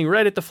 You're aiming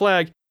right at the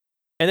flag,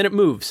 and then it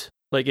moves.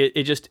 Like,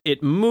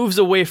 it moves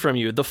away from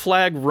you. The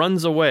flag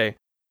runs away.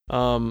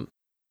 Or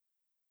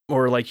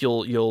like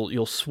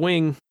you'll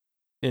swing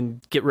and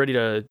get ready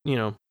to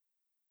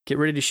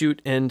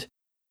shoot, and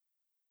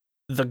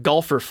the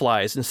golfer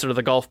flies instead of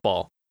the golf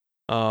ball.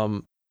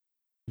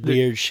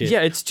 Weird shit.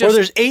 Yeah, it's just. Or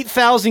there's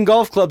 8,000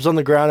 golf clubs on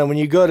the ground, and when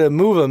you go to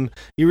move them,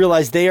 you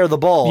realize they are the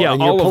ball. Yeah,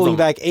 and you're all pulling of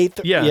them. back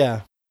 8.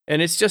 Yeah. And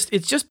it's just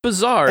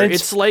bizarre.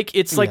 It's like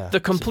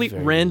the complete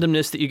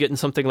randomness that you get in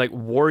something like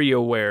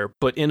WarioWare,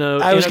 but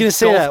I was going to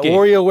say that game.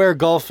 WarioWare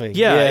golfing.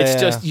 Yeah, it's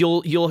just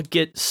you'll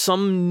get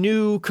some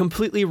new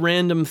completely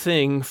random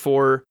thing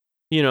for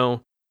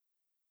 20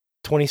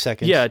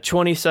 seconds. Yeah,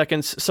 20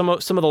 seconds. Some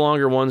of the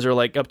longer ones are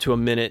like up to a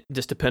minute,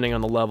 just depending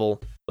on the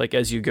level, like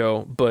as you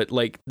go. But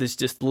like this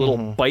just little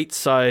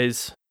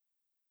bite-size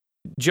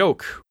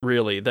joke,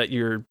 really, that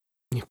you're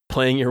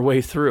playing your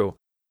way through.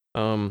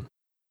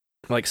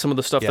 Like some of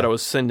the stuff that I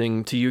was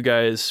sending to you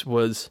guys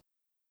was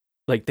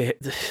like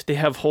they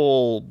have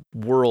whole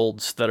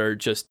worlds that are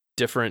just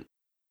different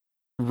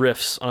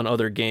riffs on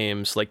other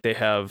games. Like they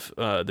have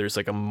there's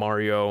like a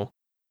Mario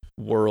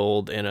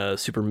world and a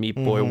Super Meat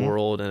Boy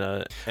world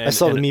and I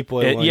saw the Meat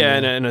Boy one. Yeah,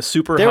 and a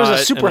super there hot. There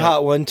was a super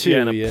hot one too.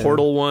 Yeah, and a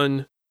Portal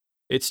one.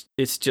 It's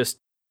just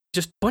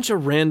a bunch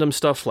of random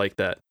stuff like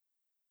that.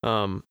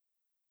 And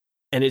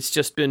it's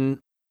just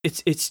been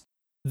it's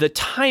the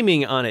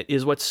timing on it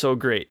is what's so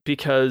great,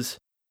 because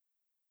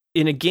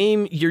in a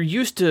game you're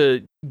used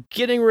to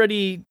getting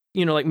ready,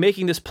 like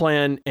making this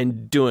plan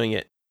and doing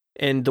it.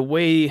 And the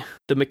way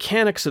the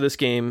mechanics of this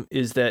game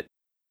is that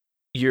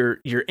you're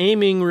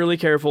aiming really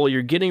careful,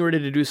 you're getting ready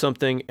to do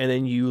something, and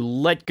then you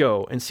let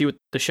go and see what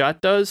the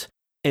shot does.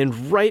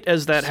 And right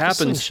as that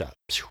happens,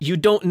 you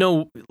don't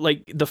know,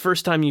 like the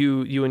first time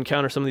you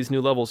encounter some of these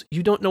new levels,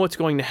 you don't know what's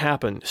going to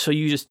happen. So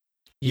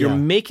you're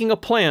making a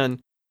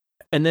plan,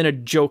 and then a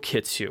joke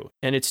hits you.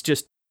 And it's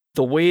just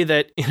the way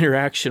that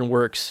interaction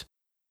works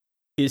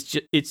is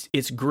just,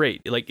 it's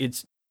great. Like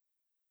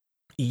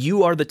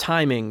you are the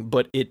timing,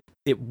 but it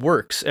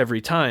works every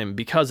time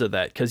because of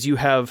that. Because you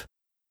have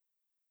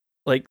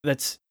like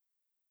that's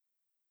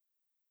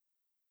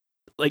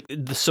like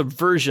the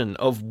subversion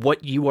of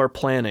what you are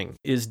planning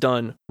is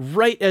done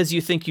right as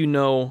you think you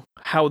know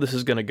how this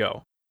is going to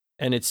go,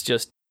 and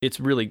it's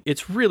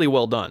really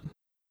well done.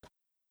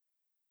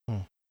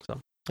 So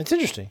it's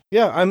interesting.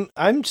 Yeah,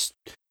 I'm just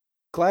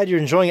glad you're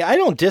enjoying it. I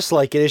don't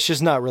dislike it. It's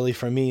just not really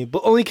for me,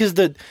 but only because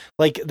the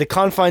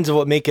confines of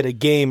what make it a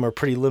game are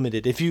pretty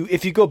limited. If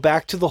you go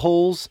back to the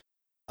holes,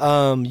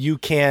 you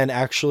can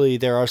actually,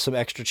 there are some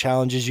extra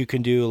challenges you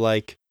can do,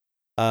 like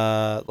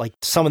Like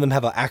some of them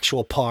have an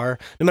actual par.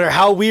 No matter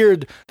how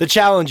weird the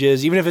challenge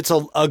is, even if it's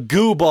a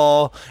goo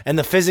ball and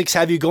the physics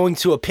have you going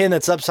to a pin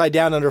that's upside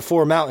down under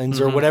 4 mountains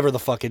or whatever the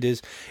fuck it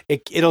is,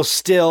 it'll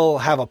still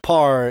have a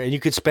par, and you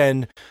could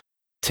spend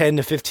 10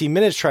 to 15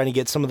 minutes trying to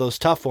get some of those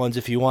tough ones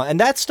if you want. And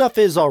that stuff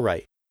is all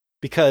right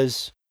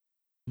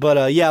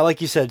but yeah,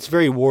 like you said, it's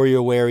very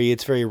WarioWare-y.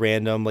 It's very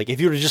random. Like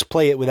if you were to just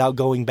play it without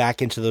going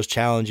back into those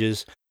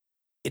challenges,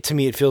 to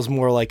me, it feels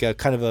more like a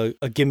kind of a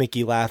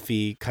gimmicky,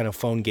 laughy kind of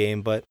phone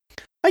game, but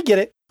I get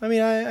it. I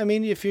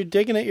mean, if you're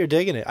digging it, you're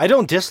digging it. I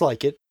don't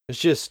dislike it. It's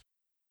just,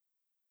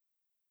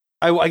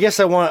 I guess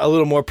I want a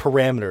little more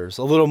parameters,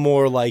 a little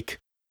more like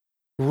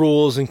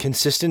rules and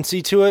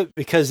consistency to it,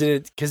 because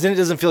then it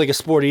doesn't feel like a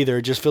sport either.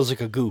 It just feels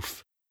like a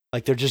goof.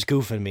 Like they're just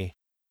goofing me.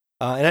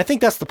 And I think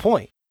that's the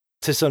point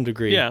to some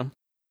degree. Yeah.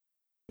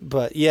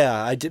 But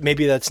yeah, I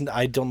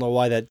don't know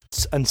why that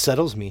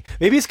unsettles me.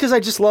 Maybe it's because I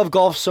just love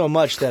golf so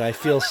much that I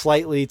feel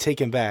slightly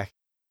taken back.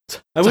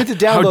 I went to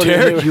download it.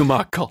 How dare you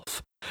mock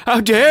golf? How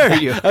dare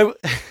you?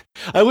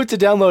 I went to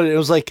download it and it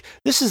was like,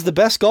 this is the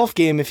best golf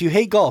game if you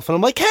hate golf. And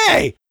I'm like,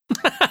 hey,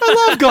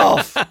 I love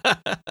golf.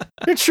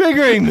 You're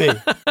triggering me.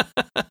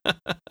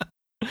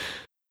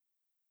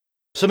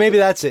 So maybe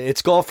that's it.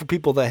 It's golf for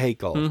people that hate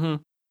golf.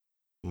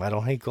 I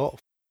don't hate golf.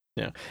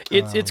 Yeah.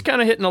 It's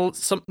kind of hitting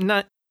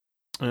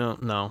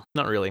no,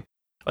 not really.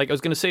 Like I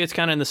was going to say, it's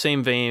kind of in the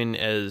same vein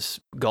as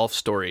Golf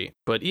Story,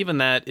 but even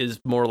that is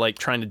more like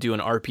trying to do an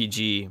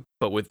RPG,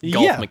 but with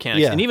golf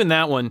mechanics. Yeah. And even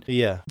that one,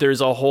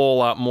 there's a whole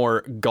lot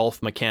more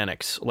golf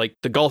mechanics. Like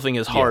the golfing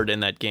is hard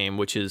in that game,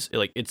 which is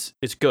like it's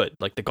good.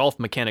 Like the golf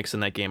mechanics in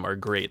that game are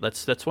great.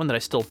 That's one that I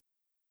still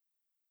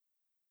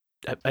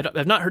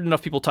I've not heard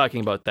enough people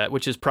talking about that,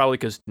 which is probably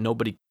because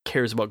nobody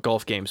cares about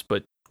golf games.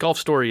 But Golf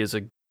Story is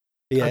it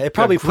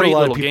probably put a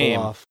lot of people game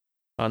off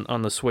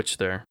on the Switch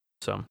there.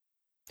 So.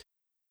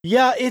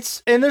 Yeah,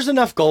 and there's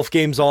enough golf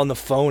games on the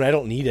phone. I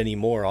don't need any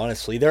more,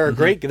 honestly. There are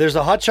there's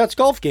a Hot Shots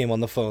golf game on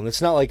the phone.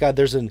 It's not like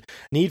there's a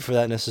need for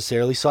that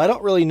necessarily, so I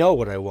don't really know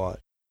what I want.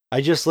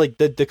 I just like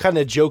the kind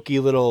of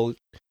jokey little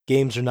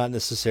games are not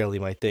necessarily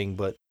my thing,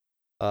 but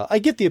I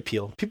get the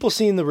appeal. People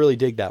seem to really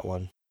dig that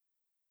one.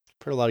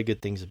 I've heard a lot of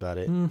good things about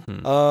it.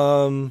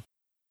 And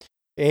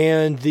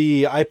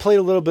I played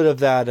a little bit of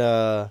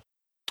that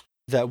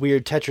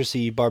weird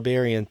Tetris-y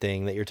barbarian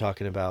thing that you're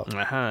talking about.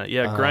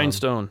 Yeah,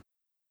 Grindstone.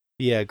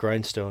 Yeah,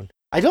 Grindstone.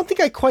 I don't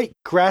think I quite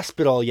grasp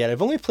it all yet.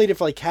 I've only played it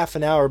for like half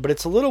an hour, but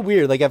it's a little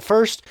weird. Like at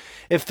first,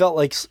 it felt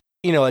like,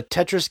 a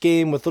Tetris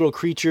game with little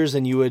creatures,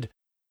 and you would,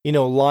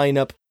 line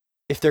up.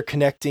 If they're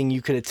connecting,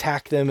 you could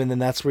attack them, and then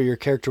that's where your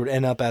character would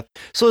end up at.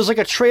 So there's like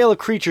a trail of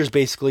creatures,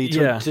 basically,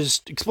 to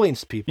just explain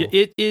to people.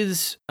 It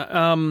is,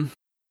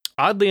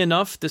 oddly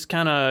enough,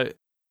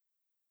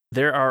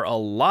 there are a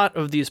lot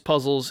of these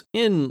puzzles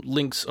in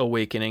Link's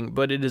Awakening,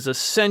 but it is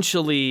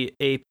essentially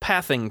a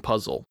pathing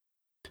puzzle.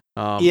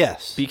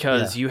 Yes.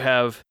 Because you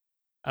have,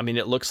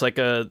 it looks like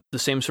the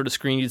same sort of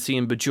screen you'd see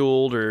in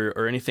Bejeweled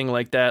or anything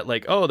like that.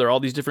 Like, oh, there are all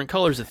these different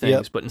colors of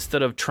things, but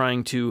instead of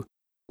trying to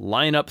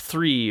line up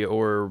 3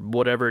 or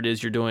whatever it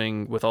is you're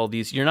doing with all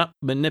these, you're not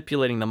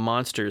manipulating the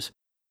monsters.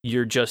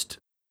 You're just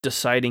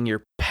deciding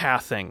your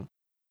pathing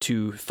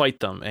to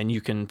fight them, and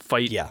you can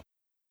fight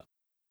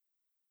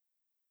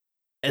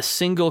a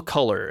single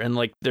color, and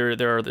like there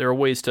are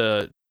ways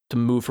to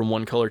move from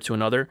one color to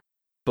another,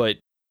 but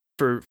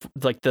for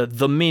like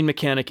the main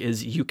mechanic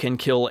is you can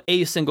kill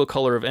a single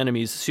color of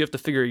enemies, so you have to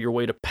figure your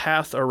way to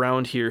path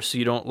around here so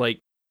you don't like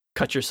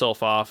cut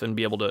yourself off and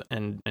be able to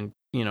and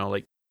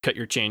like cut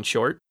your chain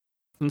short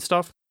and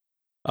stuff.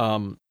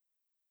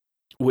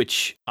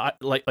 Which I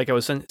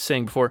was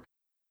saying before,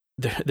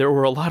 there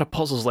were a lot of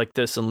puzzles like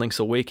this in Link's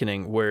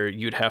Awakening where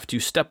you'd have to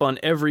step on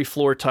every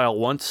floor tile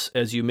once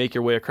as you make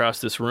your way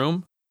across this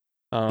room.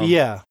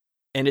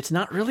 And it's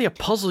not really a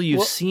puzzle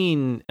you've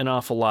seen an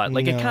awful lot.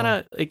 Like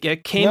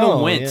it came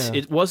and went.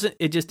 Yeah.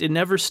 It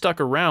never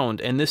stuck around.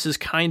 And this is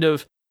kind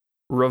of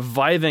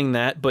reviving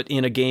that, but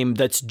in a game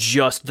that's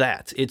just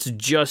that. It's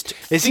just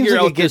figure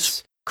out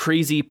this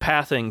crazy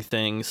pathing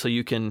thing so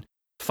you can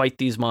fight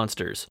these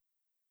monsters.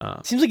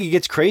 It seems like it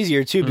gets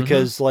crazier too,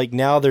 because like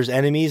now there's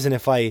enemies, and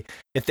if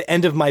the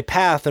end of my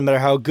path, no matter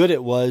how good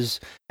it was,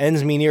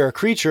 ends me near a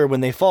creature, when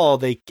they fall,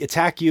 they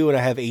attack you, and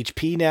I have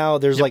HP now.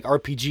 There's like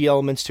RPG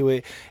elements to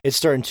it. It's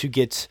starting to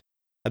get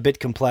a bit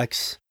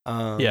complex.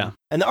 And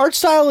the art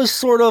style is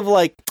sort of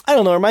like, I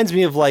don't know, it reminds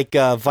me of like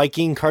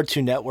Viking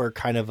Cartoon Network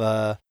kind of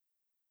a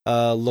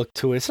look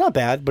to it. It's not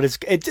bad, but it's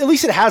at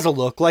least it has a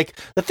look. Like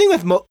the thing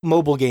with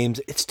mobile games,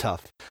 it's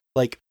tough.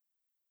 Like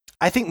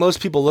I think most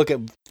people look at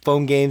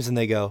phone games and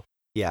they go,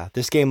 yeah,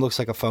 this game looks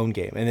like a phone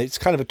game. And it's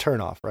kind of a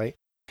turnoff, right?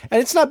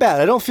 And it's not bad.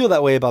 I don't feel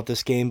that way about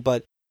this game,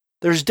 but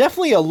there's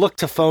definitely a look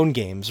to phone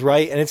games,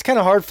 right? And it's kind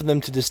of hard for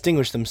them to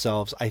distinguish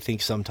themselves, I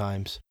think,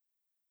 sometimes.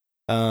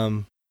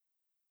 But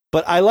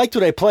I liked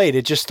what I played.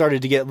 It just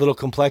started to get a little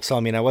complex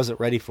on me, and I wasn't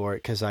ready for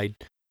it because I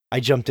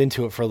jumped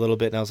into it for a little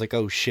bit, and I was like,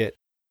 oh, shit.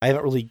 I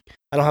don't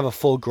have a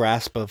full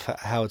grasp of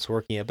how it's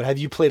working yet. But have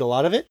you played a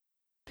lot of it?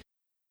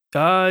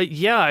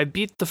 Yeah, I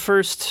beat the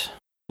first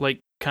like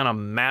kind of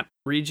map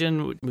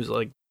region. It was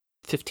like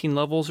 15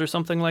 levels or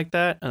something like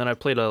that, and then I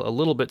played a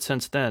little bit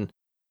since then.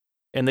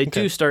 And they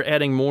do start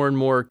adding more and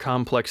more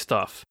complex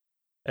stuff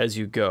as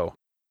you go.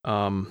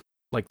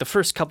 Like the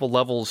first couple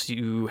levels,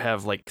 you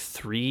have like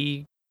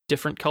 3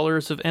 different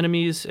colors of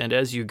enemies, and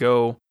as you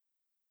go,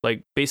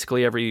 like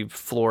basically every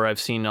floor I've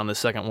seen on the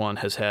second one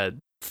has had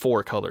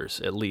 4 colors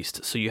at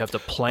least. So you have to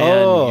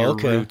plan your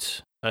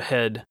route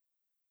ahead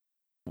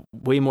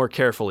way more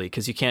carefully,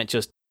 because you can't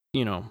just,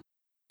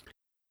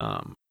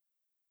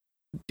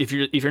 if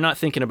you're not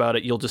thinking about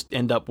it, you'll just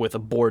end up with a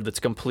board that's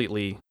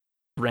completely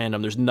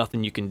random. There's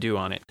nothing you can do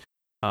on it.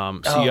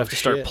 So you have to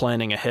start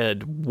planning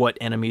ahead what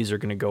enemies are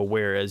going to go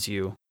where as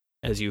you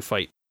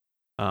fight.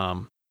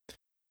 Like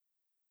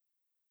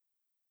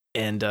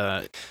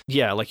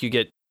you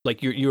get,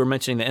 like you were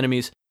mentioning the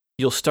enemies,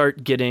 you'll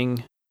start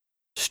getting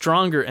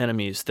stronger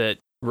enemies that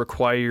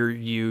require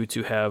you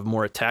to have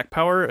more attack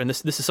power. And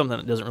this is something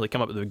that doesn't really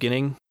come up at the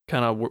beginning,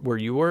 kind of where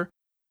you were.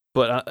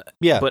 But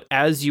but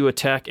as you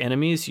attack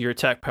enemies, your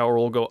attack power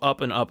will go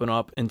up and up and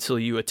up until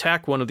you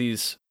attack one of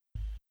these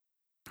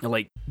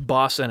like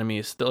boss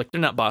enemies. They're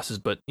not bosses,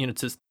 but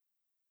it's just,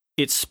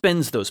 it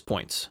spends those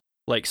points.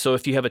 Like, so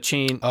if you have a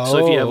chain,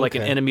 so if you have like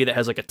an enemy that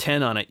has like a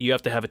 10 on it, you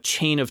have to have a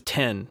chain of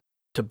 10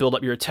 to build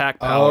up your attack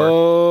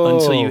power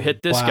until you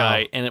hit this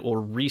guy, and it will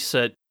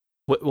reset.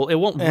 Well, it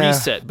won't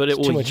reset, but it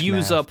will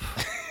use up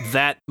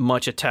that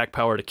much attack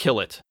power to kill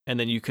it, and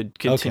then you could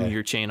continue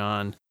your chain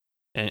on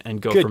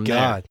and go from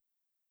there.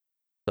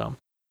 So,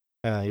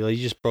 you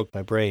just broke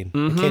my brain.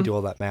 Mm-hmm. I can't do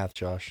all that math,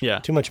 Josh. Yeah,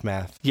 too much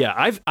math. Yeah,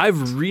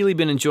 I've really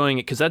been enjoying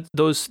it, because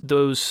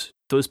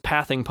those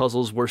pathing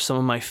puzzles were some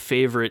of my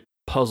favorite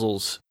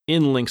puzzles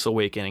in Link's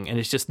Awakening, and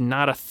it's just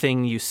not a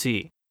thing you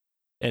see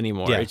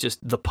anymore. Yeah. It's just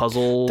the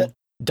puzzle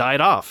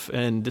died off,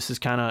 and this is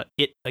kind of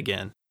it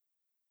again.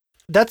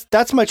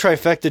 That's my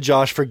trifecta,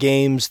 Josh, for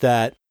games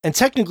that, and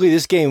technically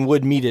this game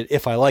would meet it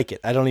if I like it.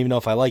 I don't even know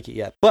if I like it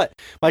yet, but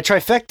my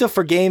trifecta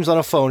for games on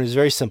a phone is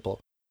very simple.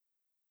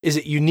 Is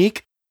it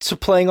unique to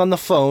playing on the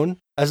phone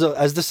as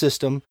the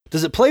system?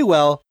 Does it play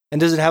well,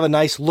 and does it have a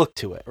nice look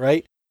to it,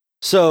 right?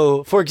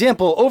 So, for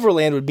example,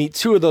 Overland would meet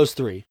 2 of those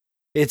 3.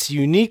 It's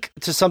unique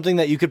to something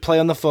that you could play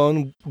on the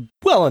phone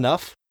well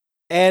enough,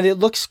 and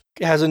it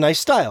has a nice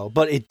style,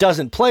 but it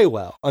doesn't play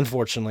well,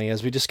 unfortunately,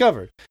 as we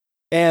discovered.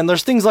 And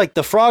there's things like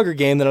the Frogger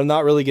game that I'm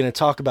not really going to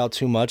talk about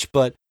too much,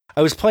 but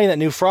I was playing that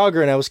new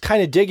Frogger, and I was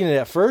kind of digging it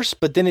at first,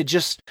 but then it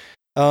just,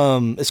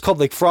 it's called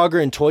like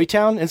Frogger in Toy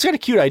Town, and it's got a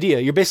cute idea.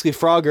 You're basically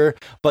Frogger,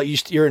 but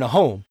you're in a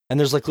home, and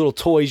there's like little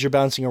toys you're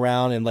bouncing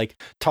around, and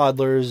like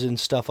toddlers and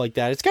stuff like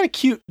that. It's got a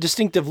cute,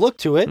 distinctive look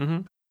to it.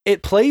 Mm-hmm.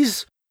 It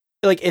plays,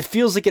 like, it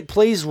feels like it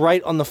plays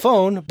right on the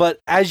phone, but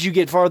as you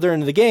get farther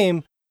into the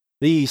game,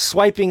 the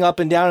swiping up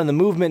and down and the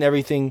movement and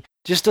everything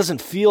just doesn't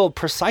feel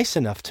precise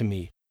enough to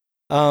me.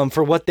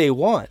 For what they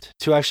want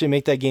to actually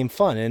make that game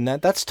fun. And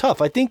that's tough.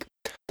 I think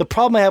the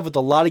problem I have with a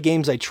lot of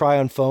games I try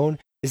on phone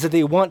is that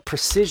they want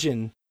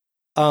precision.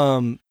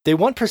 They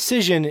want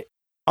precision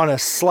on a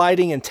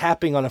sliding and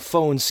tapping on a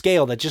phone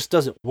scale that just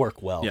doesn't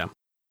work well. Yeah.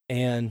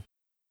 And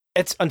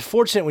it's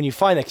unfortunate when you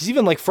find that, because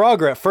even like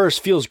Frogger at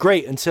first feels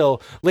great until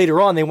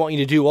later on they want you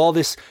to do all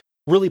this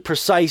really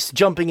precise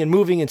jumping and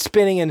moving and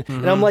spinning, and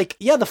I'm like,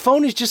 yeah, the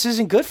phone just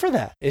isn't good for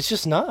that. It's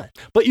just not.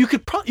 But you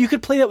could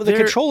play that with a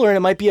controller, and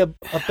it might be a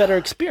better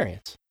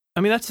experience.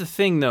 I mean, that's the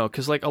thing though,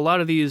 because like a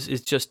lot of these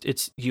is just,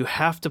 you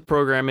have to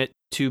program it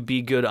to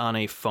be good on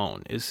a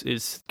phone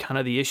is kind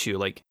of the issue.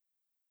 Like,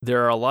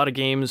 there are a lot of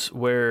games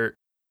where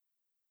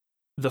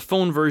the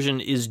phone version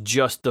is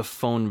just the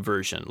phone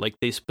version. Like,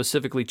 they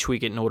specifically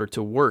tweak it in order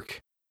to work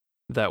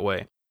that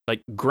way.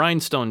 Like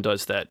Grindstone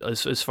does that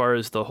as far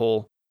as the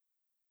whole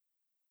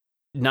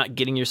not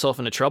getting yourself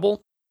into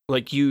trouble.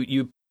 Like,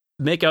 you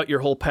make out your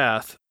whole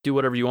path, do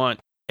whatever you want,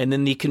 and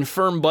then the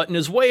confirm button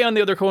is way on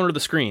the other corner of the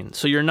screen,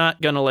 so you're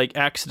not gonna like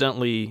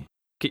accidentally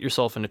get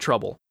yourself into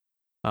trouble.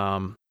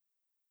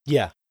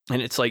 Yeah,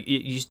 and it's like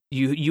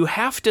you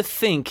have to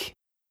think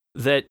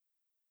that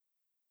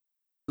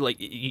like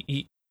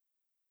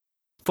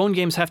phone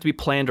games have to be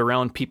planned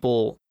around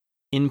people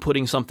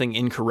inputting something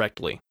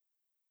incorrectly.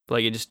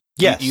 Like, it just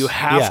you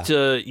have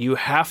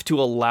to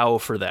allow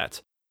for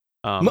that.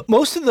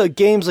 Most of the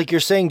games, like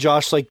you're saying,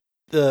 Josh, like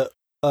the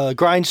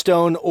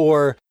Grindstone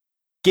or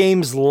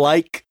games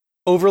like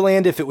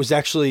Overland, if it was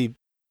actually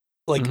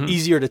like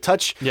easier to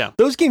touch,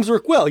 those games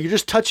work well. You're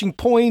just touching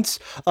points,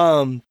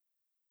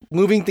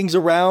 moving things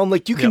around.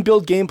 Like, you can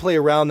build gameplay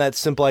around that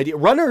simple idea.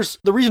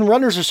 The reason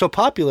runners are so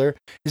popular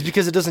is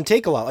because it doesn't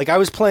take a lot. Like, I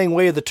was playing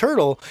Way of the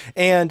Turtle,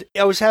 and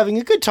I was having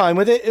a good time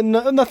with it, and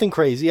nothing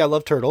crazy. I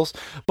love turtles,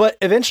 but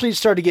eventually it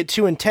started to get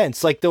too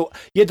intense. Like, you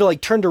had to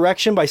like turn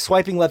direction by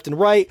swiping left and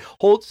right,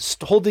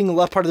 holding the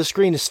left part of the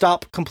screen to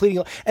stop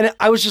completing. And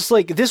I was just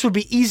like, this would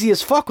be easy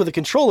as fuck with a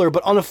controller,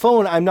 but on a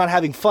phone, I'm not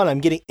having fun. I'm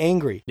getting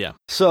angry. Yeah.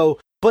 So,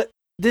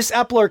 this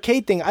Apple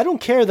Arcade thing, I don't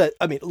care that,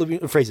 let me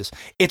rephrase this.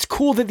 It's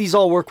cool that these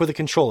all work with a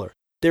controller.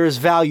 There is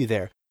value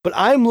there. but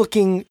I'm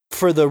looking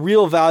for the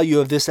real value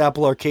of this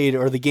Apple Arcade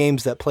or the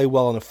games that play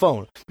well on a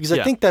phone, because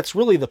I think that's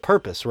really the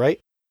purpose, right?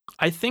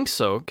 I think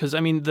so, because I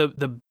mean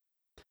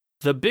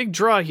the big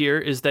draw here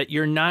is that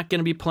you're not going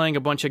to be playing a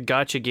bunch of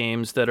gotcha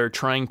games that are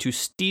trying to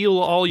steal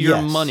all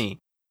your money.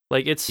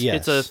 Like it's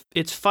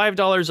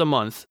 $5 a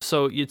month,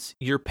 so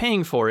you're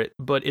paying for it,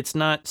 but it's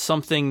not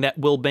something that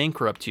will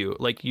bankrupt you.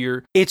 Like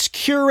it's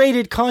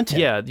curated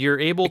content. Yeah, you're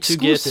able to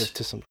get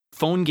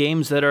phone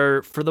games that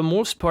are, for the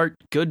most part,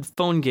 good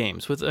phone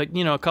games with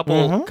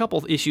a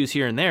couple issues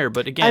here and there.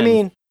 But again, I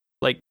mean,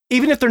 like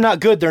even if they're not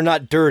good, they're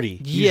not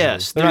dirty.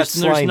 Yes, they're not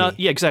slimy.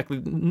 Yeah,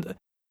 exactly.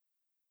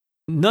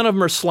 None of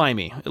them are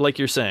slimy, like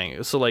you're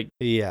saying. So like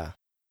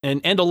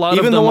and a lot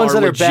even of them the ones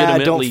are that are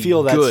bad don't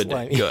feel that good.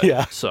 slimy. Good.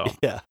 Yeah. So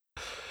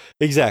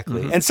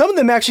exactly. And some of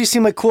them actually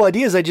seem like cool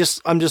ideas.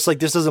 I'm just like,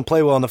 this doesn't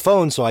play well on the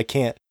phone, so I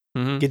can't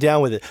get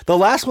down with it. The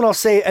last one I'll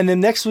say, and then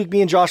next week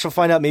me and Josh will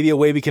find out maybe a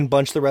way we can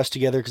bunch the rest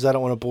together, because I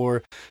don't want to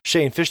bore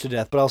Shay and Fish to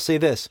death. But I'll say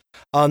this: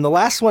 the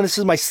last one, this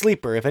is my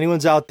sleeper. If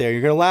anyone's out there,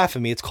 you're gonna laugh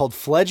at me. It's called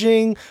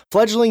Fledgling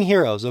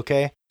Heroes.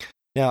 Okay.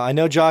 Now I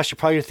know, Josh, you're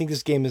probably gonna think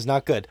this game is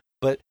not good,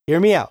 but hear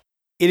me out.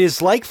 It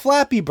is like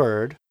Flappy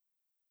Bird,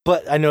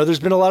 but I know there's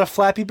been a lot of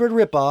Flappy Bird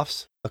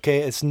ripoffs. Okay,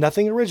 it's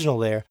nothing original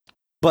there,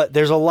 but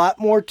there's a lot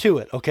more to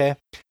it. Okay,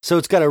 so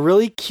it's got a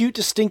really cute,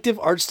 distinctive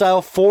art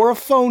style for a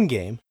phone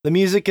game. The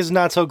music is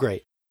not so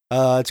great.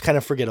 It's kind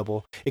of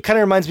forgettable. It kind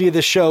of reminds me of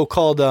this show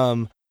called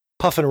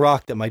Puffin'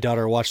 Rock that my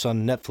daughter watched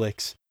on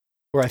Netflix,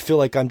 where I feel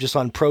like I'm just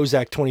on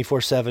Prozac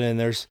 24/7 and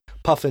there's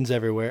puffins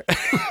everywhere.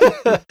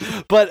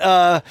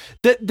 But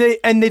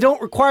they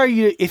don't require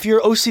you, if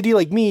you're OCD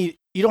like me,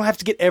 you don't have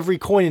to get every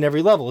coin in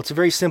every level. It's a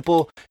very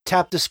simple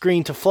tap the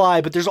screen to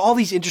fly, but there's all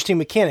these interesting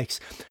mechanics.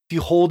 If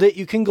you hold it,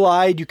 you can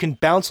glide, you can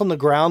bounce on the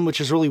ground,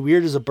 which is really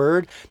weird as a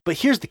bird. But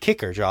here's the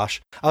kicker,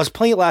 Josh. I was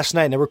playing it last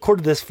night and I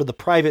recorded this for the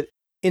private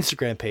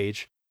Instagram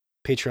page,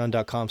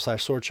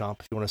 patreon.com/swordchomp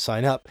if you want to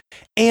sign up.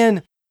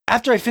 And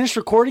after I finished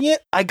recording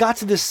it, I got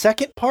to this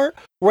second part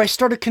where I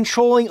started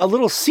controlling a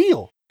little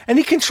seal. And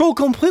he controlled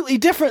completely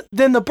different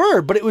than the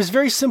bird, but it was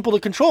very simple to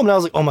control. And I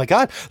was like, oh my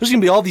God, there's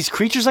going to be all these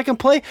creatures I can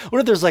play. What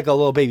if there's like a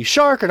little baby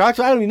shark or an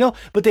octopus? I don't even know.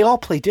 But they all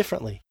play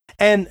differently.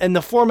 And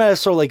the format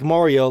is sort of like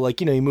Mario, like,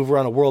 you know, you move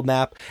around a world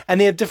map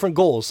and they have different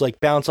goals, like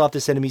bounce off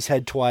this enemy's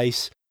head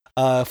twice,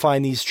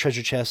 find these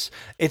treasure chests.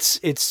 It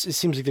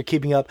seems like they're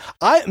keeping up.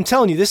 I'm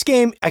telling you, this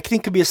game I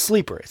think could be a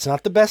sleeper. It's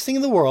not the best thing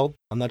in the world.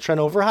 I'm not trying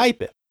to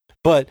overhype it,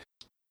 but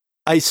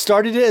I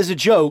started it as a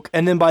joke,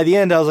 and then by the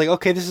end, I was like,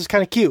 okay, this is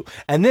kind of cute.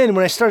 And then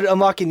when I started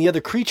unlocking the other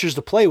creatures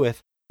to play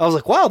with, I was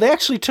like, wow, they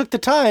actually took the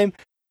time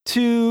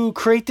to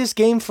create this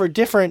game for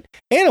different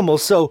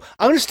animals. So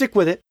I'm going to stick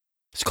with it.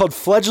 It's called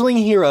Fledgling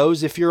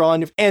Heroes if you're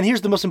on. And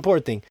here's the most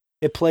important thing.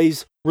 It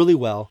plays really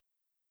well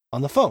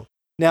on the phone.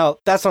 Now,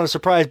 that's not a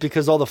surprise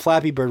because all the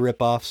Flappy Bird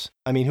ripoffs,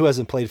 I mean, who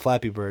hasn't played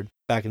Flappy Bird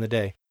back in the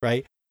day,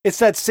 right? It's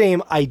that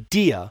same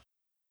idea,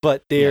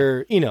 but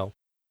they're, you know.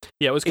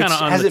 Yeah, it was kind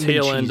of on the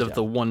tail end of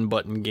the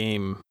one-button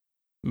game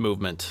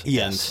movement.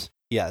 Yes,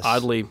 yes.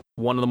 Oddly,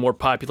 one of the more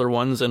popular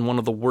ones and one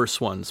of the worst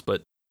ones.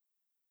 But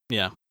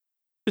yeah,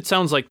 it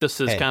sounds like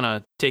this is kind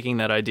of taking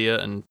that idea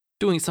and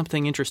doing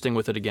something interesting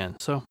with it again.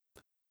 So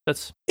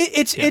that's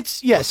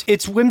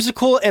it's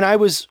whimsical, and I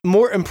was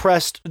more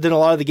impressed than a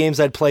lot of the games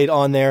I'd played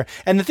on there.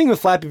 And the thing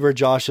with Flappy Bird,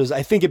 Josh, is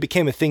I think it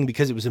became a thing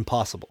because it was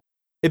impossible.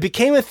 It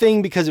became a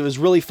thing because it was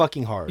really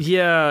fucking hard.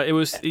 Yeah, it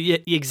was. Yeah,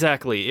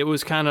 exactly. It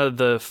was kind of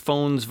the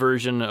phone's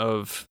version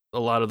of a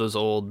lot of those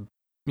old,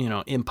 you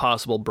know,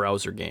 impossible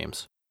browser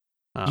games.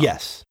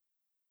 Yes,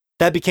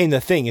 that became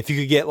the thing. If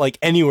you could get like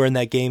anywhere in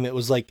that game, it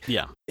was like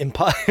yeah.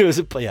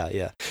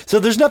 So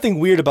there's nothing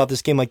weird about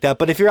this game like that.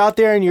 But if you're out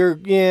there and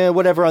you're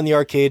whatever on the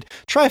arcade,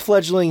 try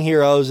Fledgling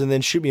Heroes and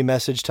then shoot me a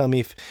message. Tell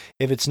me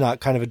if it's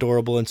not kind of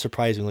adorable and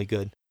surprisingly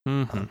good.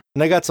 Mm-hmm.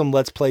 And I got some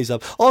Let's Plays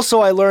up.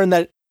 Also, I learned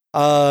that.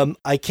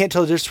 I can't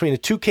tell the difference between a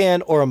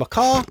toucan or a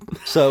macaw,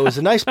 so it was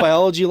a nice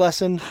biology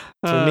lesson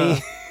for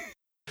me.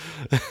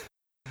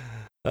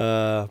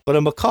 But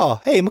a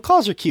macaw, hey,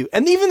 macaws are cute,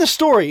 and even the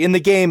story in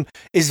the game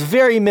is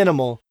very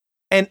minimal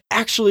and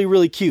actually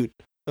really cute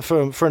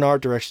for an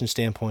art direction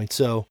standpoint.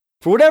 So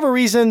for whatever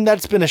reason,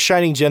 that's been a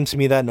shining gem to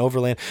me, that in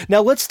Overland. Now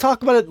let's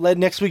talk about it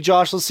next week,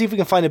 Josh. Let's see if we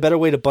can find a better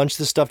way to bunch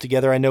this stuff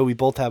together. I know we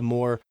both have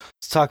more.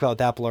 Let's talk about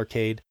the Apple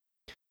Arcade.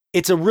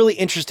 It's a really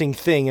interesting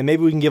thing, and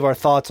maybe we can give our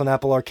thoughts on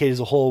Apple Arcade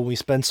as a whole when we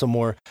spend some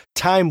more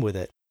time with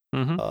it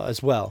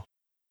as well,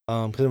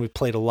 because we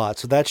played a lot.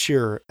 So that's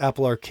your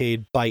Apple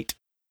Arcade bite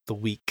the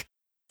week.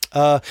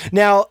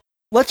 Now,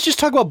 let's just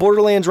talk about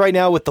Borderlands right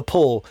now with the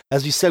poll,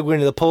 as we segue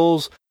into the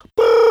polls.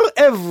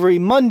 Every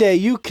Monday,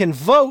 you can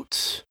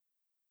vote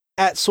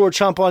at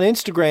SwordChomp on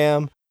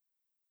Instagram.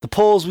 The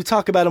polls, we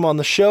talk about them on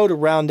the show to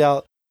round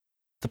out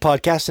the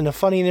podcast in a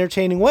funny and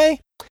entertaining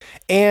way.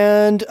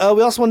 And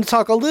we also want to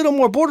talk a little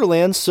more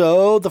Borderlands.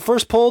 So the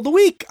first poll of the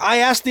week, I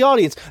asked the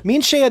audience. Me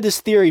and Shay had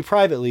this theory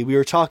privately. We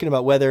were talking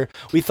about whether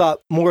we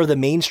thought more of the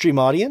mainstream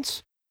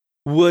audience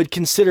would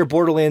consider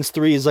Borderlands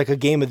 3 as like a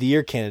Game of the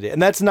Year candidate. And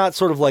that's not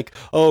sort of like,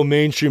 oh,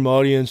 mainstream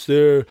audience,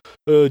 they're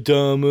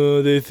dumb,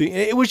 they think.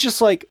 It was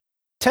just like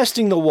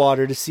testing the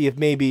water to see if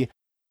maybe,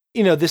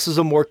 this is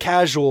a more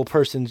casual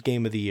person's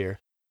Game of the Year.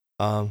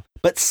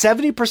 But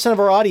 70% of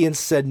our audience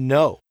said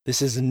no,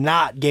 this is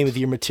not Game of the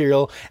Year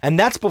material. And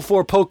that's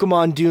before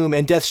Pokemon, Doom,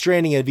 and Death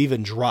Stranding have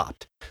even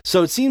dropped.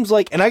 So it seems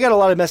like, and I got a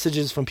lot of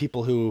messages from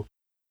people who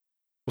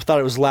thought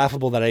it was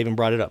laughable that I even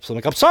brought it up. So I'm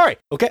like, I'm sorry.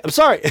 Okay, I'm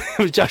sorry.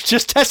 I was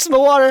just testing the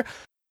water,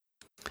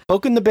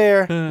 poking the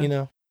bear, in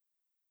the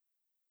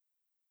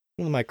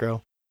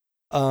micro.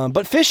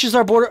 But Fish is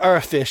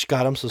our Fish.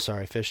 God, I'm so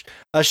sorry, Fish.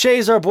 Shay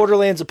is our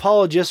Borderlands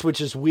apologist,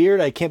 which is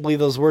weird. I can't believe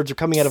those words are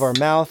coming out of our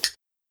mouth.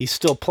 He's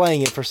still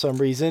playing it for some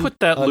reason. Put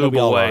that lube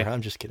away.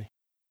 I'm just kidding.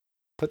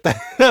 Put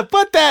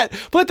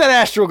that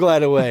Astral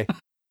Glide away.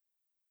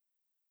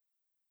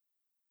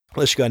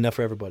 Unless you got enough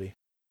for everybody.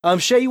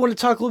 Shay, you want to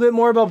talk a little bit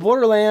more about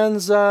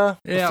Borderlands? The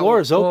floor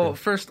is open. Well,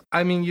 first,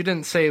 you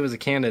didn't say it was a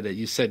candidate.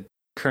 You said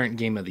current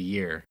Game of the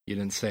Year. You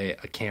didn't say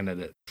a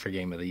candidate for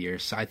Game of the Year.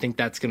 So I think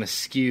that's going to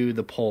skew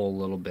the poll a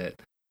little bit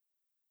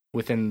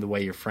within the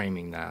way you're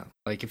framing that.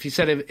 Like, if you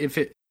said if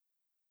it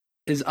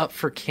is up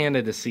for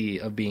candidacy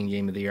of being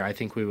Game of the Year, I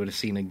think we would have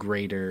seen a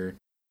greater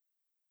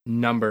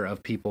number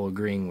of people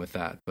agreeing with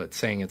that. But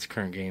saying it's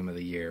current Game of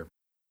the Year.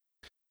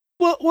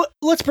 Well,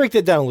 let's break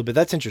that down a little bit.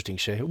 That's interesting,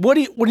 Shay.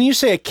 When you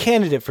say a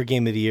candidate for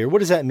Game of the Year, what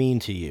does that mean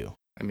to you?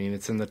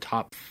 It's in the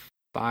top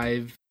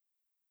 5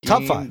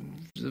 Top 5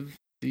 of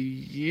the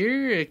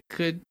year. It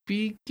could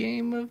be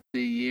Game of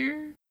the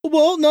Year.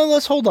 Well, no,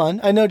 let's hold on.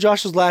 I know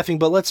Josh is laughing,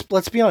 but let's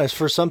be honest.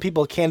 For some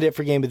people, a candidate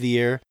for Game of the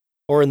Year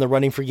or in the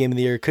running for Game of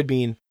the Year could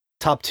mean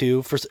top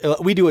 2.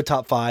 We do a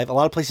top 5. A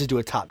lot of places do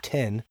a top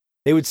 10.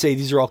 They would say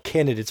these are all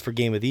candidates for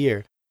Game of the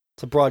Year.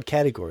 It's a broad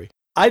category.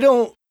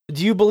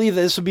 Do you believe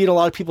that this would be in a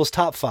lot of people's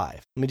top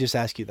 5? Let me just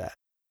ask you that.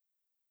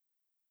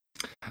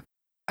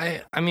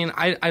 I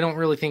don't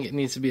really think it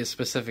needs to be a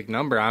specific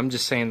number. I'm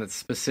just saying that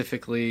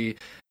specifically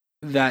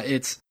that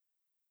it's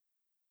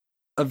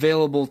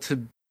available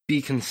to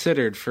be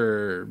considered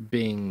for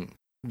being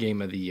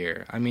Game of the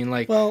Year.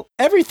 Well,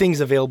 everything's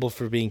available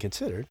for being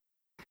considered.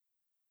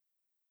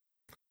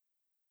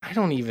 I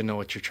don't even know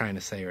what you're trying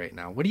to say right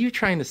now. What are you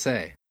trying to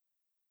say?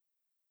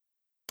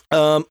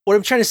 What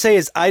I'm trying to say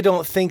is I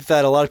don't think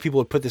that a lot of people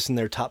would put this in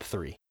their top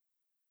 3.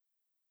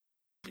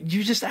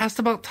 You just asked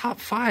about top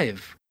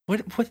 5.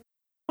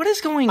 What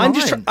is going on?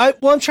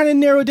 I'm trying to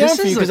narrow it down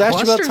for you because I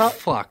asked you about top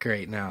fuck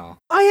right now.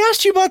 I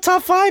asked you about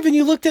top 5 and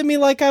you looked at me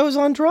like I was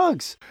on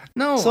drugs.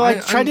 No, so I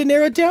tried to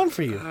narrow it down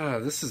for you.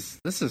 This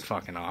is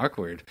fucking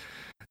awkward.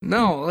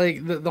 No,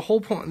 like the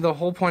whole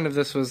point of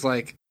this was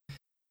like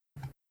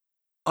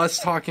us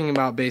talking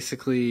about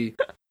basically.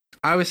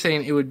 I was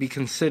saying it would be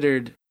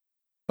considered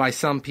by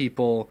some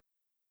people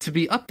to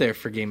be up there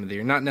for Game of the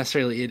Year. Not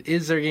necessarily it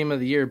is their Game of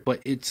the Year,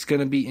 but it's going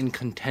to be in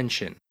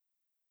contention.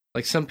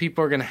 Like, some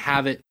people are going to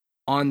have it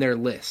on their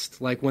list.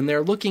 Like, when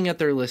they're looking at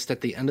their list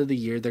at the end of the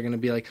year, they're going to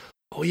be like,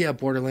 oh yeah,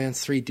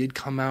 Borderlands 3 did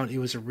come out. It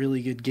was a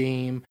really good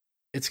game.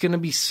 It's going to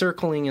be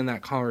circling in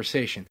that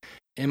conversation.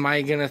 Am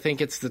I going to think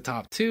it's the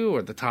top 2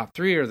 or the top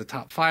 3 or the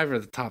top 5 or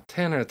the top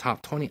 10 or the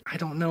top 20? I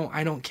don't know.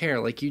 I don't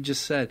care. Like you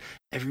just said,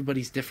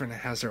 everybody's different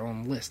and has their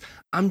own list.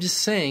 I'm just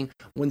saying,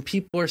 when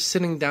people are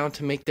sitting down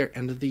to make their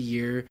end of the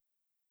year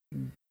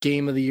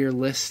Game of the Year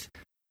list,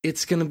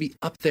 it's going to be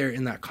up there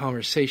in that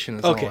conversation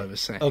is all I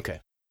was saying. Okay.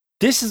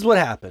 This is what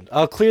happened.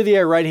 I'll clear the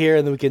air right here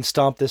and then we can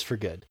stomp this for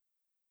good.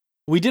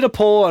 We did a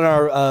poll on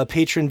our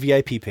patron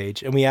VIP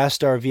page and we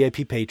asked our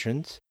VIP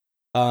patrons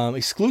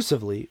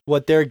exclusively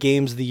what their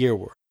games of the year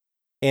were.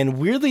 And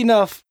weirdly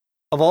enough,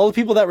 of all the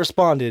people that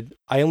responded,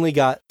 I only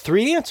got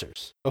 3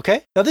 answers.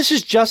 Okay? Now this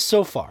is just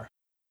so far.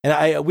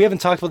 And we haven't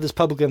talked about this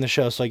publicly on the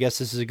show, so I guess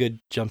this is a good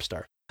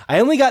jumpstart. I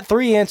only got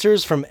 3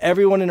 answers from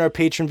everyone in our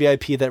patron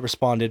VIP that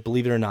responded,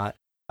 believe it or not.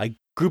 I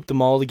grouped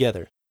them all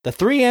together. The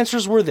 3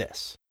 answers were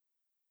this: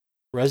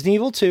 Resident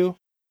Evil 2,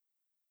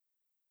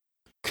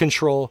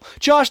 Control.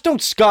 Josh,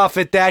 don't scoff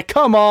at that.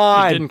 Come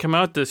on. It didn't come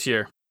out this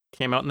year. It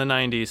came out in the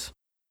 90s.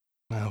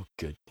 Oh,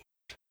 good.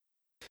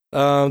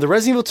 The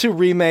Resident Evil 2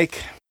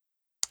 remake,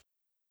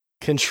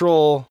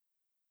 Control,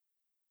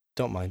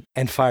 don't mind,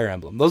 and Fire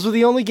Emblem. Those were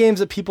the only games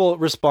that people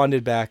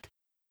responded back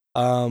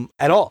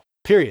at all,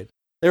 period.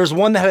 There was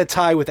one that had a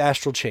tie with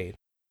Astral Chain.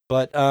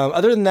 But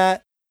other than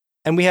that,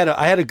 and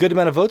I had a good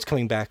amount of votes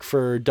coming back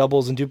for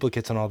doubles and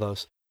duplicates on all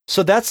those.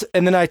 So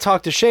and then I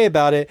talked to Shay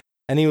about it,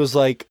 and he was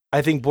like,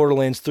 I think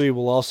Borderlands 3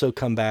 will also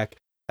come back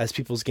as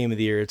people's Game of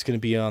the Year. It's going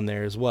to be on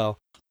there as well.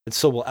 And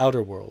so will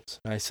Outer Worlds.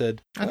 And I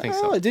said, I think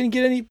so. It didn't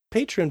get any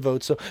Patreon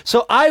votes.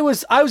 So I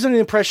was under the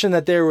impression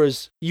that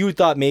you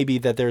thought maybe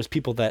that there's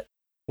people that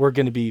were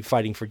going to be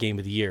fighting for Game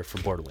of the Year for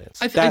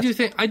Borderlands.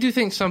 I do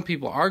think some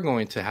people are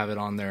going to have it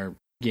on their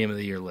Game of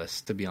the Year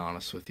list, to be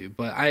honest with you.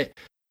 But I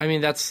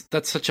mean, that's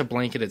such a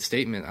blanketed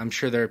statement. I'm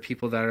sure there are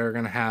people that are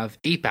going to have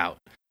Ape Out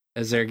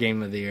as their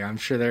Game of the Year. I'm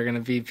sure there are going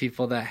to be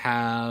people that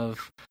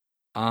have,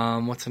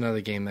 what's another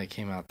game that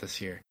came out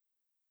this year?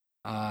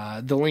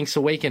 The Link's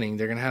Awakening,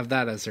 they're gonna have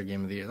that as their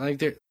game of the year.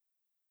 Like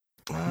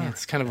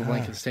it's kind of a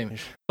blanket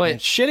statement, but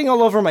shitting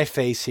all over my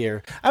face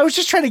here. I was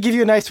just trying to give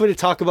you a nice way to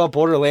talk about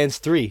Borderlands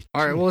 3.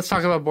 All right, well, let's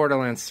talk about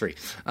Borderlands 3.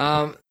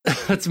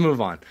 Let's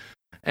move on.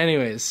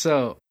 Anyways,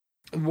 so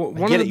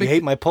you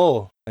hate my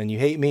poll and you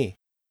hate me.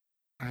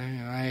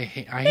 I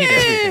hate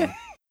everything.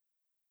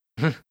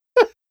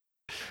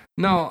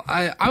 No,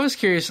 I was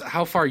curious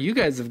how far you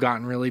guys have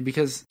gotten, really,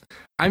 because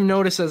I've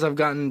noticed as I've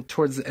gotten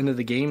towards the end of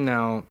the game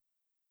now,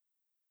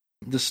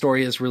 the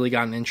story has really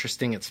gotten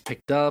interesting. It's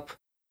picked up.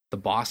 The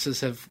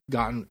bosses have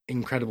gotten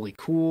incredibly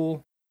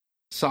cool.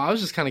 So I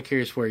was just kind of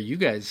curious where you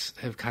guys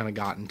have kind of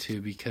gotten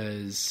to,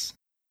 because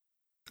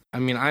I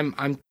mean,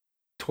 I'm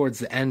towards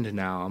the end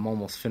now. I'm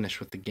almost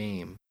finished with the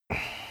game.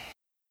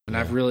 And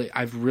I've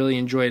really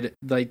enjoyed it.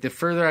 Like, the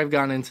further I've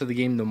gotten into the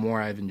game, the more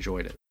I've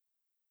enjoyed it.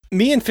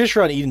 Me and Fish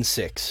are on Eden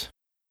 6.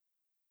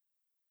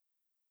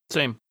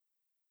 Same.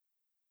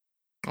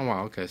 Oh,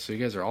 wow. Okay. So you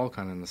guys are all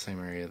kind of in the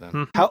same area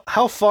then.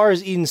 How far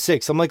is Eden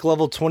 6? I'm like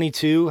level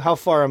 22. How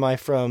far am I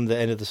from the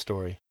end of the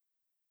story?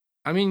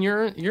 I mean,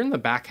 you're in the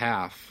back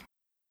half.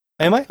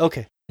 Am I?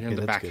 Okay. You're in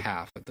the back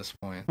half at this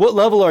point. What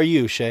level are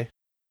you, Shay? I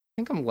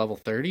think I'm level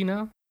 30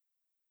 now.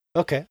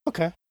 Okay.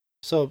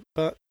 So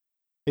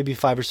maybe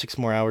 5 or 6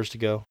 more hours to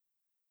go.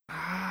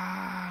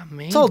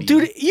 Maybe. So,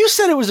 dude, you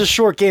said it was a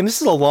short game.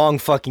 This is a long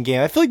fucking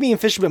game. I feel like me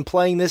and Fish have been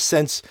playing this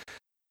since,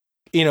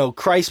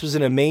 Christ was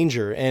in a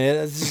manger,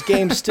 and this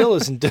game still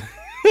isn't.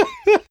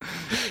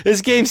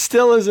 This game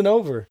still isn't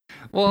over.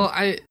 Well,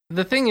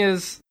 the thing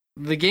is,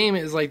 the game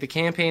is like, the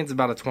campaign's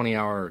about a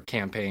 20-hour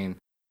campaign,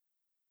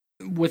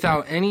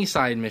 without any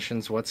side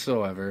missions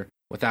whatsoever,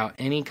 without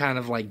any kind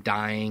of like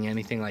dying,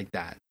 anything like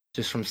that.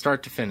 Just from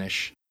start to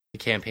finish, the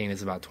campaign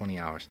is about 20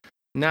 hours.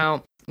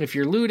 Now, if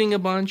you're looting a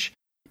bunch,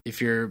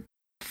 if you're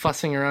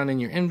fussing around in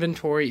your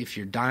inventory, if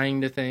you're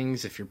dying to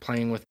things, if you're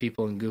playing with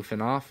people and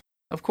goofing off,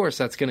 of course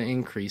that's going to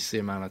increase the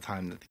amount of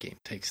time that the game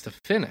takes to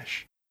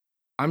finish.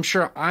 I'm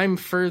sure I'm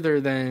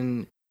further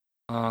than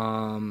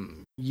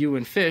you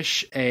and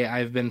Fish. A,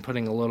 I've been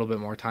putting a little bit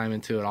more time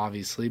into it,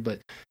 obviously,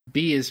 but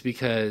B is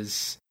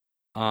because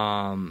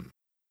the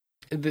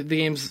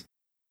game's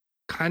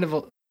kind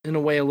of in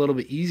a way a little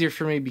bit easier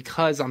for me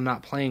because I'm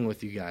not playing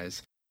with you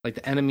guys. Like,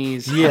 the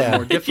enemies are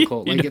more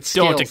difficult. You like, it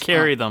don't have to scales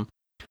carry up. them.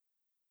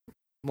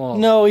 Well,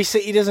 no, he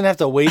said he doesn't have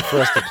to wait for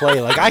us to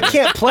play. Like, I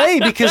can't play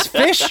because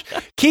Fish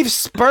keeps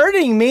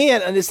spurting me,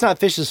 and it's not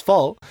Fish's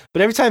fault.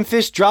 But every time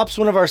Fish drops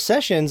one of our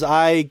sessions,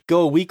 I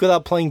go a week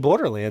without playing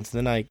Borderlands.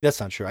 And then that's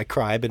not true. I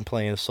cry. I've been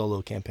playing a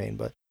solo campaign,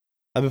 but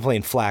I've been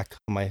playing Flak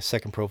on my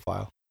second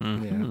profile.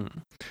 Mm-hmm. Yeah.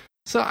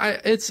 So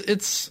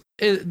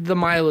the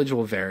mileage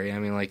will vary. I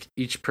mean, like,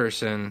 each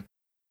person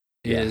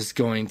is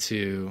going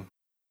to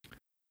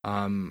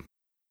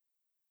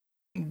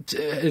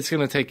it's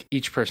going to take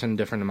each person a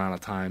different amount of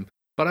time.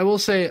 But I will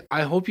say,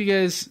 I hope you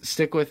guys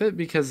stick with it,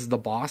 because the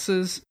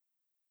bosses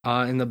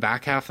in the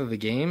back half of the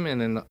game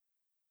and in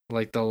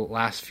the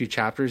last few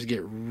chapters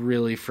get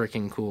really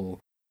freaking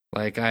cool.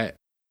 Like, I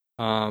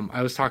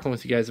was talking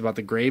with you guys about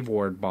the Grave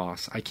Ward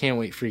boss. I can't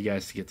wait for you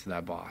guys to get to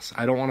that boss.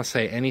 I don't want to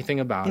say anything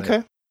about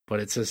it,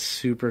 but it's a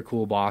super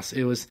cool boss.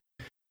 It was,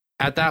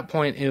 at that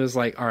point, it was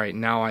like, all right,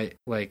 now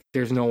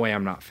there's no way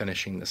I'm not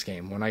finishing this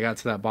game. When I got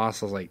to that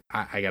boss, I was like,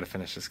 I got to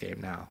finish this game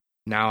now.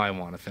 Now I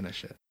want to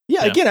finish it.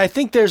 Yeah, again, I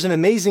think there's an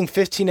amazing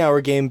 15-hour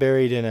game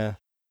buried in a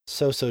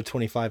so-so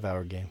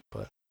 25-hour game,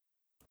 but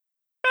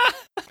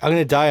I'm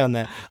gonna die on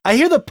that. I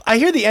hear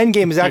the end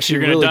game is actually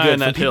really good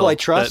for people I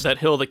trust. That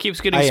hill that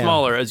keeps getting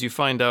smaller as you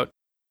find out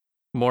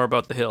more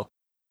about the hill.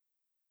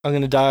 I'm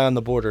gonna die on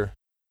the border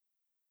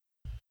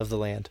of the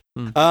land.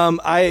 I'm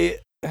glad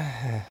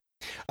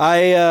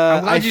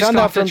you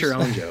stopped at your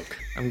own joke.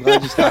 I'm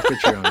glad you stopped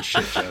at your own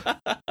shit joke.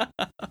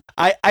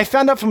 I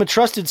found out from a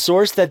trusted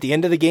source that the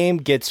end of the game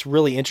gets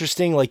really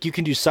interesting. Like, you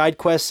can do side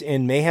quests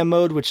in Mayhem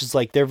mode, which is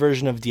like their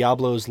version of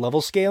Diablo's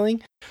level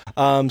scaling.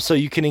 So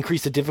you can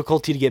increase the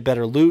difficulty to get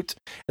better loot.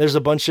 There's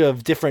a bunch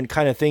of different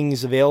kind of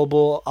things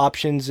available,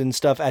 options and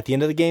stuff at the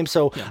end of the game.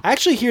 So I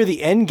actually hear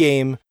the end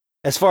game,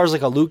 as far as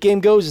like a loot game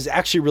goes, is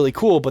actually really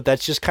cool, but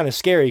that's just kind of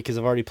scary because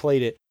I've already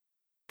played it.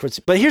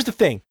 But here's the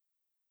thing.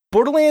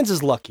 Borderlands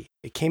is lucky.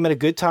 It came at a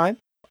good time.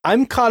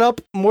 I'm caught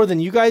up more than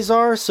you guys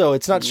are, so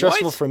it's not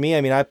stressful for me.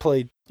 I mean, I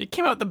played... It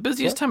came out the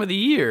busiest time of the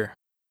year.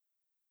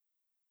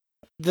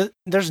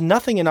 There's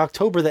nothing in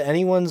October that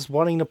anyone's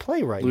wanting to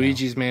play right now.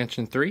 Luigi's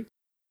Mansion 3.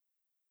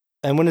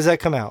 And when does that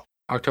come out?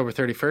 October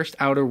 31st.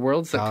 Outer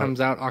Worlds, that comes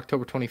out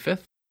October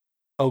 25th.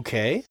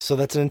 Okay, so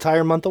that's an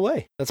entire month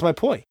away. That's my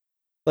point.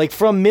 Like,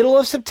 from middle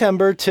of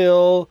September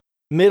till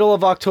middle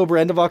of October,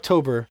 end of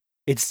October,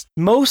 it's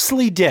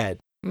mostly dead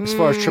as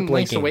far as AAA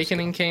Link's games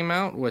Awakening came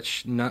out,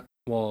 which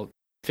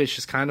Fish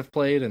has kind of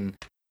played, and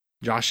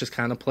Josh has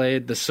kind of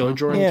played. The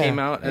Sojourn came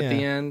out at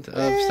the end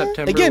of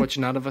September, which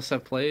none of us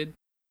have played.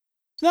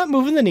 It's not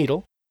moving the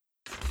needle.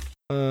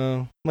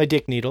 My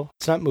dick needle.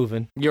 It's not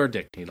moving. Your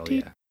dick needle,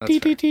 yeah. That's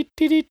fair.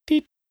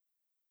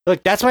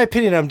 Look, that's my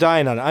opinion. I'm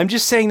dying on it. I'm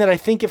just saying that I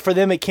think for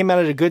them it came out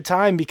at a good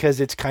time because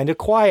it's kind of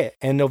quiet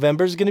and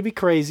November is going to be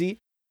crazy.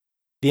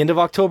 The end of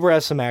October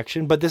has some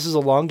action, but this is a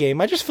long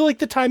game. I just feel like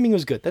the timing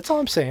was good. That's all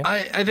I'm saying.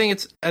 I think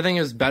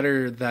it was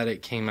better that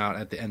it came out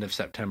at the end of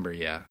September,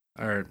 yeah,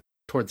 or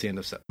towards the end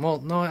of September.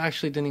 Well, no, it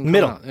actually didn't even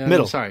come out.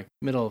 Middle. Sorry,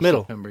 middle of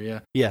September, yeah.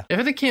 Yeah.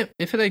 If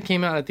it had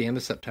came out at the end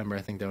of September,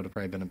 I think that would have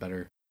probably been a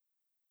better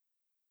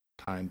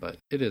time, but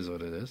it is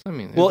what it is. I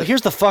mean, well,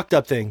 here's the fucked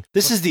up thing.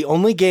 This is the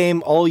only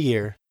game all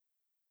year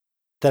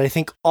that I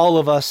think all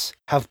of us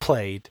have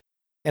played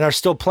and are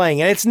still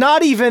playing, and it's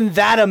not even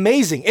that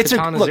amazing. It's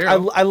Katana look.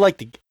 Zero. I like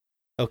the.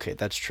 Okay,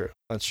 that's true.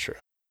 That's true.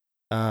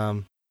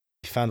 You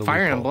found a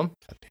Fire loophole. Emblem.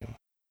 Goddamn.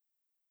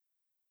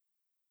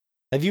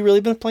 Have you really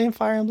been playing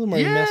Fire Emblem? Or are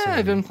you messing with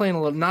I've been me? playing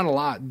a little, not a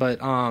lot, but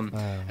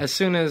as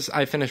soon as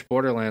I finish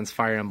Borderlands,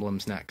 Fire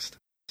Emblem's next.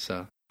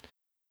 So,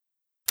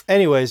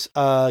 anyways,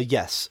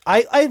 yes,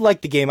 I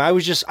like the game.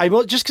 Just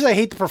because I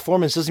hate the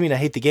performance doesn't mean I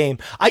hate the game.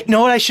 I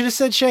know what I should have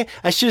said, Shay.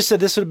 I should have said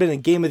this would have been a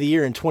game of the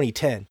year in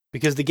 2010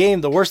 because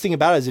the worst thing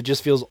about it is it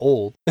just feels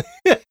old.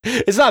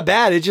 It's not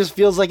bad. It just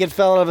feels like it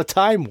fell out of a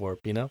time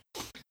warp, you know?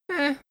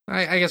 I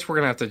guess we're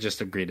gonna have to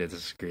just agree to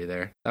disagree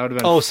there. That would have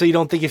been. Oh, so you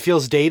don't think it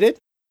feels dated?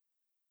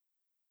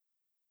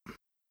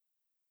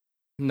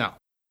 No,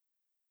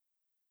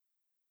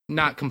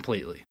 not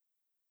completely.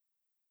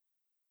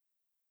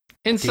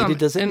 In Dated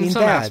doesn't mean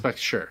some bad.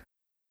 aspects, sure.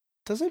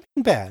 Doesn't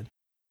mean bad.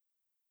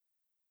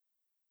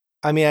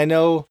 I mean, I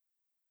know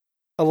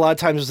a lot of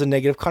times there's a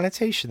negative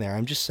connotation there.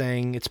 I'm just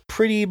saying it's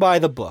pretty by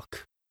the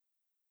book.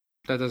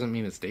 That doesn't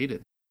mean it's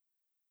dated.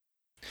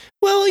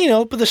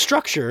 Well, but the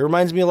structure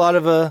reminds me a lot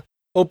of a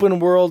open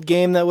world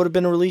game that would have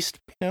been released,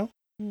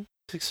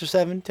 6 or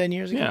 7, 10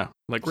 years ago. Yeah,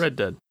 like Red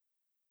Dead.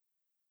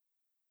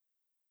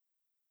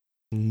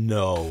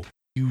 No,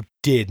 you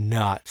did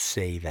not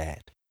say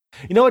that.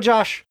 You know what,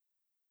 Josh?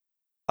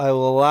 I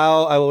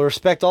will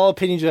respect all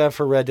opinions you have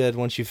for Red Dead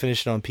once you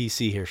finish it on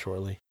PC here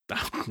shortly.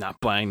 I'm not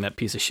buying that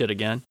piece of shit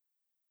again.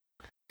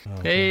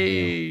 Oh,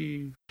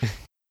 Hey,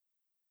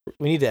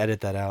 we need to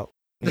edit that out.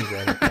 Just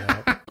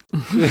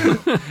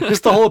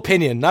the whole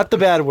opinion, not the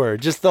bad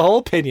word. Just the whole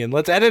opinion.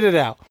 Let's edit it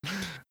out.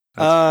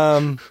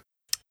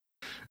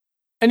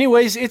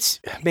 Anyways, I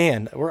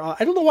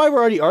don't know why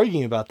we're already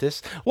arguing about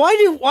this. Why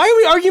are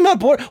we arguing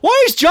about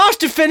Why is Josh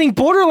defending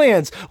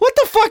Borderlands? What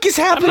the fuck is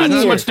happening I'm not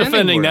as here? much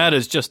defending that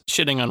as just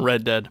shitting on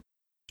Red Dead.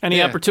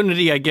 Any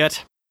opportunity I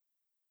get.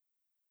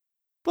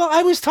 Well,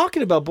 I was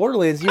talking about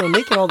Borderlands,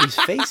 making all these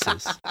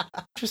faces.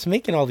 Just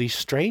making all these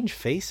strange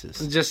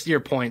faces. just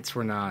your points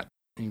were not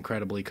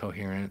incredibly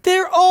coherent.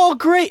 They're all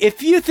great.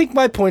 If you think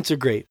my points are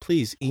great,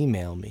 please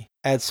email me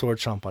at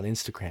SwordChomp on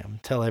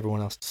Instagram. Tell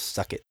everyone else to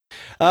suck it.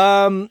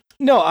 No,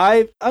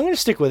 I'm going to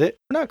stick with it.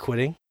 We're not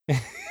quitting. We're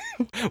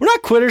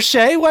not quitters,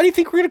 Shay. Why do you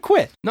think we're going to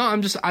quit? No,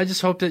 I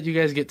just hope that you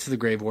guys get to the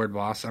Grave Ward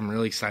boss. I'm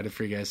really excited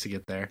for you guys to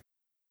get there.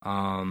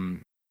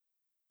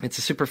 It's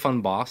a super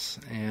fun boss,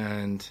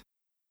 and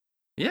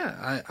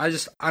yeah,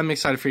 I'm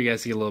excited for you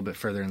guys to get a little bit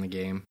further in the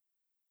game,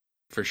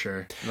 for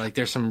sure. Like,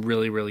 there's some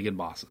really, really good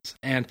bosses,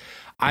 and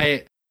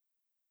I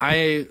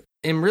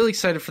am really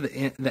excited for the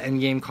end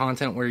game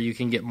content where you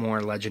can get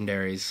more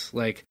legendaries.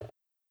 Like,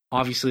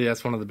 obviously,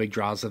 that's one of the big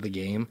draws of the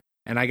game.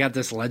 And I got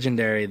this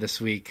legendary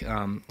this week.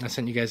 I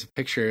sent you guys a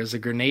picture. It was a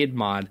grenade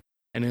mod,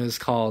 and it was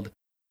called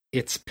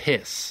It's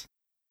Piss.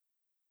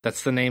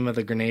 That's the name of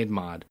the grenade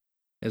mod.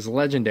 It's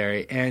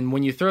legendary, and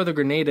when you throw the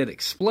grenade, it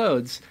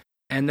explodes,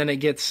 and then it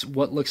gets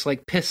what looks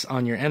like piss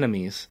on your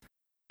enemies,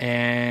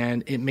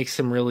 and it makes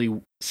them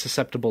really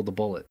susceptible to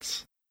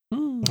bullets.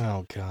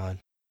 Oh, God.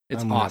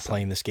 It's I'm awesome. not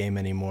playing this game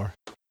anymore.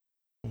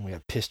 We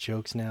got piss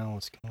jokes now.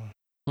 What's going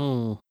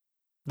on?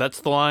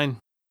 That's the line.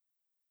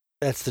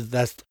 I'm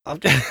just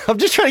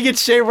trying to get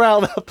Shay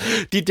riled up.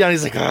 Deep down,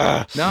 he's like,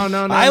 ugh.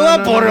 No. I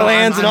love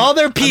Borderlands and all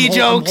their pee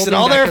jokes and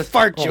all their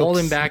fart jokes. I'm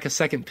holding back a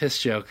second piss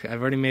joke.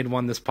 I've already made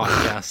one this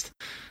podcast.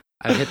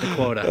 I've hit the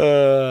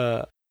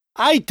quota.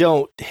 I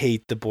don't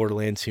hate the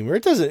Borderlands humor.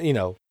 It doesn't,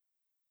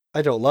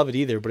 I don't love it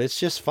either, but it's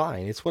just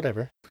fine. It's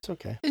whatever. It's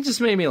okay. It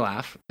just made me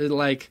laugh.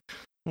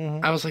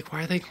 I was like,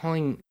 why are they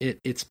calling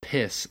it's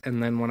piss?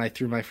 And then when I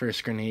threw my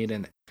first grenade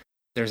and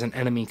there's an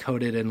enemy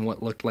coated in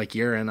what looked like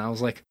urine, I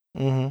was like,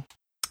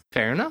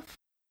 fair enough.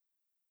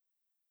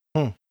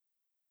 Fair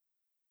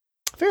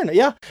enough.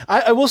 Yeah,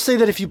 I will say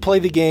that if you play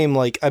the game,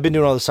 like, I've been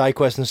doing all the side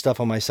quests and stuff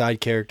on my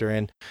side character,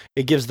 and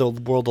it gives the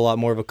world a lot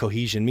more of a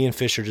cohesion. Me and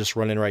Fish are just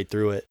running right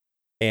through it,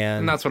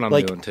 and that's what I'm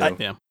doing too.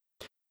 Yeah,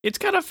 it's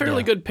got a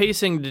fairly good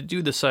pacing to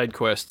do the side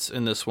quests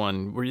in this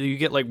one, where you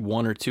get like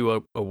one or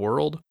two a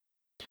world.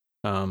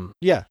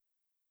 Yeah,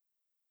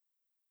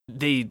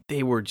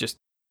 they were just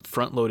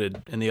front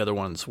loaded in the other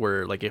ones,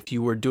 where like if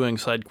you were doing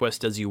side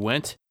quests as you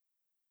went,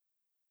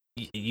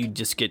 you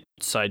just get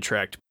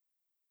sidetracked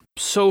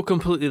so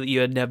completely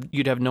that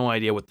you'd have no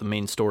idea what the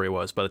main story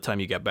was by the time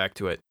you got back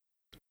to it.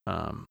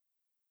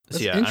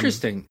 That's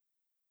interesting.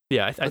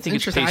 I think it's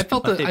interesting. paced, I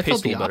felt the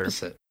better.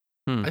 opposite.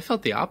 I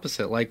felt the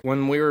opposite. Like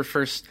when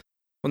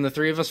the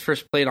three of us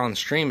first played on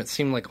stream, it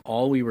seemed like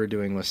all we were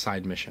doing was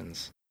side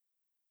missions.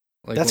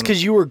 Like that's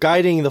because you were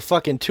guiding the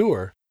fucking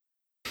tour.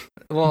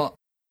 Well,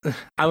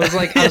 I was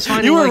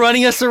finding you were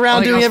running us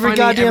around doing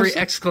every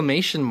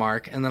exclamation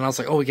mark, and then I was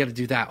like, oh, we got to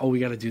do that. Oh, we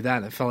got to do that.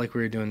 And it felt like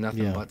we were doing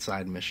nothing but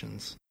side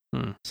missions.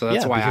 So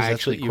that's why I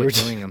actually quit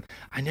doing them.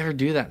 I never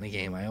do that in the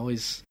game. I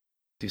always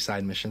do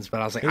side missions,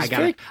 but I was like,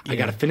 I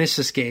gotta finish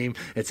this game.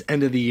 It's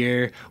end of the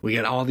year. We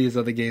got all these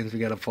other games we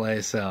got to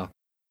play. So,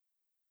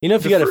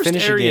 if you got to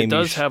finish a game, it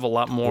does have a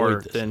lot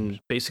more than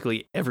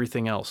basically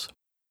everything else.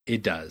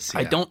 It does.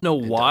 I don't know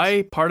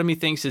why. Part of me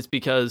thinks it's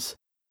because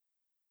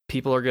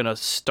people are gonna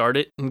start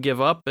it and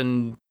give up,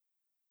 and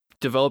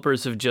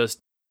developers have just,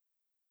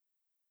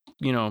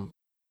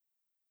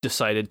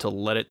 decided to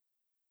let it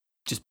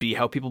just be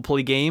how people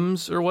play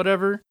games or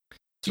whatever.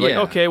 It's like,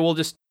 okay, we'll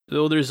just,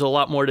 there's a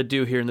lot more to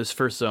do here in this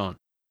first zone.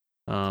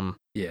 I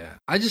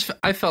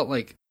felt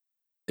like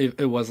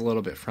it was a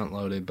little bit front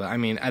loaded, but I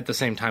mean, at the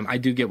same time, I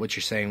do get what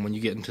you're saying. When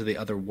you get into the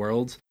other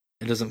worlds,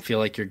 it doesn't feel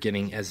like you're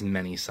getting as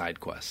many side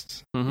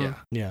quests. Mm-hmm.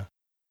 Yeah.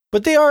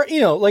 But they are,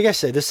 like I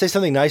said, to say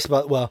something nice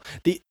about,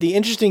 the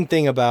interesting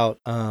thing about,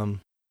 sorry,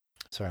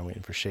 I'm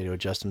waiting for Shay to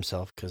adjust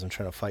himself because I'm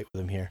trying to fight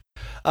with him here.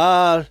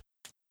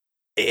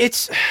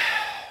 This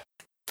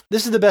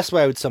is the best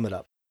way I would sum it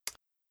up.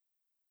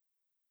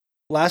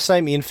 Last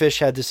night, me and Fish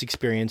had this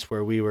experience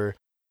where we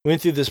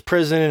went through this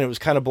prison and it was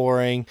kind of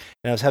boring,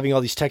 and I was having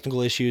all these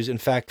technical issues. In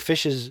fact,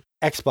 Fish's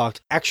Xbox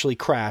actually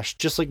crashed,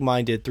 just like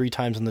mine did 3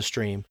 times on the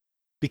stream,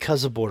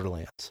 because of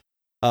Borderlands.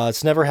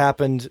 It's never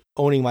happened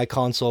owning my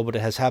console, but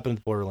it has happened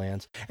with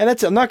Borderlands. And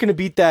that's it. I'm not going to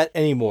beat that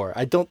anymore.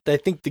 I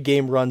think the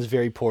game runs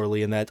very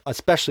poorly, and that,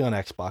 especially on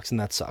Xbox, and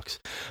that sucks.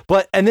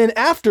 And then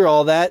after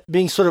all that,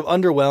 being sort of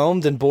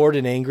underwhelmed and bored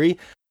and angry,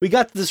 we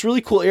got to this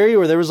really cool area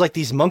where there was like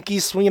these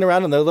monkeys swinging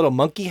around in their little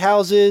monkey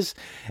houses,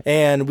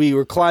 and we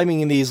were climbing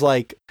in these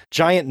like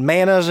giant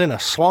manas in a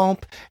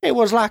swamp. It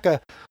was like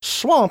a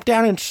swamp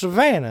down in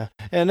Savannah,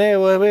 and it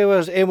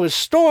was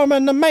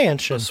storming the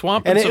mansion. A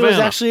swamp in Savannah. It was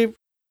actually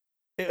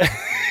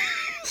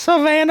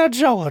Savannah,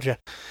 Georgia,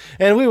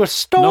 and we were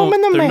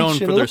storming the mansion. Known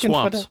for their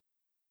swamps.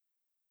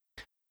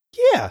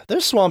 Yeah,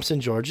 there's swamps in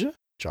Georgia.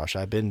 Josh,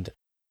 I've been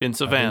in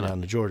Savannah. I've been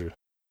down to Georgia.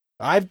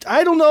 I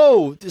don't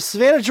know.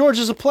 Savannah,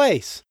 Georgia is a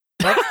place.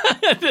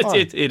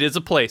 It is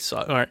a place.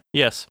 All right.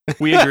 Yes,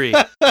 we agree.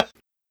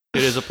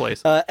 It is a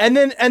place. And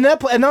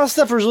that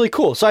stuff was really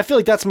cool. So I feel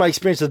like that's my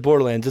experience with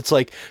Borderlands. It's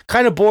like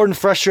kind of bored and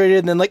frustrated,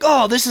 and then like,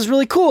 oh, this is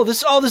really cool.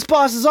 This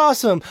boss is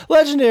awesome,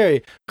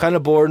 legendary. Kind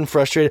of bored and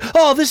frustrated.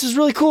 Oh, this is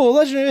really cool,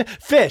 legendary.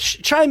 Fish.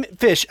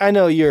 I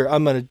know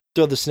I'm gonna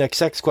throw this next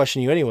sex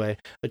question to you anyway.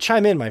 But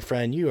chime in, my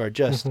friend. You are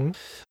just.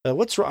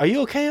 What's wrong? Are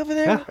you okay over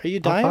there? Yeah, are you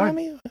dying on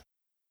me?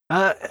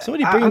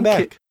 Somebody bring him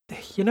back.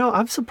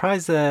 I'm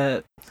surprised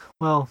that.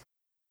 Well,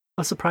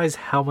 I'm surprised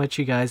how much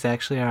you guys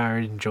actually are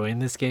enjoying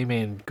this game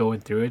and going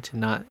through it and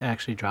not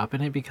actually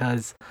dropping it,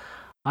 because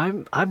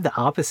I'm the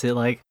opposite.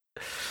 Like,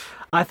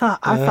 I thought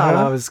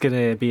I was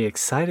gonna be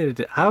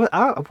excited.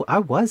 I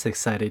was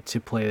excited to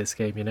play this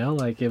game.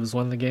 Like it was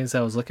one of the games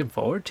I was looking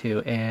forward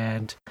to,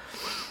 and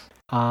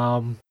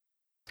I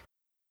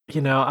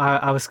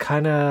was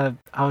kind of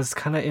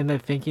in there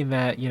thinking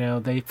that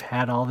they've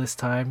had all this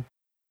time,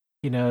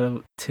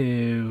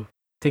 to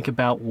think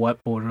about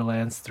what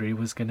Borderlands 3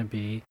 was gonna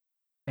be.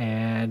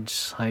 And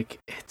like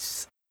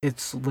it's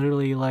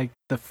literally like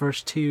the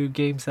first 2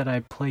 games that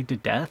I played to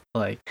death.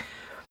 Like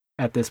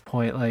at this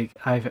point, like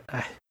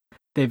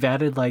they've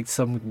added like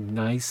some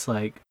nice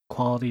like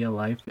quality of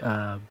life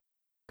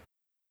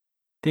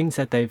things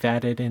that they've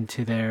added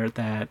into there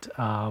that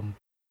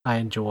I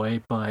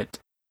enjoy, but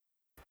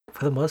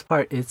for the most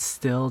part, it's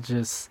still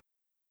just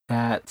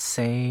that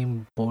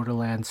same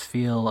Borderlands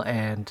feel.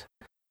 And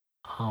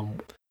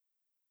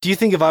do you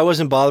think if I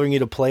wasn't bothering you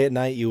to play at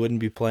night, you wouldn't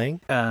be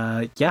playing?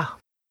 Yeah,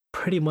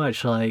 pretty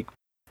much. Like,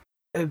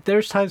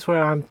 there's times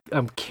where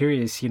I'm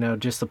curious,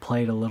 just to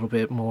play it a little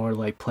bit more,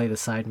 like play the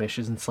side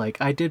missions. It's like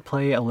I did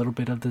play a little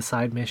bit of the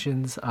side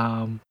missions,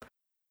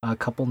 a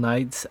couple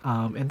nights,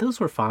 and those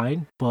were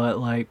fine. But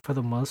like for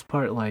the most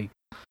part, like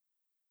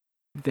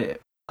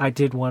I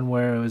did one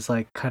where it was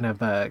like kind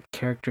of a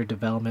character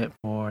development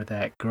for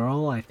that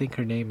girl. I think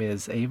her name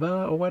is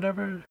Ava or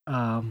whatever.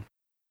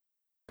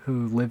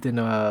 Who lived in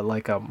a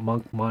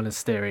monk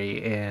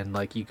monastery, and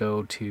like you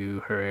go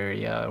to her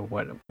area or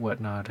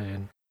whatnot,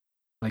 and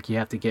like you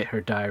have to get her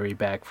diary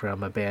back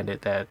from a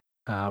bandit that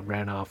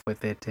ran off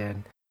with it,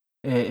 and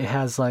it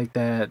has like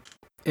that.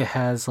 It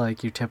has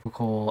like your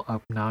typical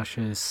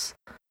obnoxious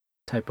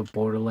type of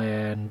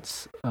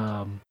Borderlands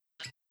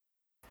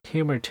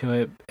humor to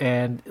it,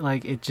 and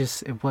like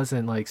it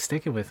wasn't like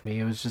sticking with me.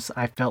 It was just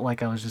I felt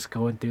like I was just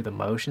going through the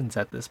motions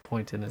at this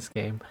point in this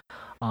game,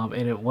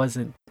 and it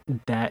wasn't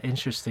that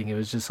interesting. It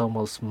was just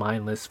almost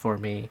mindless for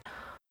me,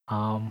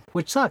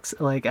 which sucks.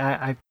 Like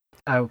I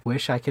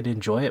wish I could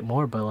enjoy it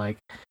more, but like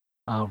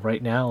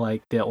right now,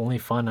 like the only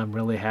fun I'm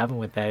really having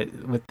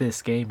with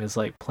this game is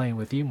like playing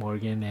with you,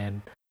 Morgan,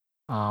 and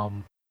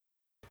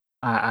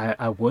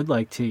I would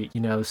like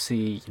to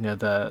see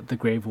the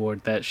grave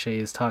ward that Shay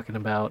is talking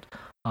about,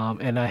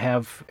 and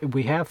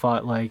we have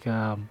fought like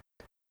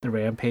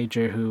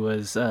Rampager, who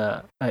was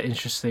an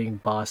interesting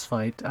boss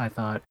fight, I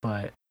thought.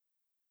 But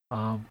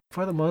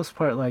for the most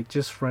part, like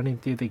just running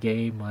through the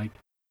game, like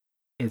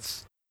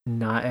it's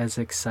not as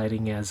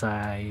exciting as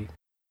I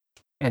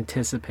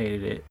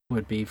anticipated it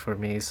would be for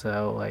me.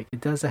 So like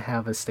it doesn't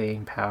have a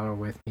staying power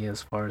with me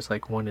as far as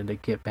like wanting to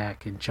get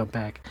back and jump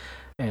back,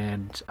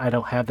 and I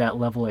don't have that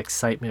level of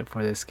excitement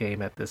for this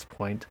game at this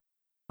point,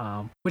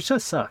 which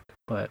does suck.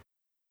 But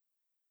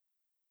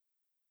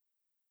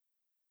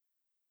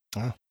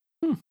now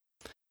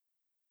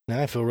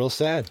I feel real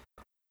sad.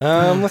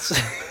 Let's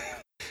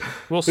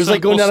There's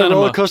like going down a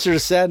roller coaster to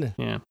sadness.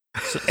 Yeah,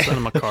 send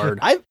him a card.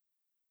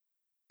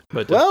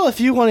 Well, if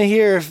you want to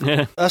hear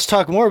us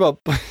talk more about,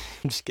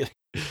 I'm just kidding.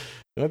 We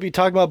might be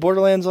talking about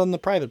Borderlands on the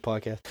private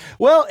podcast.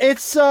 Well,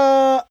 it's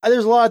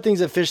there's a lot of things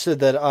that Fish said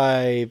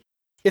that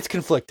it's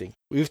conflicting.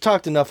 We've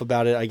talked enough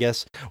about it, I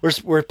guess.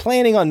 We're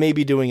planning on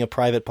maybe doing a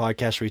private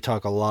podcast where we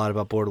talk a lot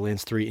about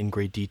Borderlands 3 in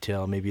great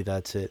detail. Maybe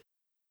that's it.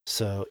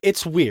 So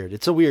it's weird.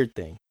 It's a weird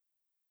thing.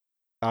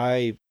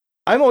 I'm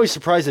always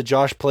surprised that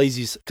Josh plays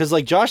these, because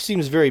like Josh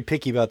seems very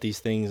picky about these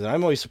things, and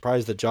I'm always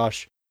surprised that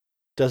Josh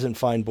doesn't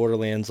find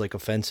Borderlands like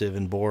offensive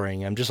and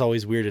boring. I'm just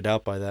always weirded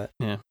out by that.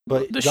 Yeah,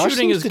 but the Josh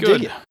shooting is to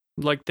good. dig it.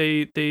 Like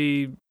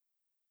they,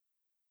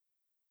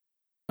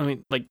 I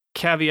mean, like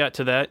caveat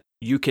to that,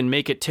 you can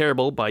make it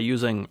terrible by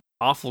using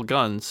awful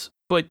guns,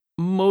 but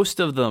most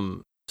of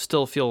them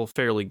still feel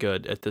fairly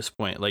good at this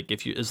point. Like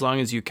as long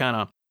as you kind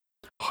of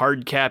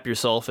hard cap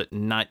yourself at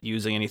not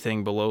using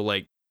anything below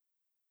like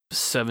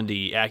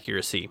 70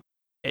 accuracy,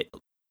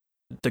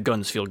 the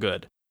guns feel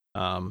good.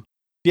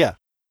 Yeah.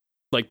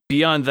 Like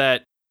beyond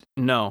that,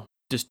 no,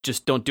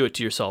 just don't do it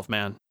to yourself,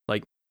 man.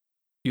 Like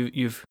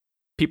you've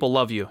people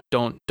love you.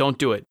 Don't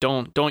do it.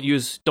 Don't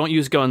use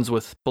guns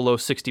with below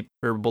 60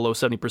 or below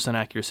 70%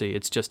 accuracy.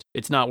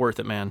 It's not worth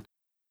it, man.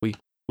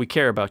 We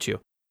care about you.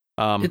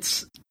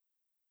 It's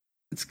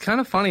kind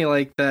of funny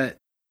like that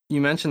you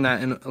mentioned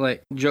that, and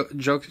like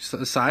jokes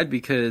aside,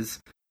 because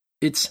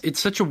it's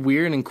such a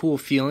weird and cool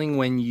feeling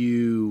when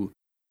you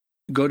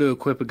go to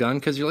equip a gun,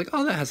 because you're like,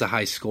 oh, that has a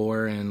high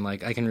score, and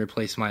like I can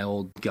replace my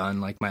old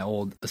gun, like my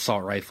old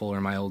assault rifle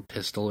or my old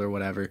pistol or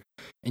whatever,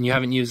 and you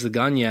haven't used the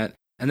gun yet,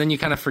 and then you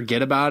kind of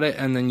forget about it,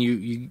 and then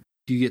you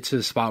get to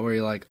the spot where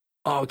you're like,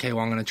 oh, okay,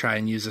 well, I'm gonna try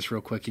and use this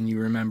real quick, and you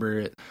remember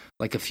it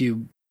like a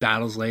few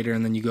battles later,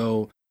 and then you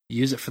go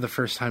use it for the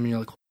first time, and you're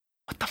like,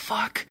 what the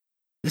fuck?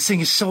 This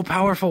thing is so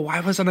powerful. Why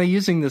wasn't I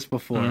using this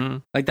before? Mm-hmm.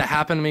 Like that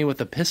happened to me with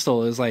the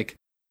pistol. Is like,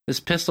 this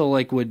pistol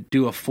like would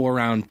do a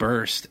 4-round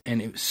burst,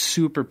 and it was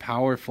super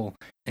powerful,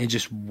 and it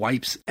just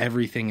wipes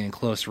everything in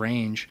close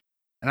range.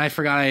 And I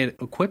forgot I had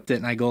equipped it,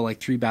 and I go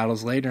like 3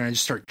 battles later, and I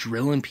just start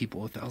drilling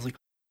people with it. I was like,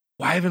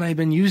 why haven't I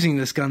been using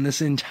this gun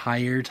this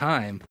entire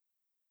time?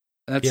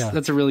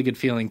 That's a really good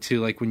feeling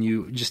too, like when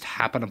you just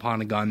happen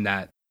upon a gun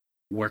that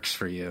works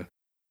for you.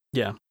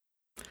 Yeah.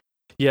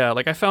 Yeah,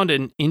 like I found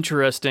an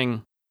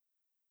interesting...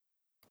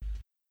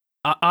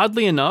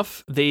 Oddly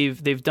enough,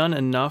 they've done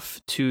enough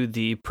to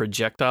the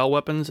projectile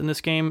weapons in this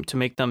game to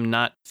make them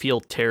not feel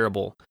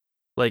terrible.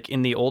 Like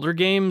in the older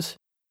games,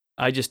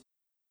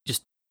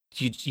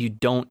 you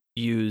don't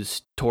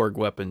use Torg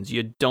weapons,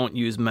 you don't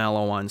use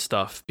Maliwan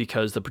stuff,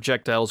 because the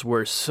projectiles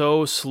were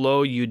so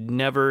slow you'd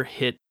never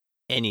hit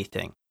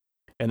anything,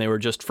 and they were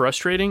just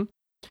frustrating.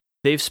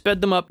 They've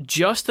sped them up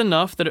just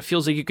enough that it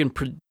feels like you can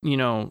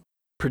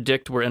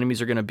predict where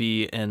enemies are going to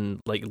be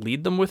and like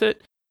lead them with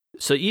it.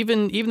 So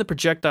even the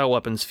projectile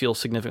weapons feel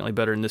significantly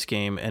better in this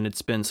game, and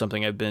it's been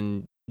something I've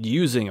been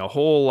using a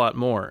whole lot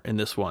more in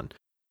this one.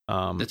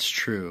 That's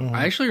true. Mm-hmm.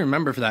 I actually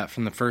remember that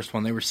from the first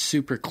one. They were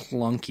super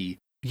clunky.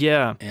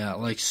 Yeah. Yeah,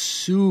 like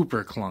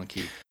super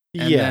clunky.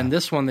 And then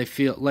this one, they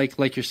feel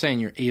like you're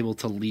saying, you're able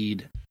to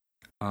lead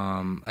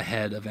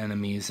ahead of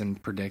enemies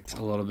and predict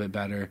a little bit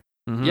better.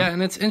 Mm-hmm. Yeah,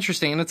 and it's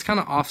interesting, and it's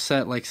kind of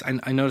offset. Like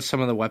I noticed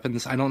some of the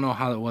weapons. I don't know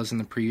how it was in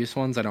the previous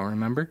ones. I don't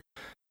remember.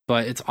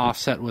 But it's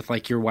offset with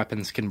like your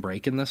weapons can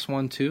break in this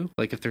one too.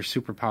 Like if they're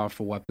super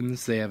powerful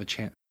weapons, they have a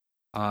chance.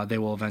 They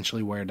will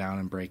eventually wear down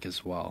and break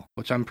as well,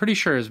 which I'm pretty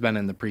sure has been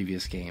in the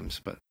previous games.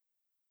 But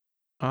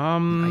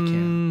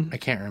I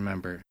can't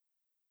remember.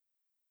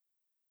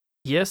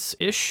 Yes,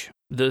 ish.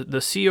 The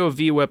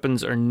COV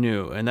weapons are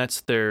new, and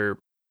that's their.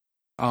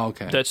 Oh,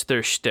 okay. That's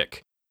their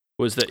shtick.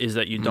 Is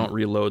that you don't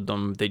reload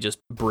them; they just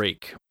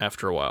break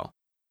after a while.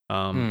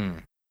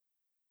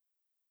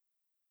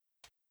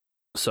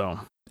 So.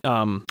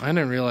 I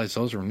didn't realize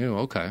those were new.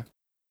 Okay.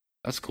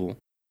 That's cool.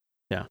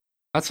 Yeah.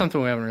 That's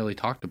something we haven't really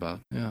talked about.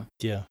 Yeah.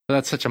 Yeah. But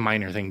that's such a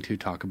minor thing to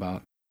talk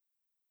about.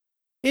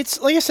 It's,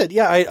 like I said,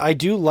 yeah, I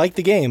do like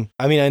the game.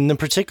 I mean, and in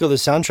particular, the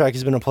soundtrack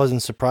has been a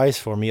pleasant surprise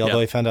for me,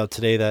 although I found out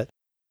today that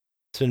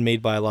it's been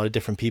made by a lot of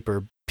different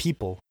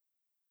people.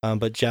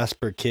 But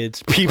Jasper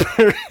Kids,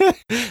 Peeper,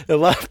 a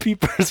lot of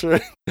peepers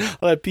are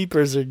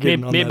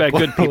getting on made that by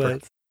good peeper.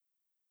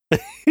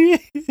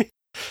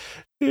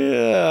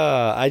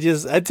 Yeah, I'm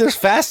just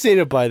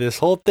fascinated by this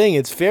whole thing.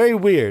 It's very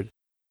weird.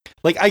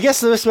 Like, I guess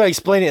the best way I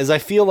explain it is I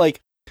feel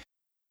like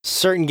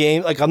certain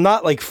games, like I'm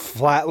not like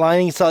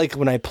flatlining. It's not like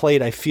when I play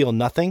it, I feel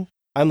nothing.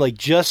 I'm like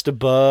just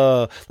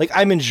above, like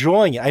I'm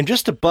enjoying it. I'm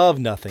just above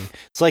nothing.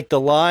 It's like the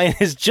line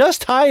is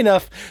just high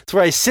enough to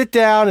where I sit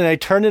down and I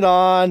turn it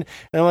on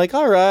and I'm like,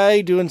 all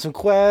right, doing some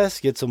quests,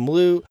 get some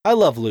loot. I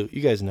love loot.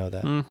 You guys know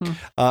that. Mm-hmm.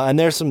 And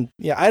there's some,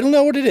 I don't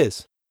know what it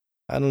is.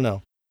 I don't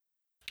know.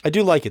 I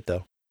do like it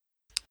though.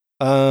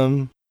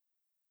 I'm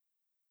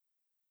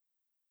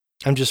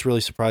just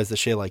really surprised that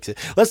Shay likes it.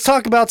 Let's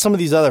talk about some of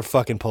these other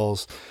fucking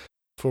polls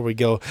before we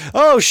go.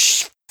 Oh,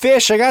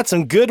 Fish, I got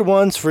some good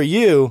ones for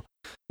you.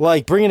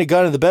 Like bringing a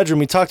gun to the bedroom.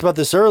 We talked about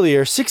this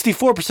earlier.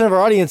 64% of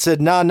our audience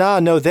said, nah,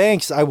 no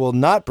thanks. I will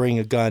not bring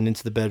a gun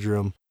into the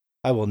bedroom.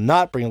 I will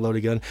not bring a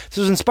loaded gun. This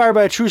was inspired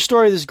by a true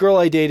story. This girl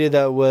I dated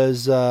that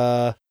was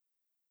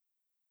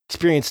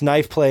experienced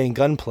knife play and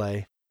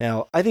gunplay.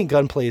 Now, I think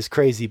gunplay is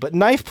crazy, but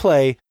knife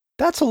play,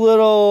 that's a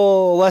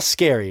little less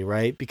scary,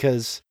 right?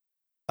 Because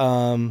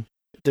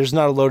there's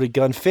not a loaded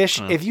gun. Fish,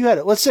 if you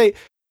had, let's say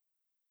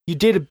you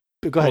dated,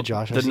 go ahead,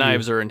 Josh. The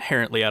knives are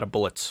inherently out of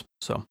bullets,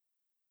 so.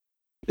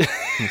 You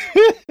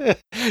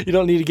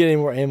don't need to get any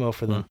more ammo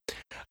for them.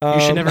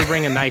 You should never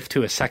bring a knife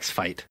to a sex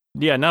fight.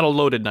 Yeah, not a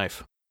loaded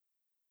knife.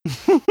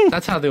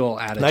 That's how the old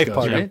adage knife goes,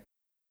 party. right?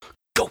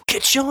 Go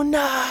get your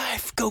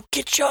knife. Go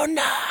get your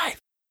knife.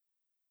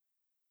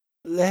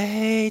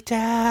 Lay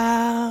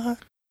down.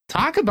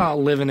 Talk about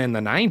living in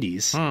the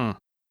 90s. Go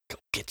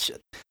get your...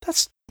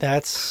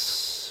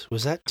 That's...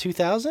 Was that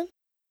 2000?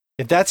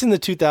 If that's in the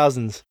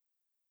 2000s,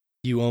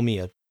 you owe me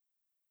a...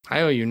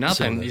 I owe you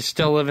nothing. You're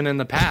still living in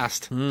the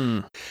past.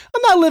 I'm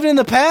not living in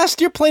the past.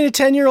 You're playing a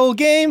 10-year-old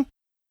game.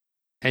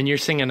 And you're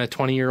singing a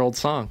 20-year-old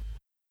song.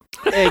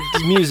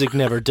 Music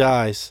never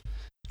dies.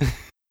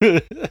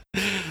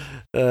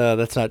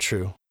 That's not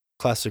true.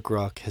 Classic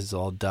rock has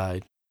all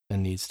died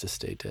and needs to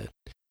stay dead.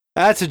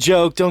 That's a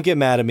joke. Don't get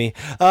mad at me.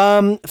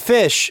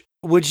 Fish,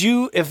 would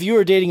you, if you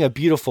were dating a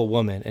beautiful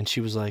woman and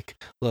she was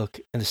like, look,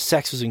 and the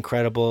sex was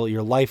incredible,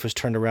 your life was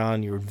turned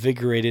around, you were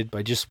invigorated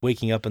by just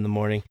waking up in the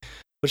morning,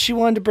 but she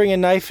wanted to bring a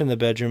knife in the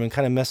bedroom and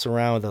kind of mess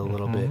around with it a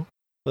little bit.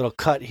 Little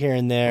cut here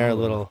and there, a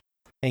little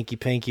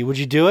hanky-panky. Would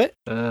you do it?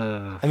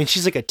 I mean,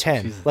 she's like a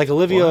 10. Like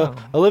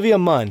Olivia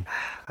Munn.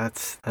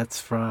 That's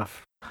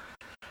rough.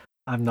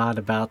 I'm not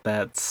about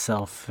that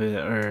self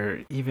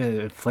or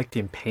even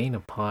inflicting pain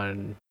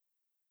upon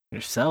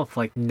yourself,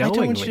 like knowingly. I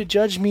don't want you to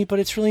judge me, but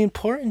it's really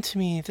important to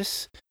me.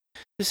 This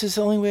is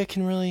the only way I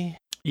can really...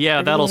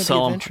 Yeah, that'll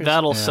sell them.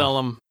 That'll sell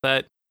them.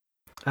 That...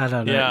 I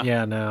don't know.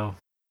 Yeah, no.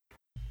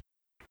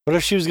 What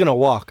if she was going to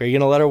walk? Are you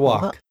going to let her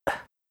walk?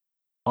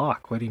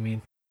 Walk? What do you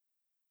mean?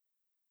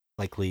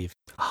 Like leave.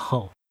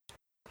 Oh.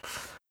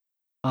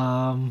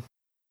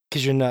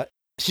 Because you're not...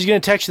 She's going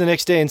to text you the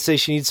next day and say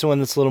she needs someone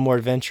that's a little more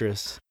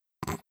adventurous.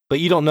 But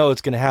you don't know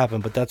what's going to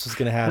happen, but that's what's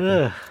going to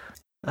happen.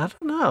 I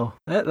don't know.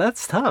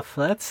 That's tough.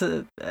 That's...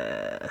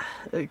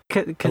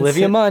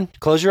 Olivia Munn.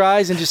 Close your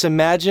eyes and just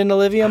imagine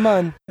Olivia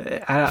Munn.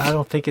 I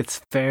don't think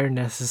it's fair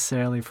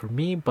necessarily for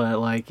me, but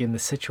like in the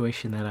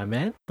situation that I'm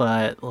in,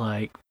 but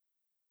like...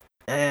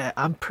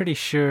 I'm pretty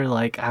sure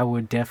like I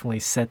would definitely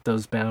set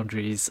those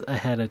boundaries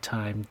ahead of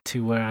time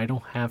to where I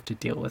don't have to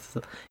deal with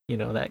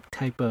that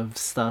type of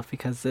stuff,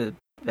 because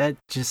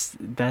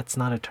that's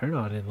not a turn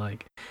on. And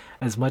like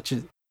as much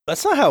as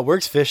that's not how it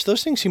works, Fish.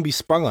 Those things can be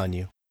sprung on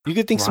you. You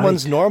could think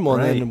someone's normal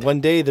and then one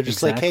day they're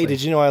just like, hey,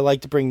 did you know I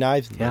like to bring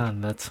knives in? Yeah,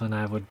 and that's when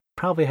I would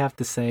probably have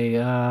to say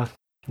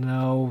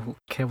no,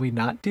 can we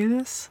not do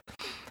this?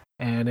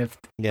 And if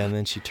and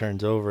then she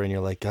turns over and you're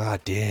like,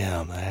 god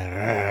damn.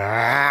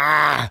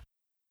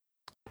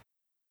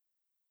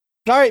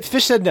 All right,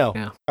 Fish said no.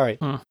 Yeah. All right.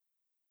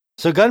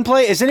 So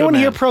gunplay, is anyone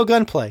here pro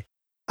gunplay?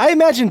 I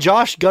imagine,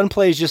 Josh,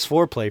 gunplay is just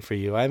foreplay for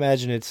you. I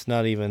imagine it's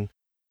not even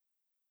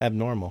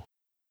abnormal.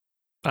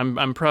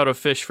 I'm proud of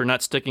Fish for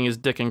not sticking his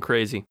dick in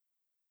crazy.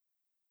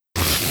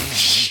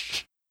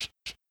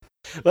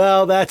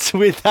 Well, that's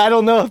with. I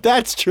don't know if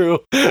that's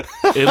true. At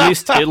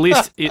least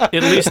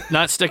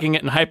not sticking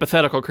it in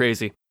hypothetical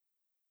crazy.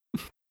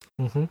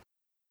 Mm-hmm.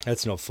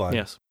 That's no fun.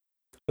 Yes.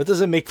 That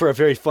doesn't make for a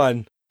very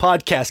fun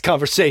podcast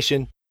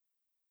conversation.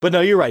 But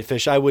no, you're right,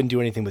 Fish. I wouldn't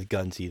do anything with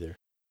guns either.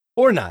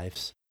 Or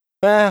knives.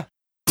 Knives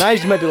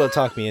you might be able to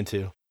talk me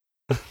into.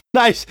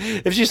 Knives.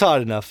 If she's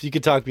hot enough, you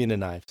could talk me into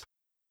knives.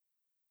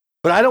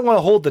 But I don't want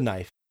to hold the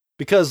knife.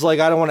 Because, like,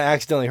 I don't want to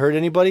accidentally hurt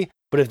anybody.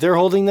 But if they're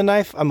holding the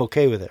knife, I'm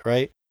okay with it,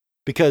 right?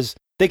 Because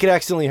they could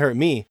accidentally hurt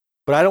me.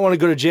 But I don't want to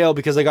go to jail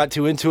because I got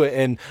too into it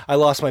and I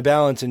lost my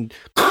balance and,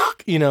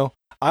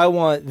 I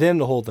want them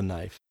to hold the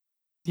knife.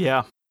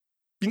 Yeah.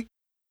 You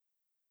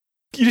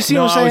see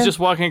what I'm saying? I was just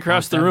walking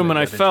across the room and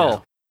I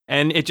fell.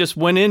 And it just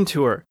went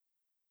into her.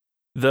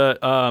 The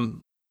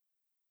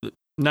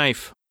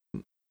knife.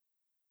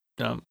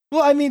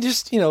 Well, I mean,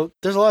 just,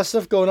 there's a lot of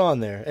stuff going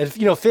on there.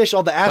 And, Fish,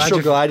 all the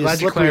Astroglide is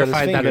slippery on his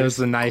fingers. That it was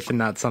the knife and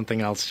not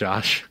something else,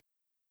 Josh.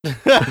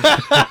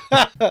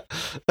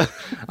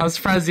 I'm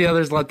surprised the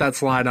others let that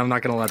slide. I'm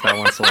not going to let that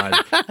one slide.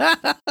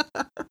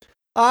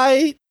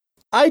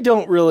 I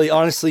don't really,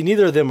 honestly,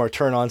 neither of them are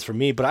turn-ons for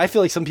me, but I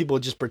feel like some people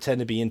just pretend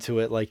to be into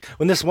it. Like,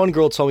 when this one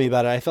girl told me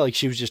about it, I felt like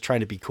she was just trying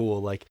to be cool.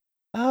 Like,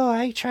 Oh,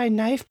 I tried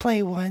knife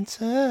play once.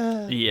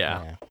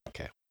 Yeah.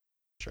 Okay.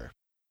 Sure.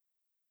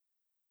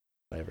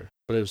 Whatever.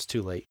 But it was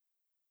too late.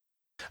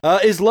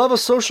 Is love a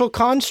social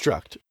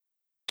construct?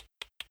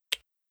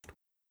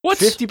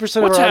 What's 50% what's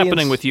of our happening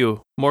audience... with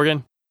you,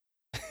 Morgan?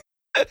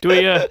 Do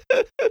we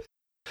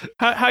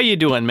how you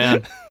doing,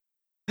 man?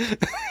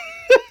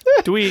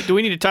 Do we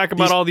need to talk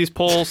about all these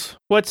polls?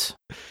 What's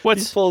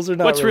these polls are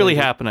not what's really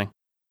related. happening?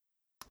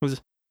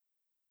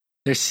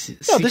 There's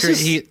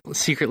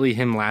secretly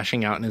him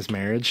lashing out in his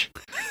marriage.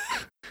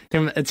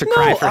 It's a No,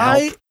 cry for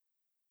help.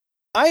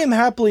 I am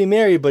happily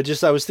married, but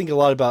just I was thinking a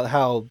lot about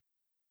how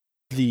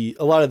a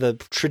lot of the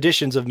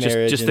traditions of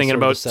marriage. Just and thinking sort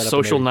of about the setup and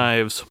social everything.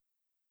 knives.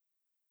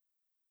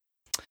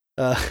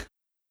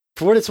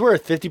 For what it's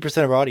worth,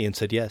 50% of our audience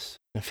said yes,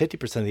 and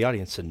 50% of the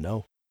audience said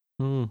no.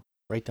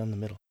 Right down the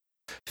middle.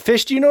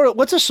 Fish, do you know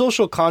what's a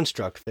social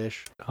construct,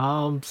 Fish?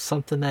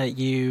 Something that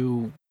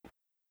you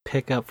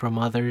pick up from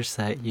others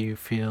that you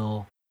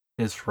feel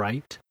is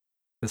right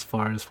as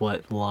far as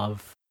what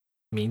love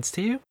means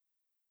to you.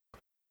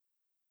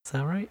 Is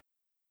that right?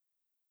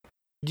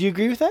 Do you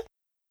agree with that?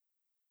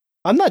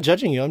 I'm not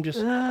judging you. I'm just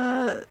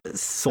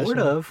sort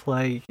of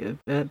like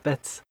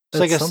that's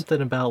like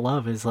something about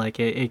love is like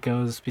it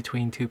goes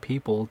between two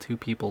people. Two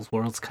people's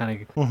worlds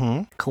kind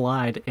of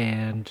collide,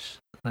 and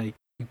like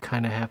you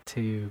kind of have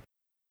to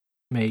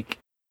make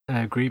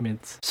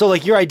agreements. So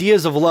like your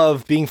ideas of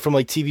love being from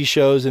like TV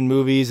shows and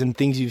movies and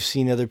things you've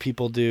seen other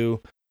people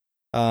do,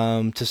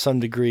 to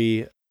some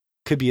degree,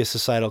 could be a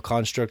societal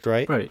construct,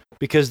 right? Right.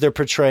 Because they're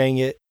portraying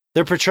it.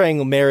 They're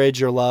portraying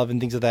marriage or love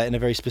and things like that in a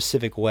very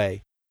specific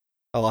way.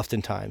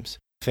 Oftentimes,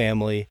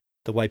 family,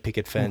 the white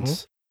picket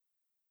fence.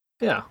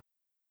 Yeah,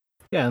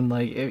 and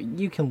like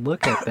you can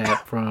look at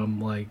that from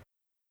like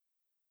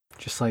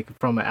just like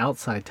from an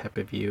outside type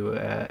of view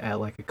at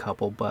like a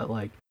couple, but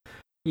like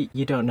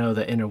you don't know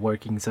the inner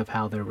workings of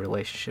how their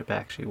relationship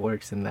actually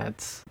works, and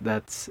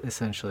that's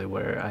essentially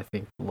where I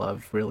think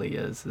love really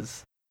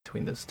is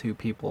between those two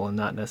people, and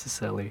not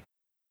necessarily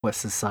what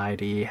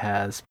society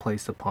has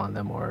placed upon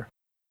them or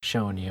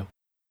shown you.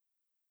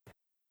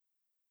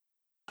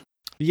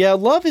 Yeah,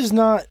 love is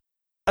not...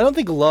 I don't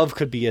think love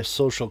could be a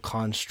social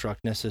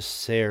construct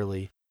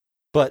necessarily.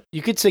 But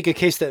you could take a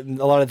case that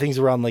a lot of things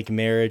around like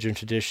marriage and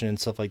tradition and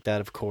stuff like that,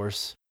 of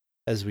course,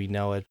 as we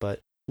know it. But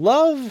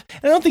love...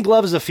 I don't think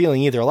love is a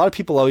feeling either. A lot of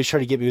people always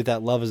try to get me with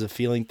that love is a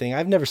feeling thing.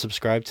 I've never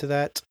subscribed to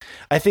that.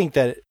 I think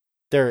that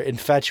they're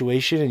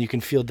infatuation and you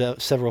can feel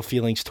several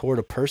feelings toward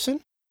a person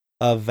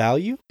of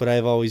value. But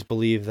I've always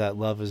believed that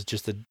love is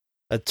just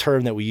a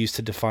term that we use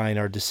to define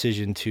our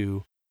decision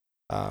to...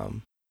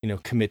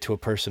 commit to a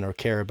person or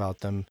care about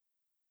them,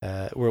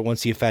 where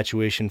once the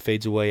infatuation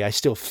fades away, I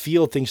still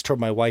feel things toward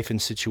my wife in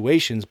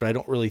situations, but I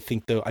don't really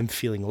think though I'm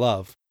feeling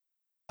love,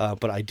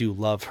 but I do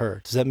love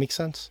her. Does that make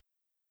sense?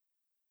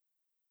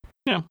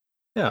 Yeah.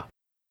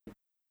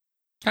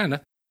 Kind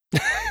of.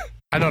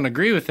 I don't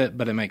agree with it,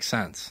 but it makes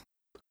sense.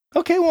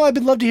 Okay, well, I'd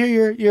love to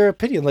hear your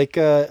opinion, like,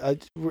 and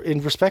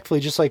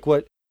respectfully, just like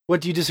what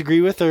do you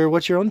disagree with, or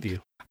what's your own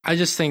view? I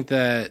just think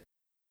that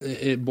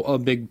a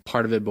big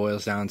part of it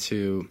boils down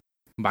to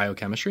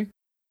biochemistry,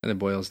 and it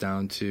boils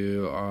down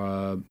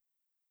to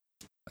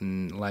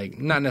like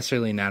not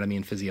necessarily anatomy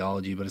and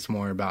physiology, but it's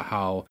more about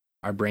how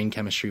our brain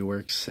chemistry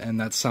works, and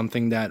that's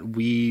something that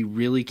we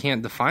really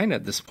can't define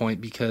at this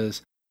point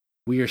because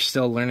we are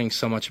still learning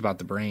so much about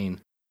the brain.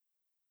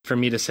 For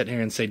me to sit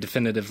here and say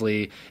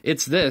definitively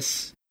it's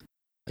this,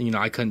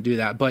 I couldn't do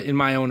that. But in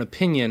my own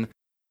opinion,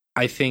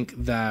 I think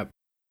that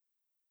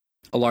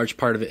a large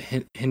part of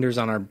it hinders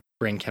on our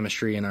brain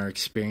chemistry and our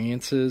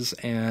experiences,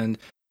 and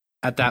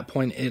at that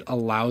point, it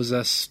allows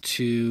us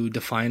to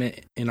define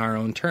it in our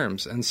own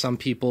terms. And some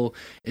people,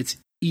 it's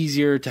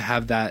easier to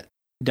have that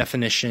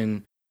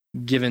definition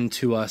given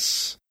to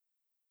us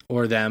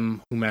or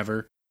them,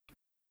 whomever,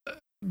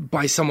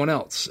 by someone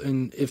else.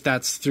 And if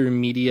that's through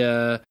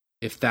media,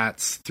 if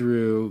that's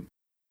through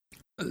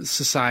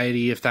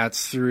society, if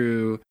that's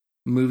through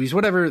movies,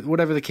 whatever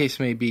the case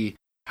may be,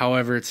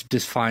 however it's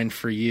defined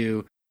for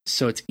you,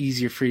 so it's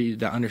easier for you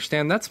to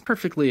understand, that's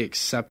perfectly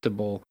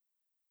acceptable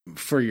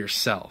for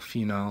yourself,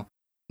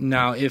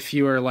 Now, if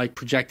you are like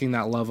projecting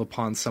that love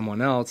upon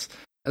someone else,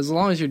 as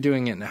long as you're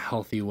doing it in a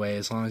healthy way,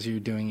 as long as you're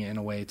doing it in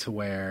a way to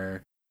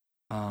where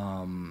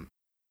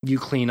you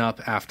clean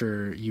up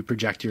after you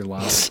project your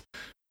love.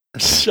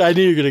 I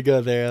knew you were gonna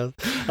go there.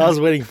 I was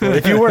waiting for it.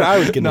 If you weren't, I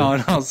was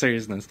gonna. No,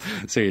 seriousness.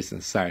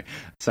 Sorry,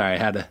 I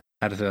had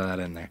to throw that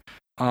in there.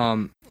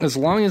 As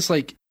long as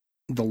like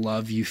the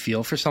love you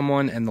feel for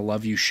someone and the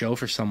love you show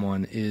for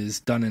someone is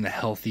done in a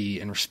healthy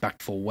and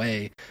respectful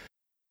way,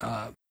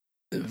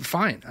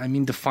 fine. I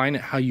mean, define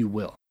it how you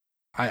will.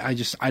 I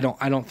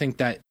don't think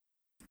that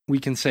we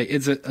can say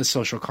it's a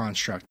social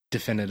construct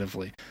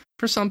definitively.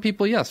 For some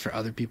people, yes. For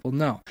other people,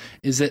 no.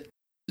 Is it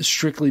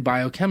strictly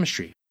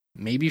biochemistry?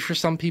 Maybe for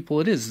some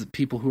people it is.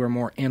 People who are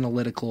more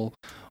analytical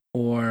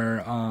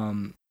or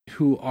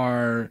who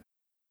are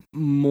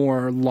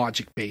more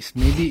logic based.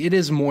 Maybe it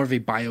is more of a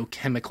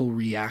biochemical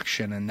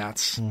reaction, and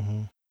that's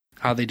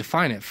how they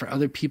define it. For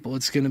other people,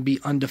 it's going to be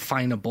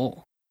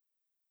undefinable.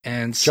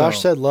 And so,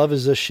 Josh said love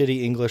is a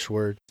shitty English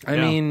word. I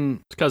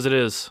mean, it's because it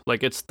is.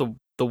 Like, it's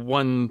the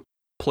one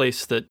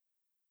place that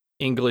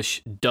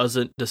English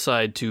doesn't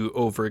decide to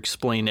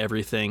over-explain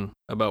everything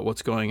about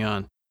what's going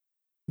on.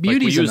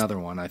 Beauty's another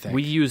one, I think.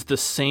 We use the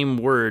same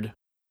word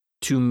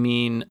to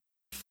mean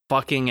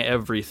fucking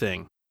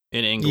everything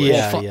in English.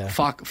 Yeah,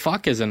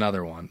 Fuck is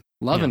another one.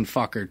 Love and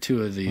fuck are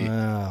two of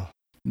the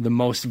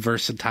most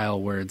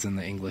versatile words in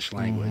the English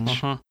language.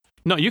 Mm-hmm.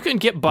 No, you can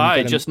get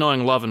by just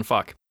knowing love and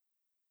fuck.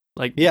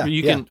 Like,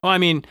 you can. Well, I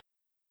mean,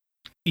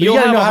 you'll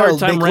have a hard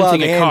time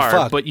renting a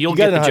car, but you'll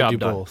get the job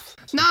done. Both.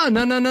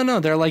 No.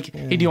 They're like,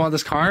 hey, do you want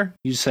this car?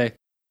 You say,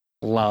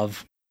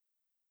 love.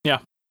 Yeah.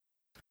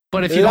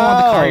 But if you don't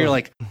want the car, you're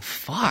like,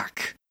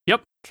 fuck.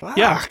 Yep. Fuck.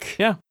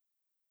 Yeah.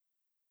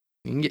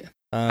 You can get,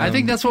 I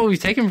think that's what we've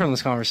taken from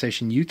this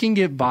conversation. You can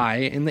get by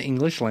in the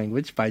English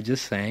language by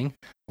just saying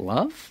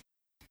love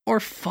or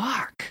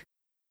fuck.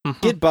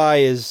 Get by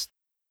is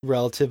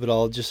relative, but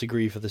I'll just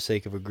agree for the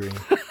sake of agreeing.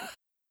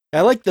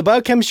 I like the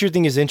biochemistry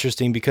thing is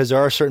interesting because there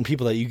are certain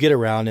people that you get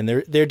around, and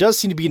there does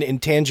seem to be an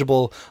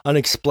intangible,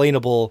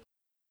 unexplainable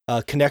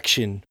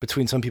connection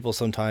between some people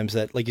sometimes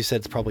that, like you said,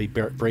 it's probably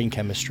brain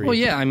chemistry. Well,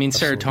 yeah, I mean,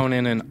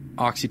 serotonin and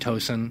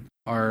oxytocin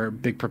are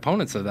big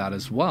proponents of that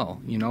as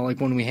well. You know, like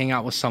when we hang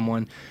out with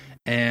someone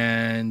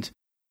and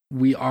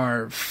we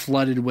are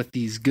flooded with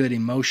these good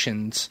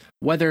emotions,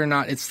 whether or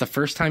not it's the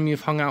first time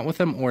you've hung out with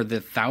them or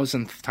the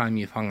 1,000th time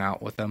you've hung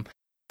out with them,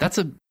 that's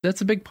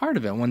a big part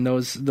of it. When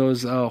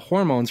those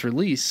hormones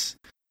release,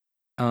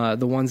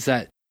 the ones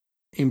that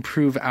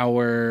improve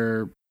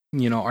our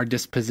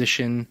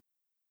disposition,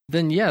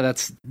 then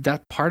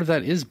that part of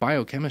that is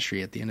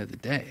biochemistry at the end of the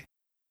day.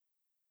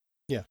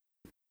 Yeah.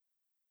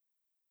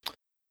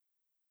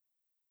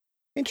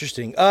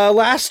 Interesting.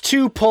 Last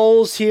two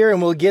polls here, and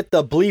we'll get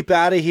the bleep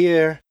out of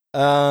here.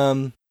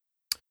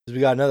 We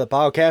got another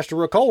podcast to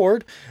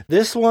record.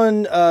 This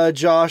one,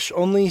 Josh,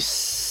 only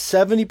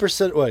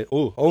 70%.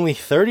 Only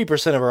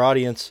 30% of our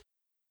audience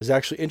is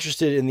actually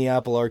interested in the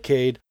Apple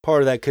Arcade.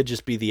 Part of that could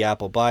just be the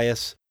Apple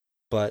bias,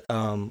 but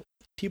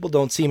people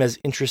don't seem as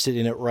interested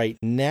in it right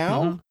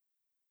now.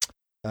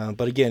 Mm-hmm.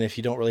 But again, if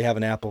you don't really have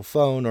an Apple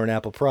phone or an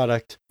Apple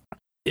product,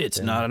 it's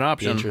not an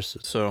option.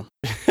 So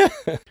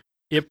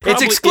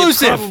it's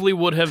exclusive. It probably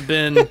would have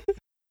been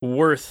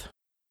worth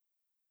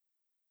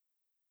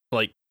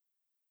like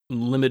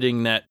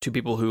limiting that to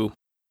people who,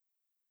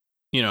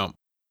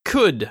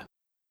 could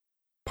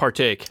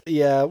partake.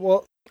 Yeah,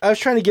 well, I was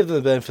trying to give them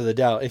the benefit of the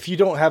doubt. If you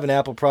don't have an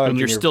Apple product, and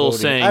you're still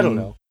voting, saying, I don't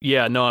know.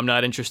 Yeah, no, I'm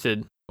not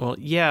interested. Well,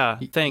 yeah,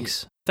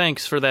 thanks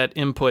for that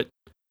input.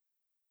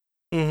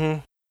 Mm-hmm.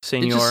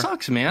 Senor. It just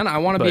sucks, man. I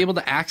want to be able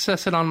to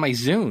access it on my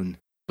Zune,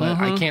 but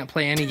I can't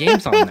play any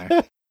games on there.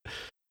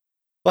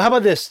 Well, how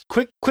about this?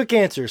 Quick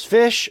answers.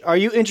 Fish, are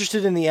you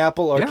interested in the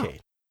Apple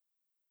Arcade?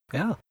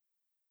 Yeah.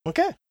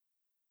 Okay.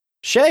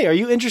 Shay, are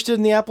you interested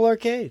in the Apple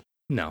Arcade?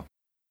 No.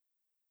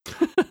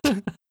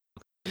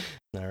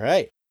 All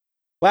right.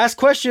 Last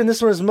question.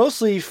 This one is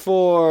mostly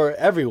for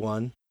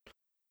everyone,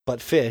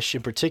 but Fish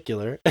in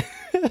particular.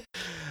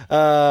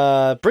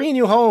 Bringing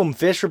you home,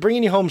 Fish. We're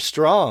bringing you home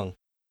strong.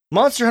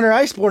 Monster Hunter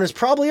Iceborne is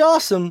probably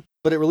awesome,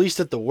 but it released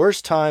at the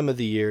worst time of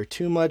the year.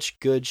 Too much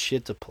good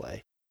shit to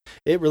play.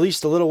 It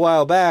released a little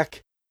while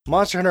back.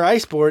 Monster Hunter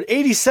Iceborne,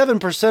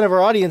 87% of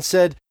our audience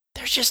said,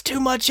 there's just too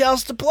much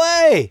else to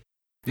play.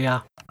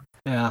 Yeah.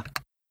 No,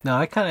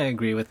 I kind of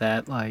agree with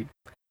that. Like,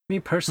 me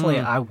personally,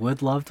 I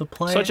would love to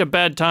play. Such a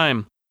bad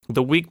time.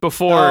 The week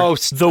before,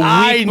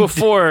 week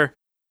before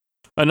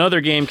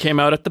another game came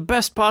out at the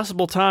best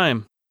possible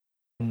time.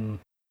 Odd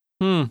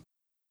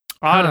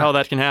how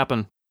that can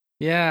happen.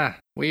 Yeah,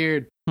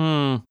 weird.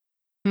 Well,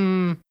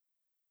 I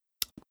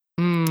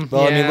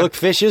mean, look,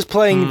 Fish is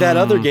playing that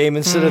other game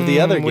instead of the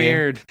other game.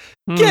 Weird.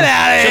 Get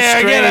out of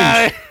here! Get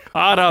out of here!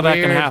 Odd how that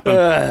can happen.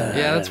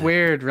 Yeah, that's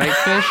weird, right,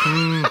 Fish?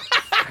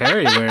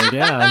 Very weird,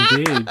 yeah,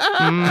 indeed.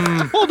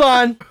 Hold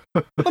on.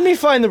 Let me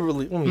find the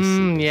release. Let me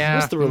see. Yeah.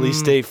 What's the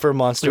release date for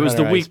Monster Hunter? It was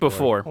the week Iceborne?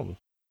 before.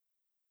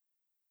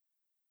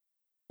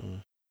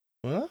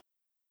 What?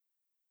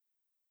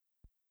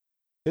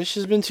 Fish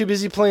has been too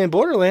busy playing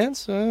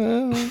Borderlands.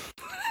 Trying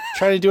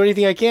to do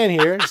anything I can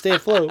here to stay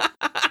afloat.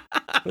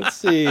 Let's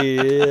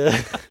see.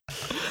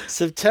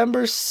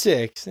 September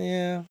 6th.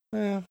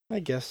 Yeah, I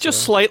guess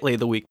Just slightly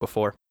the week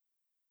before.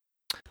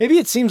 Maybe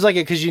it seems like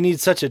it because you need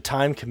such a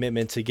time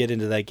commitment to get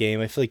into that game.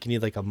 I feel like you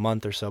need like a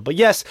month or so. But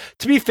yes,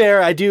 to be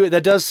fair, I do.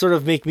 That does sort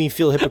of make me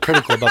feel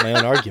hypocritical about my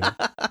own argument.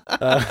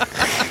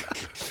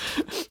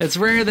 It's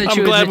rare that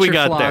you admit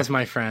your flaws,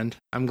 my friend.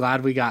 I'm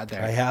glad we got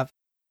there.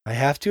 I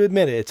have to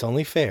admit it. It's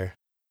only fair.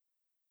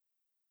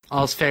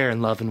 All's fair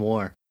in love and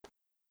war.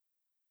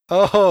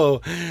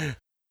 Oh,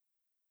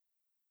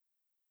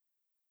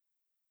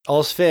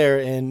 all's fair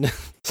in.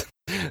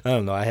 I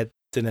don't know.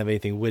 Didn't have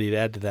anything witty to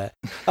add to that.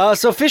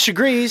 So Fish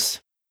agrees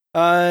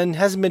and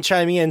hasn't been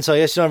chiming in, so I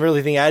guess you don't have really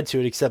anything to add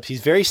to it, except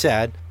he's very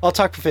sad. I'll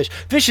talk for Fish.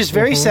 Fish is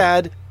very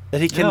sad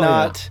that he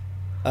cannot...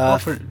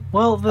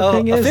 the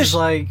thing is,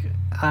 like,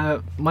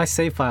 my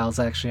save file is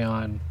actually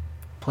on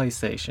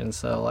PlayStation,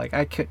 so like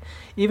I could,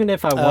 even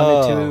if I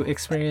wanted to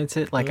experience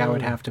it, like I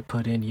would have to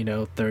put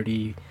in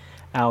 30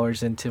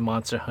 hours into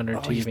Monster Hunter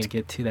to even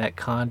get to that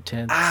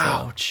content.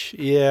 Ouch. So,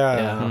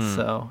 yeah.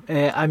 So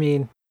I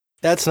mean,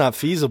 that's not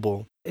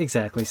feasible.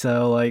 Exactly.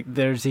 So like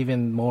there's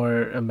even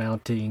more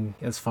amounting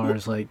as far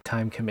as like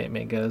time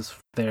commitment goes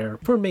there,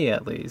 for me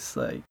at least.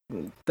 Like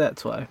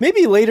that's why.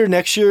 Maybe later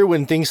next year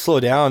when things slow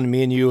down,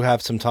 me and you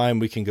have some time,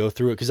 we can go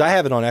through it, because I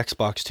have it on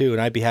Xbox too, and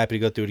I'd be happy to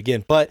go through it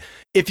again. But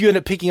if you end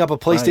up picking up a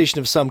PlayStation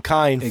of some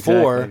kind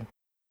for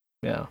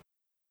The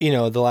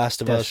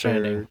Last of Death Us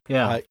Stranding.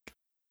 or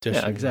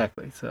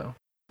exactly. So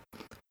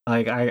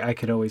like I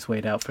could always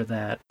wait out for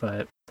that,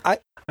 but I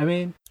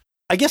mean,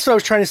 I guess what I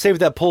was trying to say with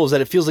that poll is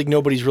that it feels like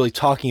nobody's really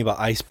talking about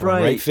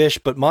Iceborne, right, Fish?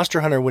 But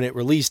Monster Hunter, when it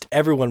released,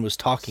 everyone was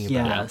talking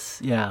about it.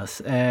 Yes,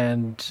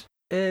 and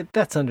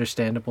that's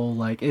understandable.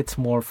 Like, it's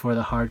more for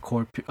the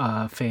hardcore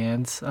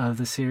fans of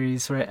the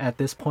series right at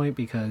this point,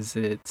 because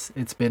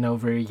it's been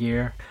over a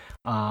year.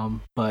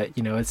 But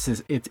it's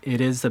just, it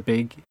is a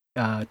big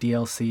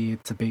DLC.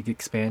 It's a big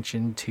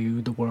expansion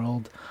to the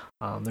world.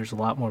 There's a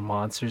lot more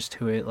monsters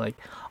to it. Like,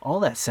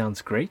 all that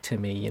sounds great to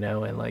me,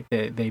 and like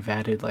they've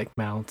added like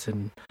mounts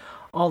and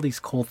all these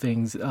cool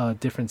things,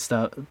 different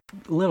stuff,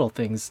 little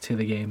things to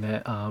the game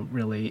that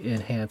really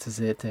enhances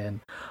it,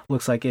 and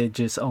looks like it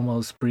just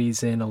almost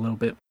breathes in a little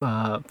bit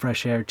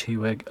fresh air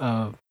to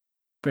a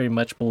very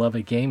much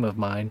beloved game of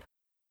mine.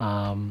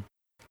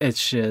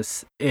 It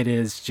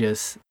is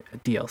just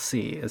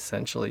DLC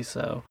essentially,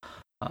 so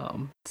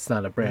it's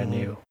not a brand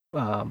new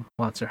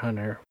Monster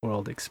Hunter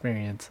World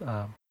experience,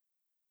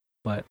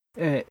 but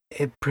it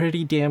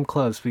pretty damn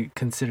close,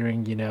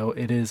 considering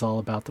it is all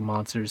about the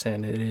monsters,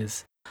 and it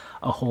is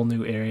a whole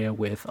new area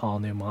with all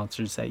new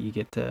monsters that you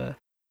get to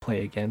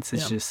play against.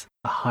 It's just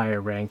a higher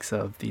ranks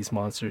of these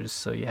monsters,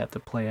 so you have to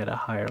play at a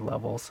higher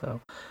level.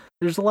 So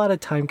there's a lot of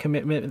time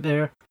commitment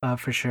there,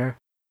 for sure.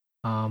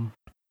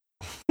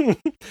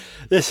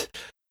 This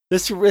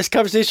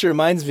conversation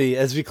reminds me,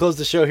 as we close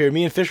the show here,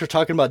 me and Fish were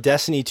talking about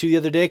Destiny 2 the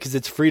other day, because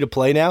it's free to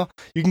play now.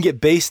 You can get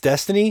base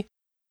Destiny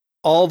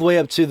all the way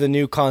up to the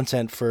new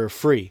content for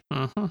free.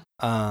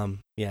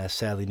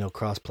 Sadly no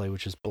crossplay,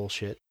 which is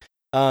bullshit.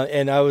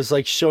 And I was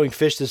like showing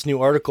Fish this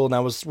new article, and I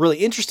was really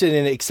interested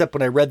in it, except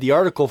when I read the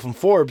article from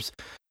Forbes,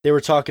 they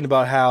were talking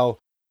about how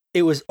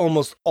it was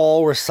almost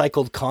all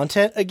recycled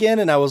content again.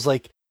 And I was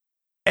like,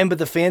 but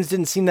the fans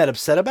didn't seem that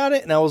upset about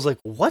it. And I was like,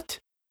 what?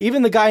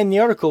 Even the guy in the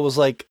article was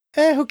like,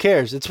 who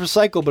cares? It's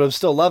recycled, but I'm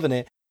still loving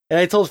it. And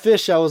I told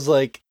Fish, I was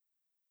like,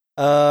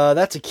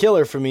 that's a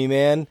killer for me,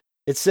 man.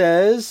 It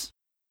says,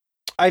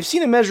 I've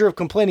seen a measure of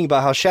complaining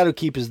about how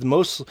Shadowkeep is the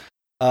most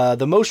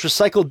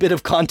recycled bit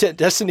of content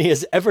Destiny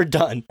has ever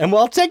done. And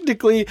while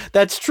technically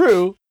that's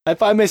true, I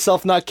find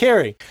myself not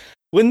caring.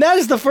 When that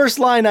is the first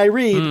line I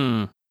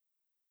read,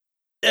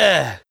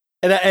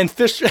 and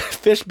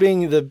Fish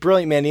being the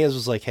brilliant man he is,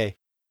 was like, hey,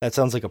 that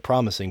sounds like a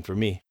promising for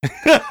me.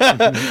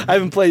 I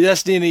haven't played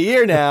Destiny in a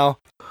year now,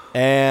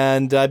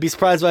 and I'd be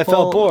surprised if I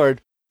felt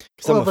bored.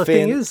 Well, the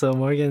thing is, though,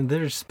 Morgan,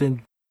 there's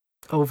been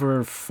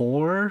over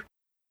 4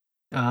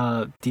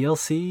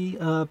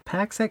 DLC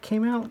packs that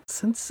came out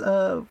since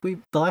the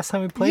last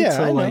time we played. Yeah,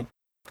 so like,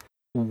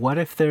 what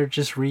if they're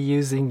just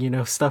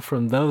reusing stuff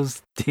from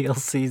those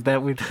DLCs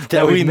that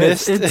we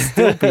missed? It'd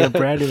still be a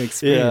brand new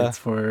experience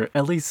for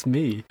at least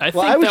me. I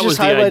think that was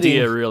the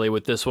idea really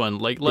with this one.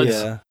 Like,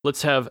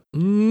 let's have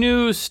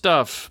new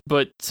stuff,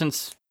 but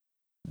since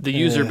the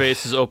user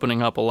base is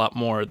opening up a lot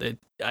more,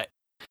 at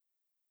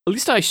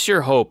least I sure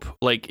hope,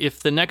 like,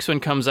 if the next one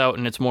comes out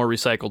and it's more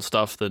recycled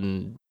stuff,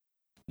 then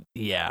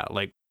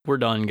like, we're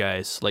done,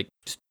 guys. Like,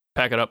 just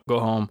pack it up, go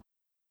home.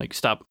 Like,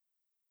 stop.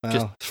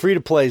 Well, free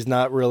to play is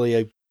not really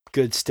a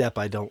good step,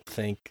 I don't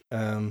think.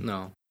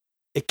 No.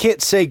 It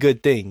can't say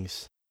good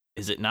things.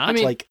 Is it not? I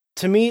mean, like,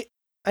 to me,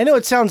 I know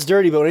it sounds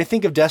dirty, but when I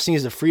think of Destiny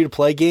as a free to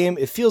play game,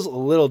 it feels a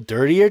little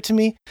dirtier to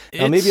me.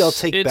 Maybe I'll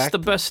take back. It's the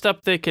best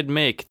step they could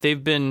make.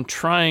 They've been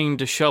trying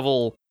to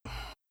shovel,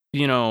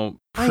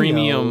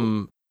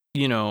 premium,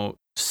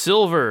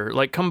 silver.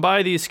 Like, come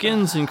buy these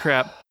skins and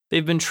crap.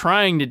 They've been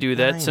trying to do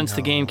that since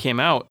the game came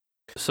out.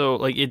 So,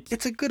 like,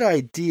 it's a good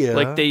idea.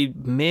 Like, they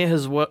may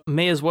as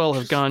well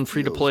have gone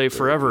free to play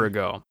forever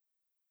ago.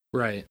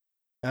 Right.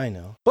 I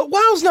know. But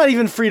WoW's not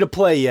even free to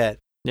play yet.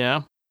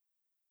 Yeah.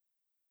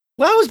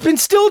 WoW's been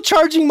still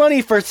charging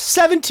money for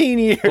 17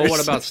 years. But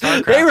what about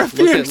StarCraft? They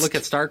refused. Look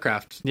at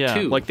StarCraft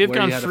 2. Like, they've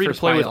gone free to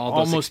play with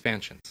almost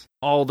expansions.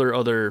 All their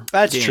other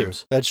That's games. True.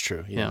 That's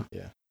true. Yeah.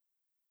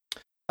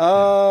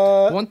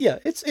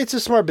 It's a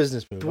smart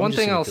business move. One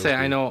thing I'll say,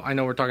 I know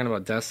we're talking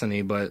about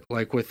Destiny, but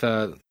like with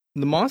the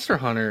Monster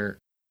Hunter,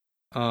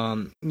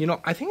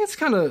 I think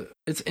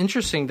it's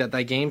interesting that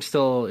game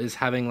still is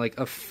having like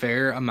a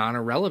fair amount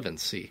of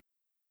relevancy.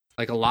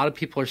 Like, a lot of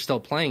people are still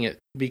playing it,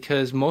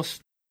 because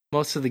most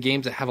of the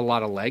games that have a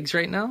lot of legs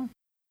right now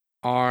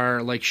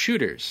are like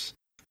shooters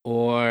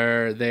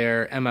or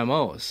they're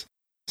MMOs.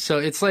 So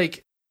it's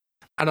like,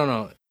 I don't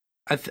know.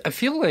 I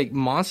feel like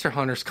Monster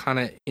Hunter's kind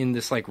of in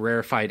this like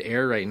rarefied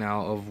air right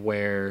now of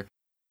where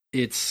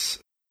it's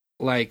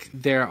like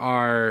there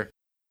are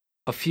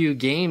a few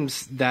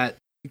games that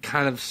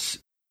kind of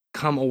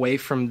come away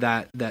from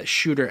that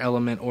shooter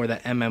element or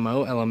that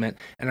MMO element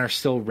and are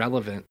still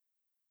relevant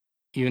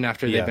even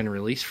after they've been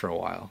released for a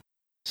while.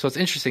 So it's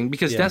interesting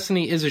because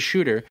Destiny is a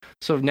shooter,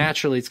 so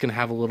naturally it's going to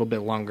have a little bit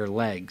longer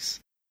legs.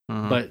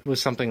 Mm-hmm. But with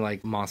something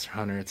like Monster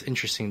Hunter, it's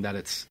interesting that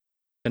it's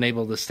been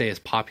able to stay as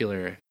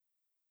popular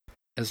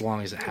as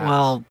long as it has.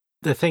 Well,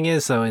 the thing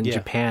is, though, in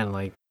Japan,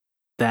 like,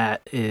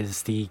 that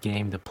is the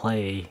game to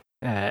play,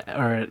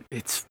 or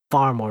it's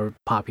far more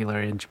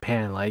popular in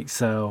Japan, like,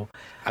 so...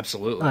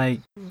 Absolutely. Like,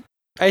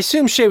 I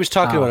assume Shay was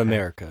talking about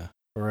America,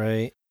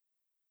 right?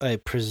 I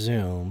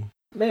presume.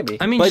 Maybe.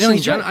 I mean, but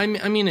I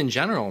mean, in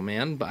general,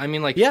 man. But I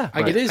mean, like,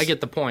 I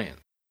get the point.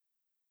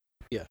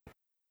 Yeah.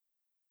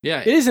 Yeah.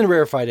 It is in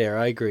rarefied air,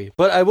 I agree.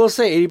 But I will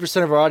say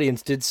 80% of our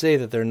audience did say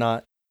that they're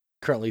not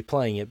currently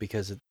playing it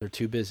because they're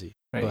too busy.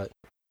 Right. But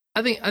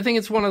I think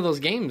it's one of those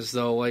games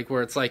though, like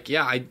where it's like,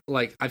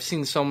 I've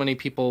seen so many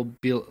people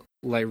be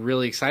like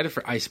really excited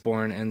for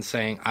Iceborne and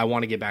saying I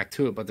want to get back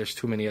to it, but there's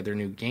too many other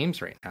new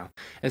games right now.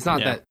 It's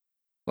not that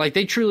like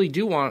they truly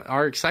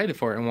are excited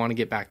for it and want to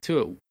get back to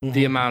it. Mm-hmm.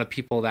 The amount of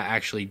people that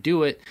actually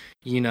do it,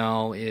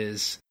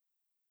 is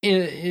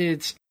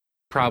it's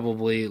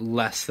probably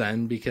less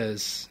than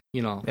because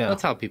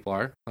that's how people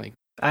are. Like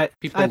I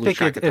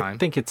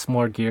think it's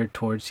more geared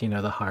towards the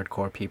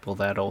hardcore people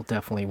that'll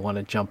definitely want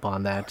to jump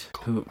on that.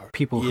 Who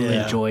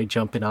enjoy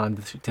jumping on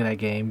to that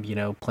game,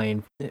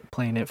 playing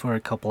it for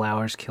a couple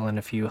hours, killing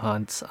a few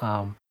hunts.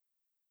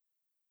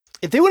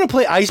 If they want to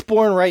play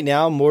Iceborne right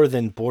now more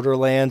than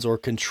Borderlands or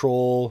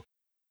Control,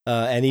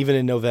 and even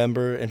in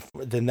November,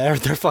 then they're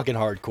fucking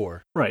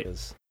hardcore. Right.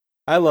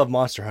 I love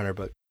Monster Hunter,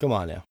 but come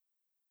on now.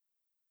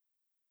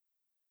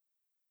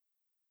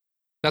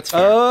 That's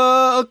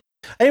fair.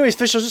 Anyways,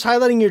 Fish, I was just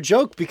highlighting your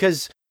joke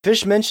because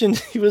Fish mentioned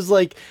he was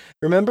like,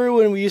 remember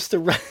when we used to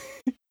run?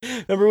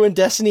 Remember when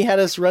Destiny had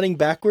us running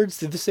backwards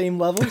through the same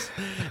levels?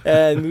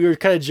 And we were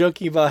kind of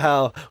joking about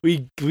how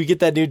we get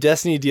that new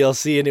Destiny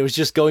DLC and it was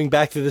just going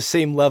back to the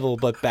same level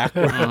but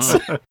backwards.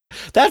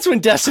 That's when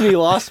Destiny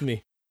lost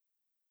me.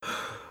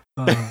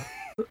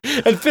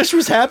 And Fish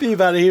was happy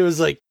about it. He was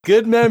like,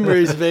 good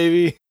memories,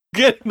 baby.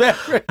 Good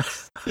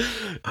memories.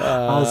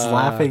 I was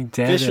laughing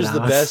dead. Fish was the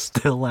best.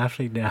 Still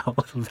laughing now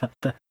about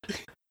that.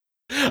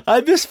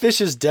 I miss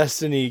Fish's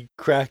Destiny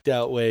cracked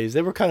out ways.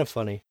 They were kind of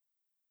funny.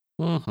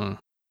 Mm-hmm.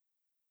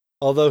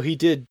 Although he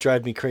did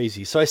drive me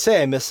crazy. So I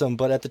say I miss him,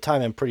 but at the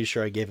time I'm pretty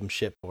sure I gave him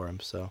shit for him.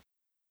 So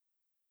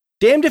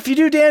damned if you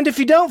do, damned if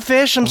you don't,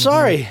 Fish. I'm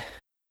sorry.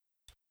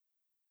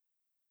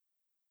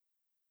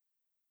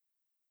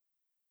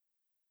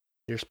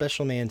 You're a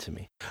special man to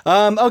me.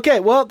 Okay,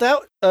 well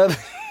that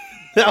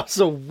that was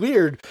a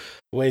weird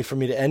way for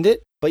me to end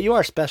it, but you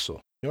are special.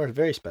 You are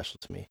very special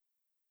to me.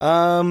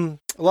 A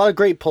lot of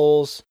great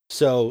polls.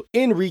 So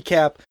in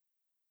recap,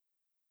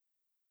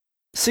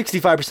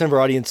 65% of our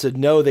audience said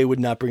no, they would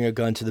not bring a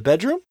gun to the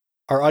bedroom.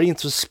 Our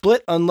audience was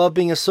split on love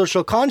being a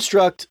social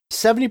construct.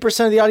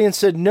 70% of the audience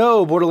said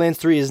no, Borderlands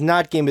 3 is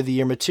not Game of the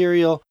Year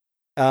material.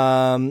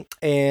 And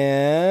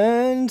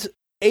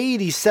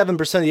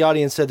 87% of the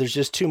audience said there's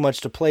just too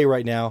much to play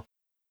right now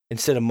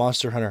instead of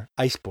Monster Hunter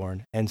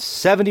Iceborne. And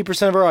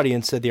 70% of our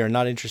audience said they are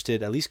not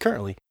interested, at least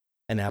currently,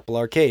 in Apple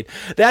Arcade.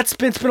 It's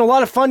been a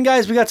lot of fun,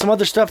 guys. We got some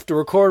other stuff to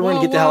record. We're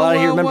going to get the hell out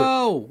of here.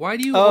 Remember, why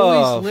do you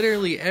always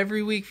literally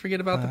every week forget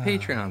about the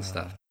Patreon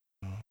stuff?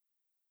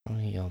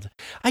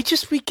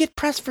 We get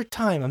pressed for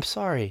time. I'm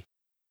sorry.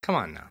 Come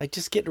on now. I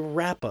just get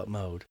wrap-up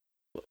mode.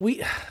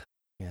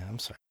 I'm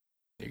sorry.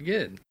 You're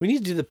good. We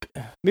need to do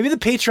maybe the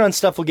Patreon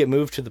stuff will get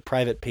moved to the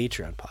private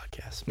Patreon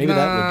podcast. Maybe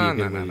that would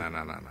be a good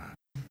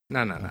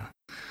No.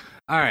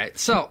 All right.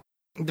 So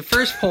the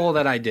first poll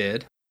that I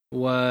did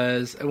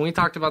was, and we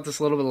talked about this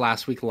a little bit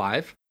last week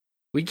live.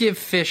 We give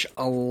Fish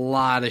a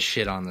lot of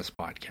shit on this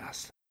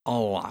podcast. A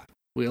lot.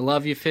 We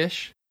love you,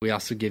 Fish. We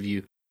also give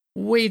you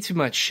way too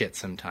much shit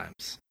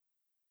sometimes.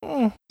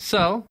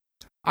 So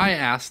I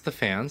asked the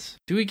fans,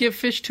 do we give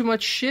Fish too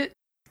much shit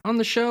on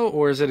the show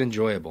or is it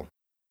enjoyable?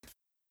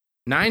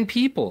 9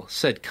 people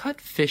said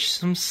cut Fish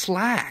some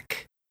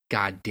slack.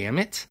 God damn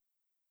it.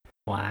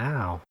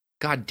 Wow.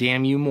 God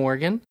damn you,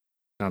 Morgan.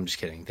 No, I'm just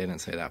kidding. They didn't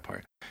say that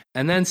part.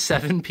 And then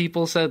 7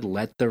 people said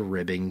let the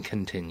ribbing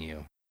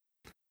continue.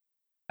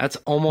 That's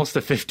almost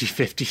a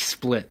 50-50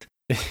 split.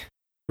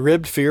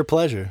 Ribbed for your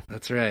pleasure.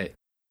 That's right.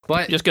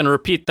 But just going to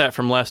repeat that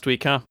from last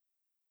week, huh?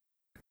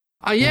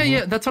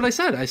 Yeah, that's what I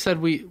said. I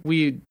said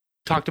we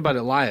talked about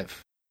it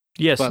live.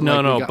 Yes, but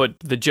but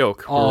the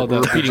joke. Oh, we're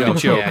repeating the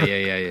joke.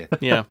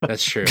 Yeah.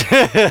 That's true.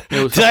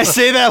 Did I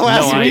say that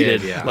last week? I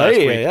did, yeah. Last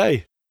week.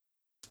 Hey.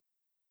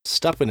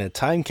 Stuck in a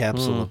time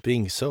capsule of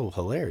being so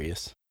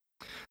hilarious.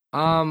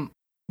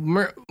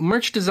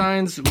 Merch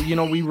designs,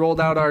 we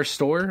rolled out our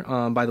store.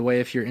 By the way,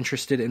 if you're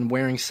interested in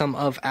wearing some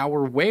of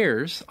our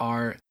wares,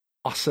 our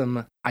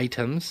awesome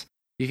items,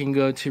 you can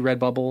go to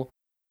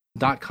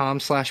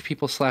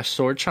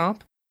redbubble.com/people/swordchomp.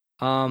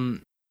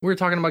 we're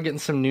talking about getting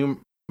some new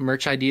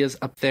merch ideas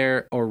up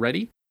there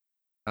already.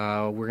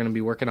 We're going to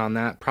be working on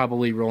that,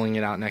 probably rolling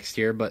it out next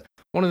year. But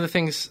one of the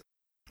things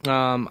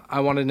I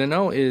wanted to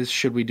know is,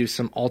 should we do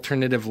some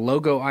alternative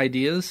logo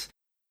ideas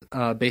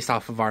based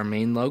off of our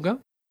main logo?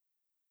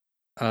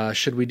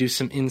 Should we do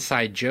some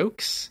inside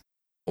jokes?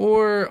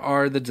 Or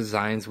are the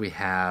designs we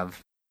have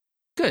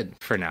good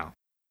for now?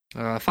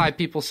 5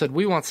 people said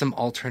we want some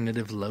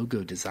alternative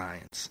logo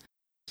designs.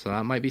 So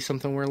that might be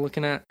something we're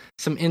looking at.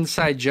 Some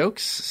inside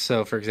jokes.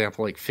 So, for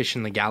example, like Fish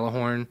in the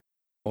Gallahorn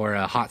or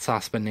a Hot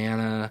Sauce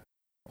Banana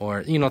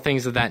or,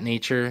 things of that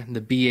nature.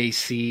 The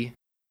BAC,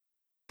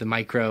 the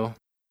micro,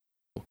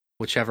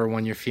 whichever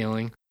one you're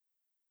feeling.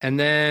 And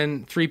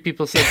then 3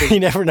 people said... You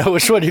never know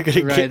which one you're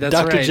going to get. That's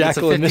Dr. right.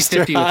 Jekyll and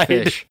Mr. Hyde.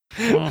 With Fish.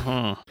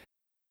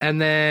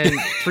 And then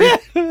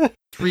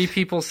 3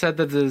 people said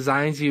that the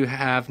designs you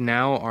have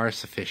now are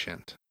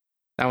sufficient.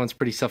 That one's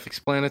pretty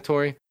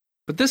self-explanatory.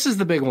 But this is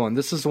the big one.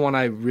 This is the one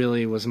I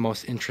really was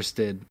most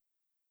interested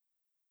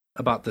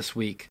about this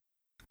week.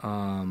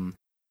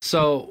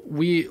 So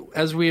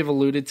as we have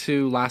alluded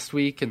to last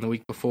week and the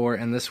week before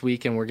and this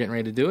week, and we're getting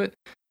ready to do it,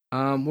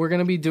 we're going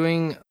to be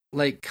doing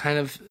like kind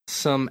of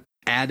some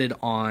added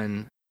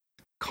on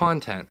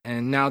content.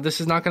 And now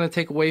this is not going to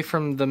take away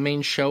from the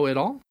main show at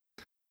all.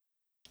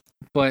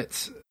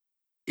 But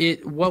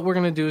what we're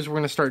going to do is we're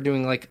going to start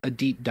doing like a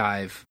deep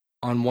dive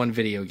on one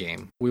video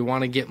game. We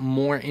want to get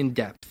more in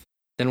depth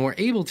than we're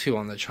able to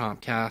on the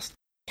Chompcast,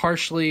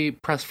 partially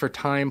pressed for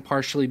time,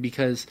 partially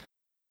because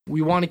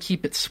we want to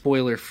keep it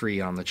spoiler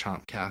free on the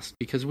Chompcast,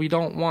 because we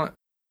don't want,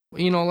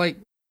 like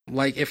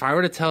if I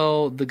were to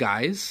tell the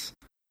guys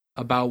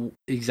about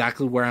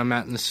exactly where I'm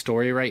at in the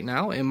story right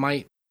now, it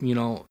might,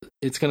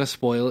 it's going to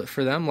spoil it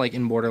for them, like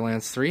in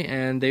Borderlands 3,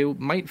 and they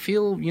might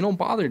feel,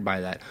 bothered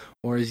by that.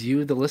 Or as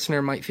you, the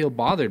listener, might feel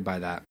bothered by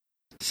that.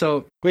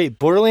 So wait,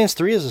 Borderlands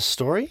 3 is a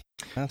story?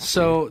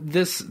 So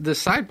this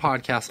side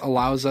podcast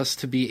allows us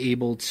to be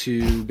able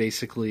to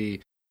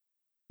basically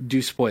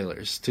do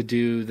spoilers, to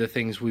do the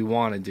things we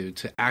want to do,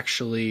 to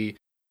actually,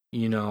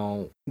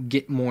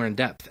 get more in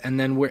depth. And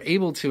then we're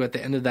able to, at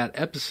the end of that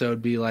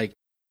episode, be like,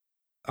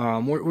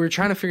 we're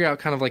trying to figure out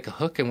kind of like a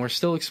hook, and we're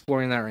still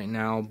exploring that right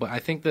now. But I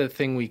think the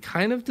thing we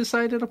kind of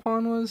decided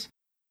upon was,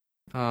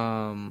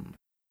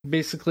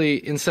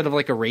 basically, instead of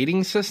like a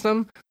rating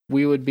system,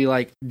 we would be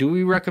like, do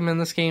we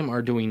recommend this game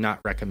or do we not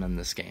recommend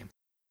this game?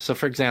 So,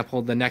 for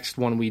example, the next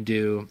one we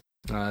do,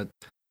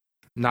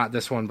 not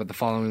this one, but the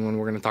following one,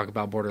 we're going to talk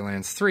about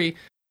Borderlands 3.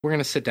 We're going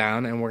to sit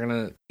down and we're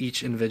going to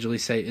each individually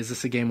say, is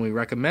this a game we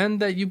recommend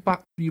that you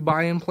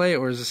buy and play,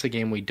 or is this a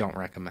game we don't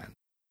recommend?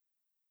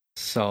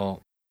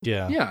 So,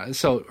 yeah.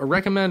 So a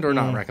recommend or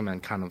not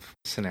recommend kind of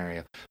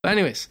scenario. But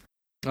anyways,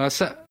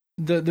 so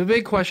the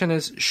big question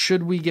is,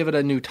 should we give it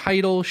a new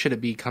title? Should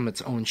it become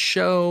its own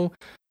show?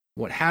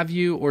 What have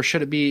you? Or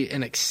should it be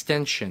an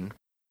extension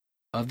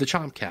of the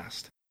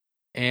Chompcast?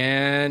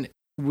 And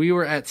we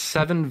were at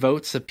 7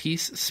 votes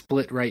apiece,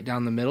 split right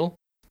down the middle.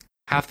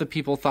 Half the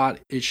people thought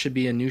it should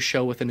be a new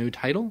show with a new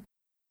title.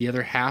 The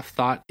other half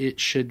thought it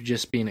should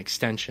just be an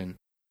extension.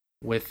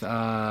 With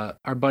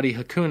our buddy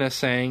Hakuna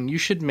saying, you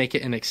should make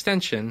it an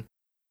extension.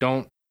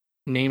 Don't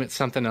name it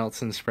something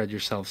else and spread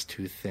yourselves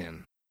too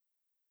thin.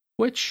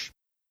 Which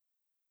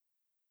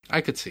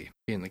I could see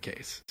being the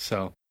case.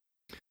 So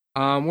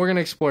we're going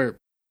to explore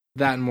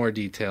that in more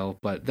detail.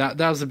 But that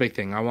was the big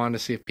thing. I wanted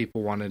to see if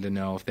people wanted to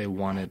know if they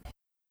wanted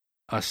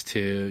us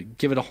to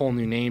give it a whole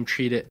new name,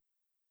 treat it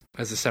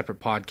as a separate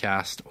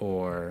podcast,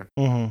 or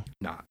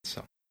not.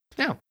 So,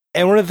 yeah.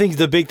 And one of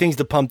the big things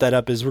to pump that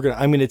up is I'm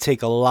going to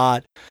take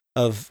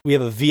we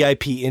have a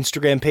VIP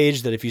Instagram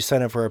page that if you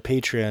sign up for our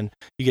Patreon,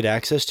 you get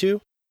access to.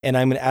 And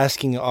I'm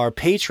asking our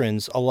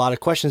patrons a lot of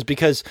questions,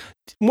 because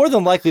more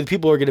than likely the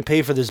people who are going to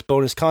pay for this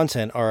bonus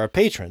content are our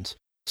patrons.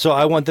 So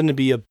I want them to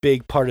be a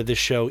big part of this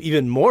show,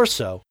 even more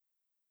so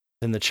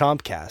than the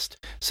Chompcast.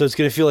 So it's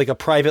going to feel like a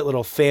private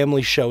little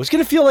family show. It's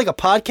going to feel like a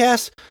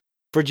podcast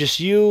for just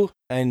you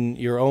and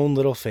your own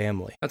little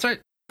family. That's right.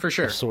 For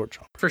sure. Sword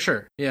Chomp. For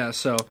sure. Yeah.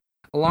 So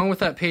along with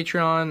that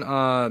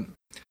Patreon,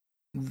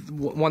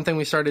 one thing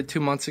we started 2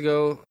 months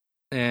ago,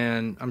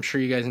 and I'm sure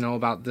you guys know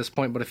about this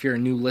point, but if you're a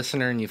new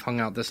listener and you've hung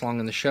out this long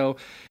in the show,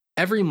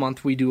 every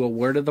month we do a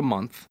word of the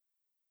month.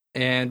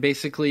 And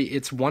basically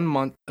it's 1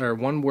 month or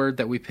one word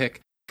that we pick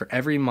for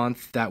every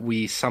month that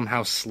we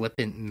somehow slip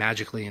in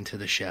magically into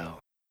the show.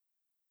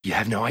 You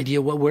have no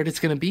idea what word it's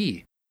going to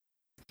be,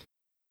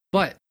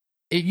 but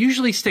it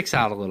usually sticks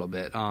out a little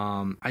bit.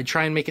 I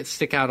try and make it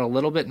stick out a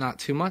little bit, not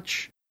too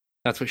much.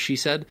 That's what she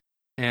said.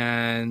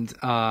 And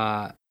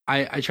I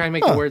try and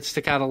make the word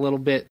stick out a little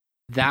bit.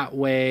 That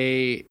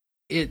way,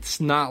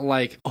 it's not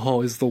like,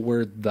 oh, is the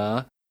word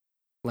the?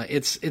 Like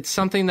it's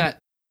something that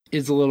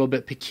is a little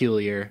bit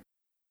peculiar.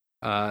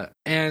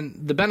 And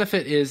the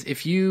benefit is,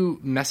 if you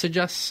message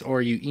us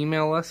or you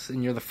email us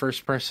and you're the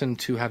first person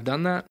to have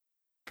done that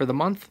for the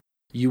month,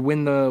 you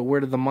win the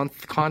word of the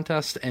month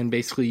contest, and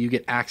basically you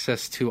get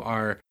access to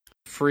our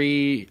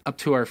free up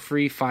to our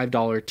free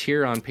 $5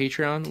 tier on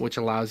Patreon, which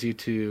allows you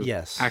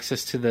to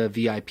access to the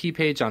VIP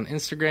page on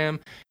Instagram.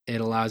 It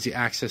allows you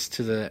access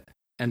to the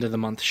end of the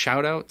month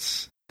shout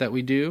outs that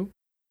we do.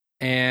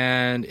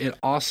 And it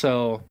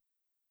also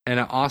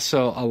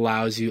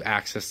allows you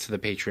access to the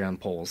Patreon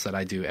polls that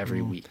I do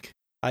every week.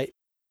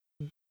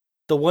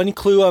 The one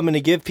clue I'm going to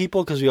give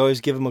people, because we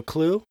always give them a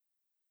clue,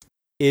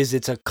 is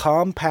it's a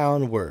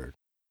compound word.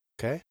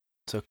 Okay?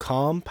 It's a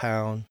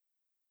compound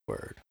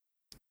word.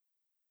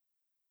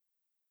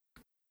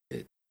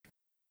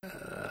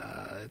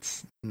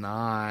 It's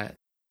not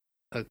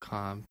a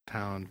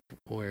compound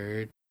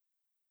word.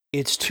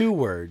 It's 2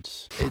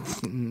 words.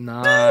 It's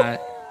not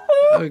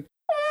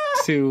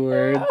 2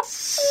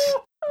 words.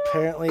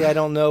 Apparently, I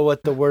don't know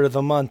what the word of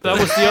the month is. That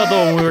was the other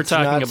one we were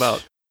talking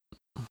about.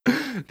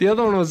 The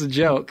other one was a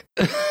joke.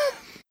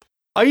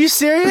 Are you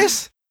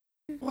serious?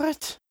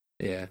 What?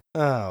 Yeah.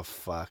 Oh,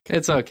 fuck.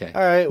 It's okay.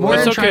 All right. Well,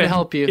 it's trying to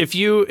help you. If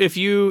you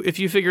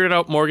figure it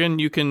out, Morgan,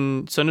 you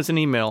can send us an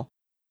email.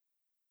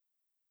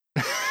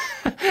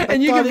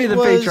 And you can be the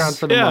patron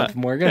for the month,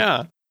 Morgan.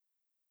 Yeah.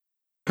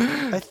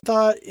 I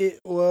thought it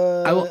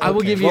was. I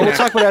will give you. Well, we'll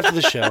talk about it after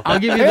the show. I'll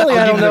give you. Apparently,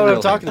 I don't know what I'm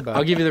hint. talking about.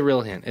 I'll give you the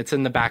real hint. It's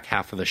in the back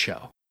half of the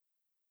show.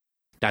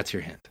 That's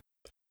your hint.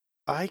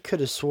 I could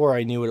have swore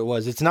I knew what it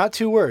was. It's not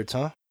 2 words,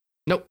 huh?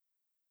 Nope.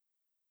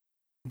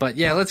 But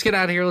yeah, let's get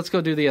out of here. Let's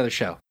go do the other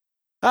show.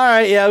 All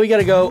right, yeah, we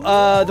gotta go.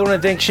 I want to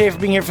thank Shay for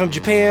being here from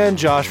Japan,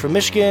 Josh from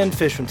Michigan,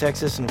 Fish from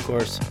Texas, and of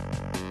course,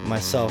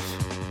 myself,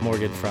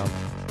 Morgan from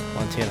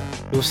Montana.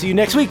 We'll see you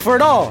next week for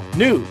an all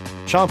new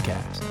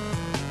Chompcast.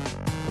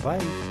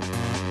 Bye-bye.